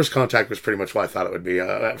First Contact was pretty much what I thought it would be.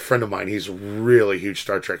 A friend of mine, he's a really huge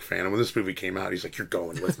Star Trek fan, and when this movie came out, he's like, "You're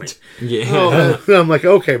going with me." I'm like,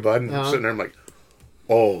 "Okay, bud." And I'm sitting there, I'm like,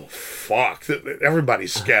 "Oh fuck!"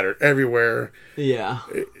 Everybody's scattered everywhere. Yeah.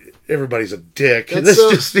 everybody's a dick. That's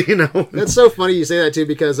That's just, you know. That's so funny you say that too,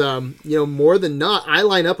 because more than not, I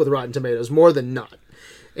line up with Rotten Tomatoes more than not.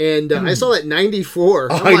 And I saw that 94.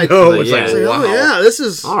 I know. It's like, oh yeah, this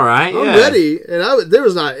is all right. I'm yeah. ready. And I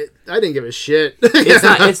didn't give a shit.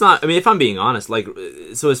 It's not. I mean, if I'm being honest, like,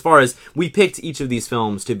 so as far as we picked each of these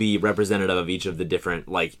films to be representative of each of the different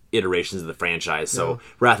like iterations of the franchise. So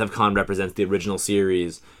Wrath of Khan represents the original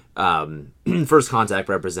series. First Contact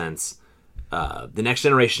represents the Next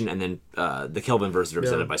Generation, and then the Kelvinverse is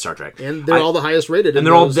represented by Star Trek. And they're all the highest rated. And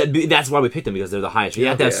they're all. That's why we picked them, because they're the highest. You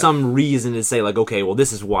have to have some reason to say like, okay, well,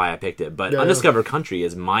 this is why I picked it. But Undiscovered Country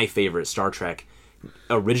is my favorite Star Trek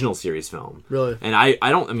original series film. Really? And I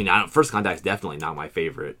don't. First Contact is definitely not my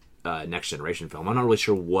favorite Next Generation film. I'm not really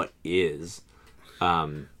sure what is.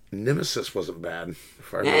 Nemesis wasn't bad,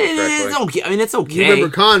 if I remember correctly. It's okay. I mean, it's okay. You remember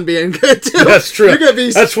Khan being good too. That's true.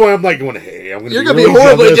 You're That's why I'm like going, hey, I'm You're gonna be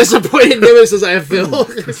horribly disappointed in Nemesis, I feel.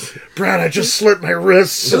 Brad, I just slit my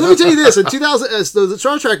wrists. So let me tell you this: in 2000, the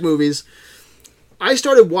Star Trek movies, I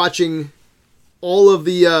started watching all of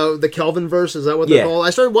the Kelvinverse. Is that what they're called? I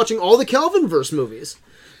started watching all the Kelvinverse movies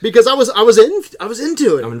because I was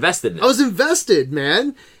into it. I'm invested in it. I was invested,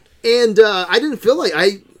 man. And I didn't feel like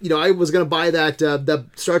I was gonna buy that the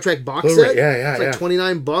Star Trek box set. Yeah, it's like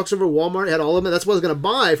 $29 over Walmart. It had all of them. That's what I was gonna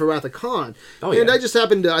buy for Wrath of Khan. I just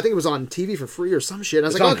happened to, I think it was on TV for free or some shit. And I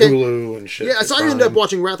was like, okay, Hulu and shit. Yeah, so I ended up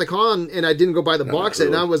watching Wrath of Khan, and I didn't go buy the box set.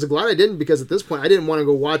 And I was glad I didn't, because at this point I didn't want to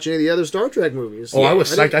go watch any of the other Star Trek movies. Oh, I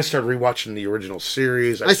was psyched. I started rewatching the original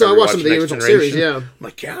series. I watched some of the original series. Yeah, I'm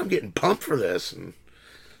like, I'm getting pumped for this. And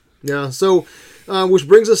so. Which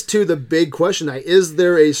brings us to the big question: is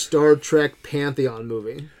there a Star Trek Pantheon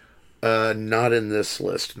movie? Not in this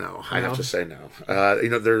list. No, I have to say no.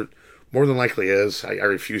 There more than likely is. I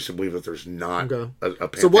refuse to believe that there's not a Pantheon.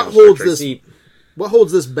 So what holds this? What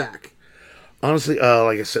holds this back? Honestly,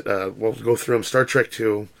 like I said, we'll go through them. Star Trek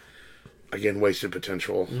 2, again, wasted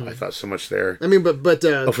potential. I thought so much there. I mean, but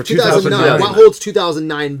for 2009, what holds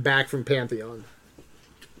 2009 back from Pantheon?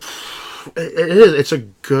 It is. It's a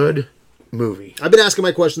good movie. I've been asking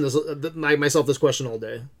myself this question all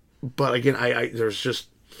day. But again, I there's just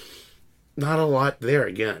not a lot there.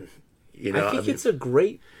 Again, I think it's a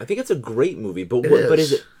great movie. But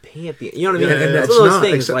is it Pantheon? You know what I mean? And it's one of those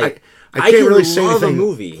things. Like I can't really say anything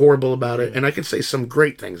movie horrible about it, and I can say some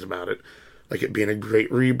great things about it, like it being a great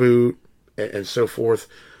reboot and so forth.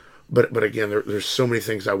 But again, there's so many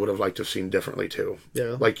things I would have liked to have seen differently too.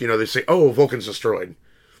 Yeah. Like they say, oh, Vulcan's destroyed.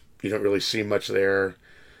 You don't really see much there.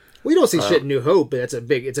 We don't see shit in New Hope, but it's a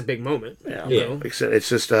big moment. Yeah. Like I said, it's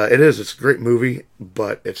just it's a great movie,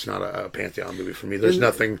 but it's not a Pantheon movie for me. There's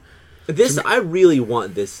nothing. I really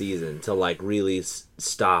want this season to like really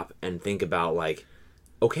stop and think about like,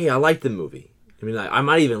 okay, I like the movie. I mean, I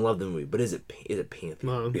might even love the movie, but is it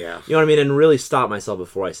Pantheon? Yeah. You know what I mean? And really stop myself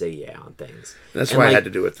before I say yeah on things. That's why I had to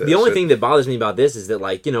do it. The only thing that bothers me about this is that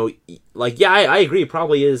I agree. It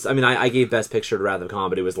probably is. I mean, I gave Best Picture to Wrath of Khan,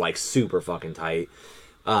 but it was like super fucking tight.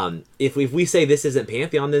 If we say this isn't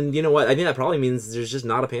Pantheon, then you know what? I think that probably means there's just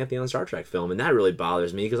not a Pantheon Star Trek film, and that really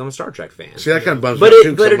bothers me because I'm a Star Trek fan. See, that kind of bums me out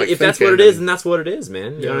too. But if that's what it is, then that's what it is,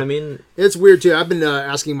 man. You know what I mean? It's weird too. I've been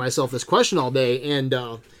asking myself this question all day, and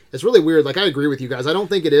it's really weird. Like, I agree with you guys. I don't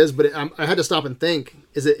think it is, but I had to stop and think.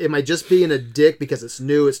 Am I just being a dick because it's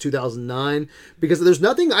new? It's 2009. Because there's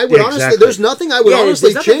nothing I would honestly. There's nothing I would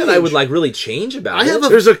honestly change. That I would like really change about it.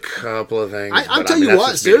 There's a couple of things. I'll tell you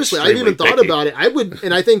what. Seriously, I've even thought about it. I would,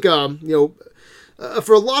 and I think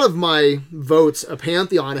for a lot of my votes, a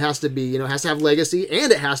Pantheon has to be has to have legacy,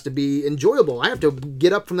 and it has to be enjoyable. I have to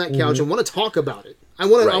get up from that couch and want to talk about it. I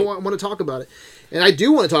want to talk about it. And I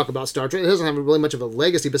do want to talk about Star Trek. It doesn't have really much of a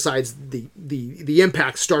legacy besides the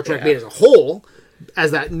impact Star Trek made as a whole,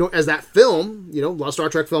 as that film. A lot of Star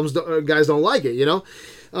Trek films guys don't like it.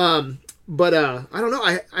 But I don't know.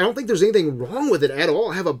 I don't think there's anything wrong with it at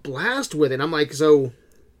all. I have a blast with it. I'm like, so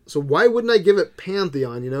why wouldn't I give it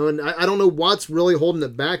Pantheon? And I don't know what's really holding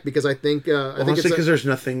it back, because I think honestly, because there's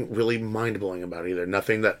nothing really mind blowing about it either.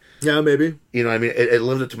 Nothing that maybe I mean, it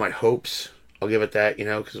lived up to my hopes. I'll give it that.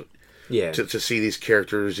 Because. Yeah. To see these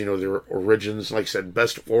characters, their origins, like I said,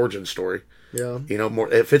 best origin story. Yeah.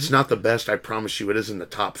 More. If it's not the best, I promise you, it is in the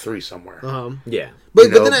top 3 somewhere. Yeah.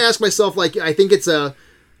 But then I ask myself, like, I think it's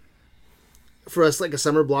for us, like a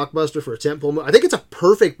summer blockbuster for a tentpole movie. I think it's a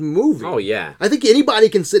perfect movie. Oh yeah. I think anybody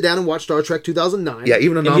can sit down and watch Star Trek 2009. Yeah,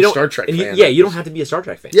 even a non-Star Trek fan. You don't have to be a Star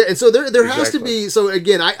Trek fan. Yeah, and so there has to be. So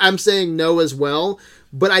again, I'm saying no as well.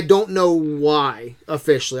 But I don't know why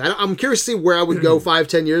officially. I'm curious to see where I would go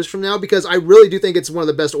 5-10 years from now, because I really do think it's one of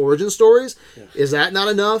the best origin stories. Yeah. Is that not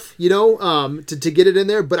enough, to get it in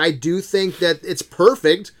there? But I do think that it's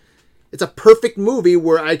perfect it's a perfect movie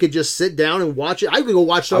where I could just sit down and watch it. I could go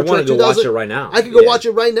watch Star Trek 2000. I want to go watch it right now. I could go watch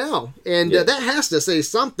it right now. And that has to say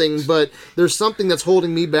something, but there's something that's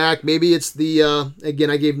holding me back. Maybe it's the, again,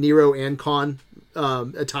 I gave Nero and Khan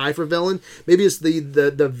a tie for villain. Maybe it's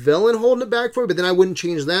the villain holding it back for me, but then I wouldn't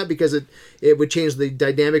change that because it would change the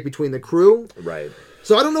dynamic between the crew. Right.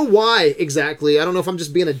 So I don't know why exactly. I don't know if I'm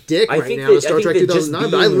just being a dick right now with Star Trek 2009,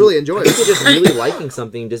 but I really enjoy it. I think just really liking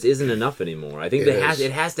something just isn't enough anymore. I think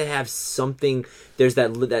it has to have something. There's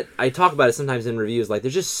that I talk about it sometimes in reviews. Like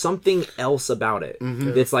there's just something else about it.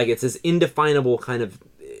 Mm-hmm. It's like it's this indefinable kind of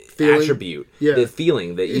attribute. Yeah. The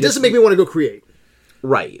feeling that it doesn't make me want to go create.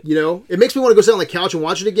 Right. You know? It makes me want to go sit on the couch and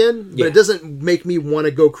watch it again, but it doesn't make me want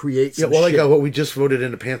to go create some shit. Like what we just voted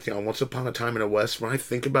into Pantheon, Once Upon a Time in the West, when I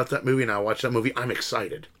think about that movie and I watch that movie, I'm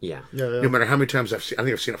excited. Yeah. No matter how many times I've seen I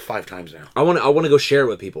think I've seen it 5 times now. I want to go share it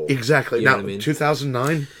with people. Exactly. You know now, what I mean?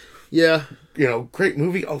 2009, yeah. Great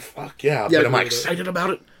movie. Oh, fuck, yeah. But am I excited about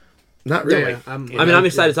it? Not really. Yeah, I'm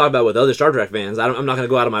excited to talk about it with other Star Trek fans. I'm not going to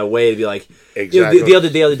go out of my way to be like, exactly. The other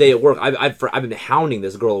day at work, I've been hounding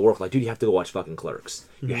this girl at work, like, dude, you have to go watch fucking Clerks.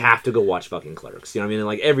 You have to go watch fucking Clerks. You know what I mean? And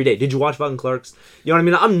like every day, did you watch fucking Clerks? You know what I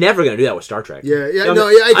mean? I'm never going to do that with Star Trek. Yeah, you know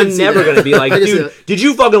I can I'm never going to be like, dude, did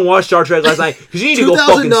you fucking watch Star Trek last night? Because you need to go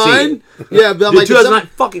fucking see it. Yeah, but like 2009,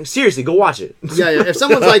 fucking seriously, go watch it. Yeah. If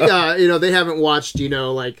someone's like, they haven't watched,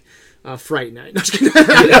 like. Fright Night.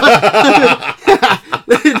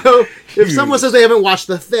 No, if someone says they haven't watched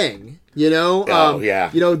The Thing, you need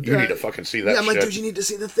to fucking see that. Yeah, I'm like, dude, you need to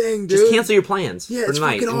see The Thing, dude. Just cancel your plans. Yeah, for it's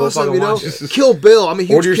tonight fucking awesome. Watch Kill Bill. I'm a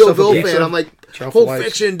huge Kill Bill fan. I'm like, Pulp Lights.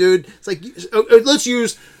 Fiction, dude. It's like, let's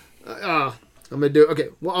use. I'm gonna do. Okay,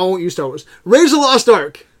 well, I won't use Star Wars. Raiders of the Lost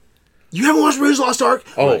Ark. You haven't watched Raiders of the Lost Ark?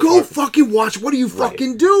 Oh, go fucking watch. What are you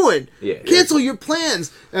fucking doing? Yeah, cancel your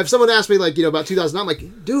plans. And if someone asked me, like, about 2009, I'm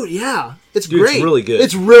like, dude, it's great. It's really good.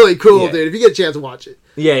 It's really cool, dude. If you get a chance to watch it.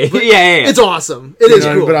 Yeah. It's awesome. It is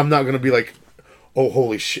cool. But I'm not going to be like, oh,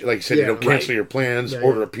 holy shit. Like you said, cancel your plans,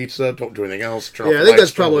 order a pizza, don't do anything else. I think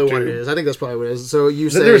that's probably what it is. So you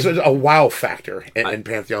say... There's a wow factor in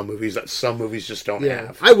Pantheon movies that some movies just don't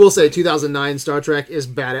have. I will say 2009 Star Trek is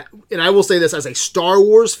bad. And I will say this as a Star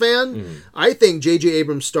Wars fan, I think J.J.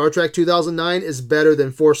 Abrams' Star Trek 2009 is better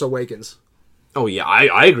than Force Awakens. Oh, yeah,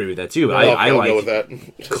 I agree with that, too. But I like, go with that.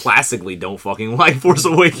 Classically don't fucking like Force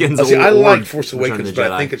Awakens. I like Force Awakens,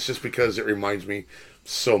 but I think it's just because it reminds me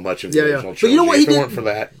so much of the original trilogy. But you know what he did? Weren't for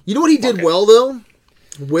that. You know what he did well, though?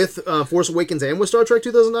 With Force Awakens and with Star Trek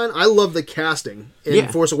 2009? I love the casting in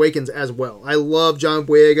Force Awakens as well. I love John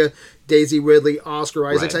Boyega, Daisy Ridley, Oscar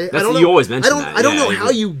Isaacs. Right. I don't know, you always mention that. I don't know how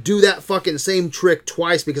you do that fucking same trick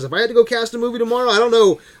twice, because if I had to go cast a movie tomorrow, I don't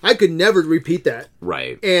know. I could never repeat that.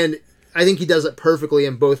 Right. And I think he does it perfectly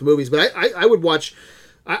in both movies. But I would watch...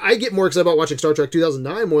 I get more excited about watching Star Trek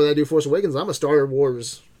 2009 more than I do Force Awakens. I'm a Star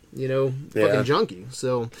Wars... fucking junkie.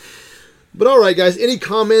 So, but all right, guys. Any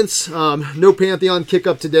comments? No Pantheon kick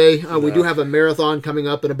up today. We do have a marathon coming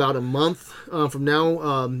up in about a month from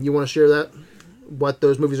now. You want to share that? What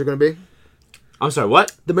those movies are going to be? I'm sorry.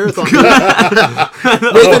 What? The marathon.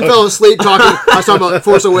 Nathan fell asleep talking. I was talking about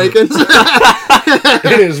Force Awakens.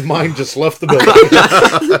 His mind just left the building.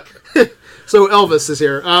 So Elvis is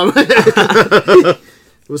here.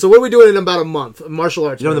 So what are we doing in about a month? Martial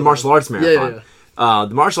arts. The martial arts marathon. Yeah.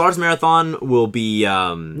 The martial arts marathon will be...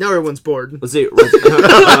 now everyone's bored. Let's see. Revenge.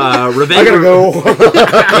 I gotta go.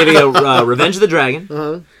 Revenge of the Dragon.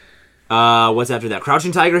 What's after that?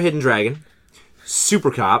 Crouching Tiger, Hidden Dragon.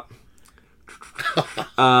 Super Cop.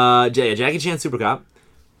 Jackie Chan, Super Cop.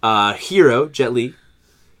 Hero, Jet Li.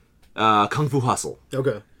 Kung Fu Hustle.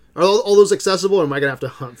 Okay. Are all those accessible, or am I gonna have to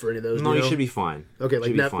hunt for any of those? No, you should be fine. Okay,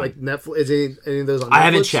 like Netflix. Is any of those on Netflix?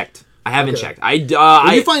 I haven't checked.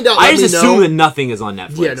 When you find out, I just assume that nothing is on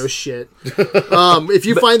Netflix. Yeah, no shit. If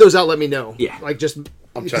you find those out, let me know. Yeah. Like just...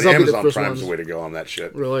 I'm telling you, Amazon Prime's the way to go on that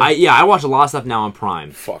shit. Really? I watch a lot of stuff now on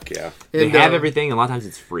Prime. Fuck yeah. They have everything, and a lot of times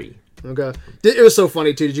it's free. Okay. It was so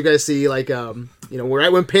funny, too. Did you guys see, like,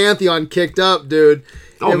 right when Pantheon kicked up, dude...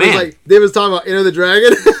 Oh, man. They was talking about Enter the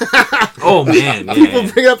Dragon. Oh, man. Yeah, People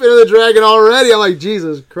bring up Enter the Dragon already. I'm like,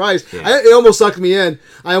 Jesus Christ. Yeah. It almost sucked me in.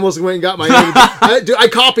 I almost went and got my... I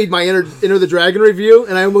copied my Enter the Dragon review,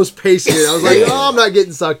 and I almost pasted it. I was like, I'm not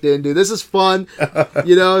getting sucked in, dude. This is fun.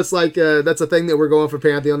 It's like, that's a thing that we're going for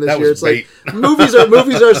Pantheon this year. It's bait. Like, movies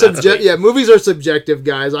are subjective. Yeah, movies are subjective,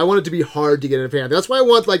 guys. I want it to be hard to get into Pantheon. That's why I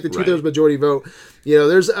want, like, the 2/3 majority vote.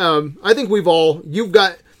 There's... I think we've all...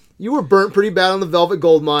 You were burnt pretty bad on the Velvet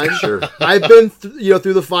Goldmine. Sure. I've been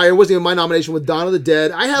through the fire. It wasn't even my nomination with Dawn of the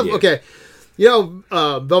Dead. I have Velvet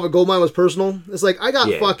Goldmine was personal. It's like I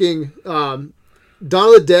got fucking Dawn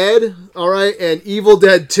of the Dead, all right, and Evil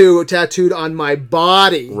Dead 2 tattooed on my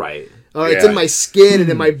body. Right. All right, it's in my skin and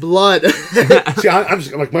in my blood. See, I'm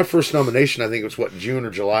just, like, my first nomination, I think it was, June or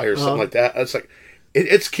July or something like that. It's like,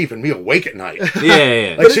 it's keeping me awake at night.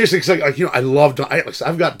 Yeah. Like, seriously, it's like, you know,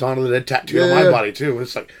 I've got Dawn of the Dead tattooed on my body, too. And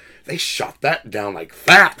it's like, they shot that down like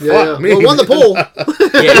fat. Fuck me. Well, won the poll.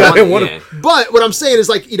 But what I'm saying is,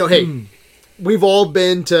 like, you know, hey, we've all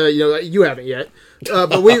been to, you know, you haven't yet,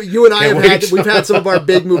 but you and I we've had some of our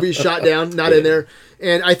big movies shot down, not in there.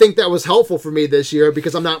 And I think that was helpful for me this year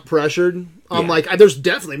because I'm not pressured. I'm like, there's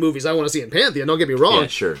definitely movies I want to see in Pantheon. Don't get me wrong. Yeah,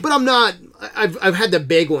 sure. But I'm not. I've had the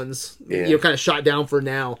big ones, you know, kind of shot down for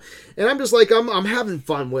now. And I'm just like, I'm having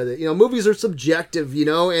fun with it. You know, movies are subjective, you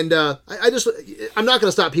know, and I'm not going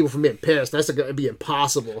to stop people from being pissed. That's going to be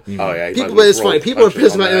impossible. Oh yeah, but it's funny. People are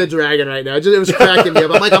pissed about Enter the Dragon right now. It was cracking me up.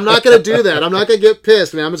 I'm like, I'm not going to do that. I'm not going to get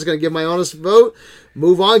pissed, man. I'm just going to give my honest vote.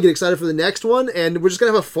 Move on, get excited for the next one, and we're just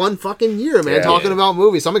gonna have a fun fucking year, man. Talking about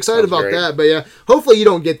movies, so I'm excited about that. But yeah, hopefully you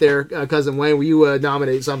don't get there, Cousin Wayne, where you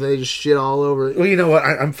nominate something, they just shit all over it. Well, you know what?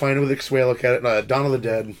 I'm fine with it because the way I look at it. Dawn of the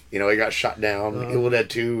Dead, you know, it got shot down. Evil Dead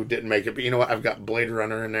 2 didn't make it, but you know what? I've got Blade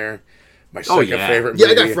Runner in there. My second favorite movie.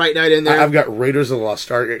 Yeah, I got Fright Night in there. I've got Raiders of the Lost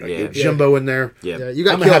Ark. Jimbo in there. Yeah, you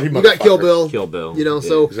got Kill Bill. Kill Bill. You know,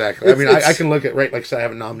 so exactly. I mean, I can look at like I said, I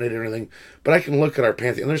haven't nominated or anything, but I can look at our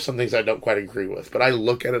Pantheon. There's some things I don't quite agree with, but I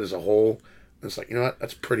look at it as a whole. And it's like, you know what?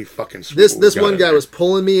 That's pretty fucking sweet. This one guy was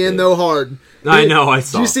pulling me in though hard. I know. I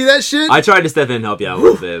saw. Did you see that shit? I tried to step in and help you out a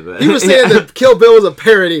little bit, but he was saying that Kill Bill was a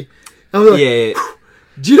parody. I was like,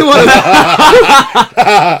 do you know what?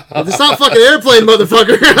 It's not fucking Airplane,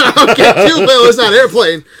 motherfucker. Okay, Kill Bill is not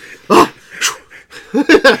Airplane.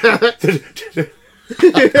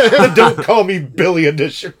 Don't call me Billy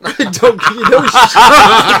edition. Don't call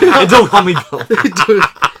me Billy.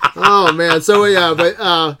 Oh man, so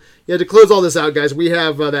to close all this out, guys, we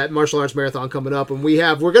have that martial arts marathon coming up, and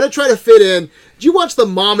we're gonna try to fit in. Did you watch the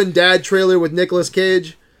Mom and Dad trailer with Nicolas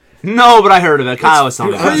Cage? No, but I heard of it. Kyle was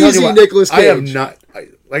telling me about it. Crazy Nicolas Cage. I have not.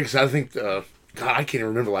 Like I said, I think. God, I can't even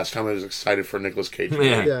remember the last time I was excited for a Nicolas Cage movie.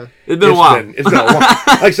 Yeah. It's been a while. It's been a while.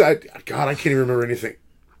 Like I said, God, I can't even remember anything.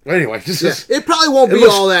 Anyway, it probably won't be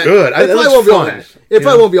all that. Good. It probably won't be all that. It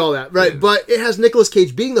probably won't be all that, right? But it has Nicolas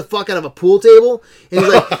Cage beating the fuck out of a pool table, and he's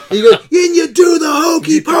like, he goes, and you do the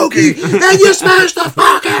hokey pokey, and you smash the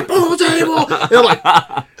fucking pool table. And I'm like,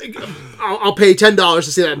 I'll pay $10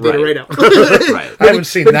 to see that video right now. Right. I haven't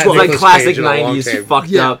seen that. It's like classic '90s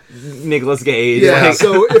fucked up Nicolas Cage. Yeah. Like,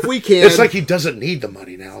 so if we can, it's like he doesn't need the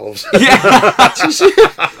money now. If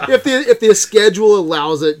the schedule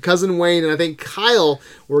allows it, Cousin Wayne and I think Kyle,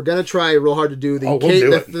 we're gonna try real hard to do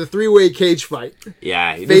the three-way cage fight.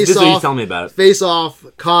 Yeah, this is what he's telling me about it. Face Off,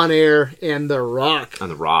 Con Air, and The Rock.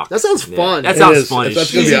 And The Rock. That sounds fun. That sounds fun.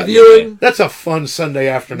 Easy viewing. That's a fun Sunday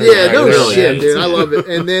afternoon. Yeah, no shit, dude. I love it.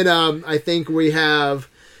 And then I think we have,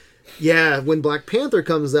 when Black Panther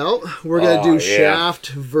comes out, we're going to do Shaft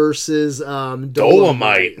versus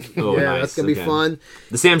Dolomite. Oh, yeah, nice. That's going to be fun.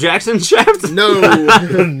 The Sam Jackson Shaft? No.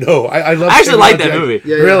 No, I love I actually like that movie.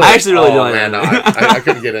 Yeah, really? I actually really do like that movie. I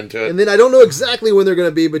couldn't get into it. And then I don't know exactly when they're going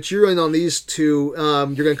to be, but you're in on these two. You're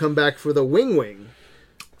going to come back for the Wing.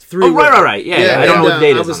 Right. Yeah. I don't know what the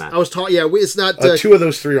date is on that. I was taught. Yeah, it's not. Two of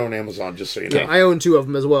those three are on Amazon, just so you know. Yeah, I own two of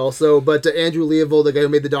them as well. So, but Andrew Leovold, the guy who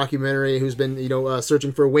made the documentary, who's been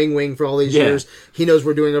searching for Wing for all these years, he knows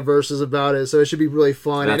we're doing a versus about it. So it should be really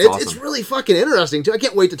fun, and it's really fucking interesting too. I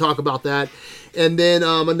can't wait to talk about that. And then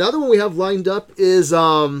another one we have lined up is which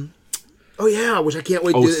I can't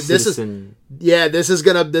wait to do. This is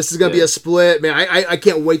gonna be a split, man. I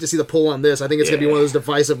can't wait to see the poll on this. I think it's gonna be one of those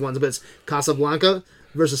divisive ones, but it's Casablanca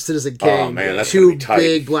versus Citizen Kane. Oh man, that's two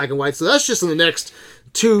big black and white. So that's just in the next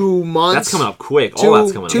 2 months. That's coming up quick. All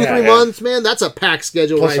that's coming up. 2-3 months, man. That's a packed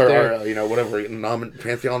schedule. Plus right there. Whatever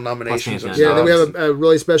Pantheon nominations. Yeah, then we have a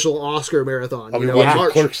really special Oscar marathon. I'll be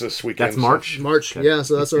watching Clerks this weekend. That's March. Okay. Yeah.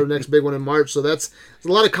 So that's our next big one in March. So there's a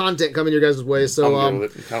lot of content coming your guys' way. So I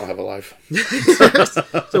don't have a life.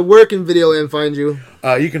 So where can Videoland find you?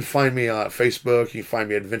 You can find me on Facebook. You can find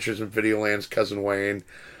me at Adventures in Videoland's Cousin Wayne.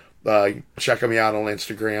 Check me out on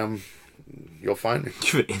Instagram. You'll find me.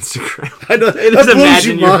 You have an Instagram. I know. Just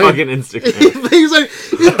imagine your fucking Instagram. He's like,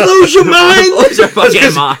 it blows your mind. Blows your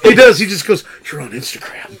fucking mind. He does. He just goes, "You're on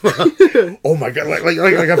Instagram." Oh my god! Like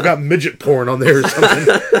I've got midget porn on there or something.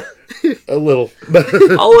 A little.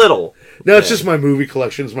 A little. No, it's just my movie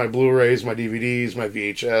collections, my Blu-rays, my DVDs, my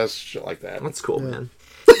VHS, shit like that. That's cool, man.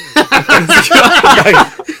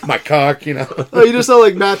 my cock, Oh, you just sound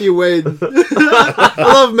like Matthew Wade. I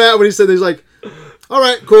love Matt when he said he's like, all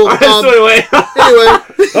right, cool. Anyway. Anyway.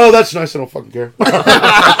 Oh, that's nice. I don't fucking care.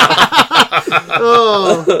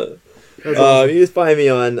 Oh. Awesome. You just find me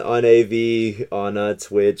on AV, on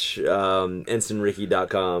Twitch,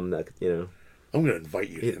 InstantRicky.com. You know. I'm going to invite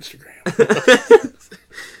you to Instagram.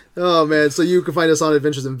 Oh, man. So you can find us on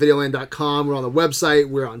adventuresinvideoland.com. We're on the website.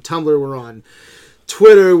 We're on Tumblr. We're on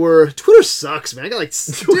Twitter. Twitter sucks, man. I got like...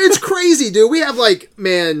 Dude, it's crazy, dude. We have like,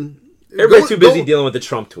 man... Everybody's too busy dealing with the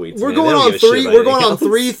Trump tweets. We're going on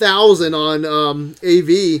 3,000 on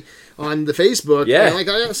AV on the Facebook. Yeah. And like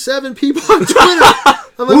I got 7 people on Twitter.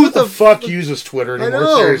 I'm like, Who what the fuck uses Twitter anymore? I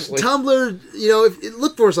know. Seriously. Tumblr, you know,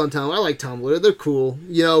 look for us on Tumblr. I like Tumblr. They're cool,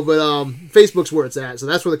 you know, but Facebook's where it's at. So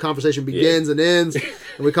that's where the conversation begins and ends.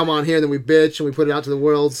 And we come on here and then we bitch and we put it out to the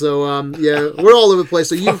world. So, yeah, we're all over the place.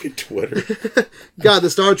 So Fucking Twitter. God, the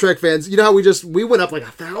Star Trek fans, you know how we went up like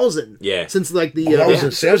 1,000. Yeah. Since like the... I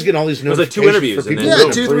was getting all these notifications. It was like 2 interviews. For people yeah,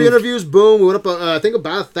 2-3 interviews, boom. We went up, I think,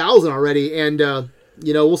 about 1,000 already. And,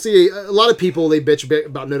 you know, we'll see a lot of people, they bitch a bit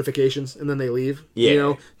about notifications and then they leave. Yeah. You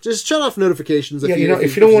know, just shut off notifications. If you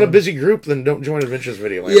don't want a busy group, then don't join Adventures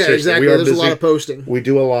Video Land. Yeah, exactly. There's a lot of posting. We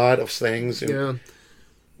do a lot of things. And yeah.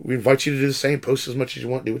 We invite you to do the same. Post as much as you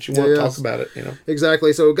want. Do what you want. Talk about it, you know.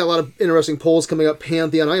 Exactly. So we've got a lot of interesting polls coming up.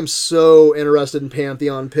 Pantheon. I am so interested in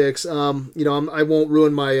Pantheon picks. You know, I won't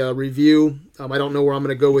ruin my review. I don't know where I'm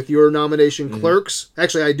going to go with your nomination, Clerks.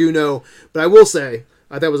 Actually, I do know. But I will say,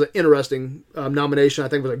 I thought it was an interesting nomination. I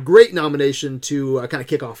think it was a great nomination to kind of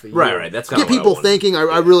kick off the year. Right. That's kind get people thinking.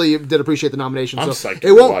 I really did appreciate the nomination. I'm so psyched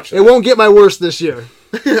it won't get my worst this year.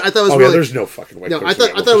 I thought it was really. Yeah, there's no fucking way. No, I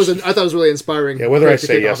thought it was really inspiring. Yeah, whether I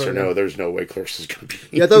say yes or no, there's no way Clerks is going to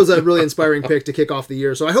be. Yeah, that was a really inspiring pick to kick off the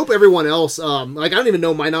year. So I hope everyone else, like I don't even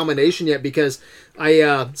know my nomination yet because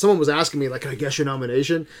someone was asking me like, can I guess your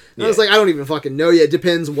nomination? And I was like, I don't even fucking know yet. It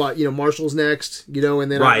depends what Marshall's next,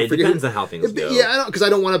 and then it depends on how things go. Yeah, because I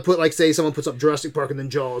don't want to put like say someone puts up Jurassic Park and then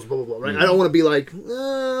Jaws, blah blah blah. Right? I don't want to be like,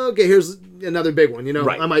 okay, here's another big one.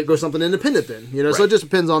 Right. I might go something independent then. So it just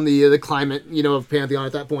depends on the climate, of Pantheon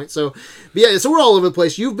at that point. So, but yeah, so we're all over the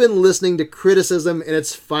place. You've been listening to Criticism in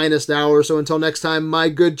its finest hour. So until next time, my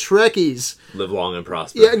good Trekkies, live long and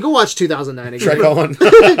prosper. Yeah, and go watch 2009 again. Trek on.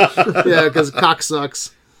 Yeah, because cock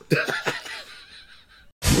sucks.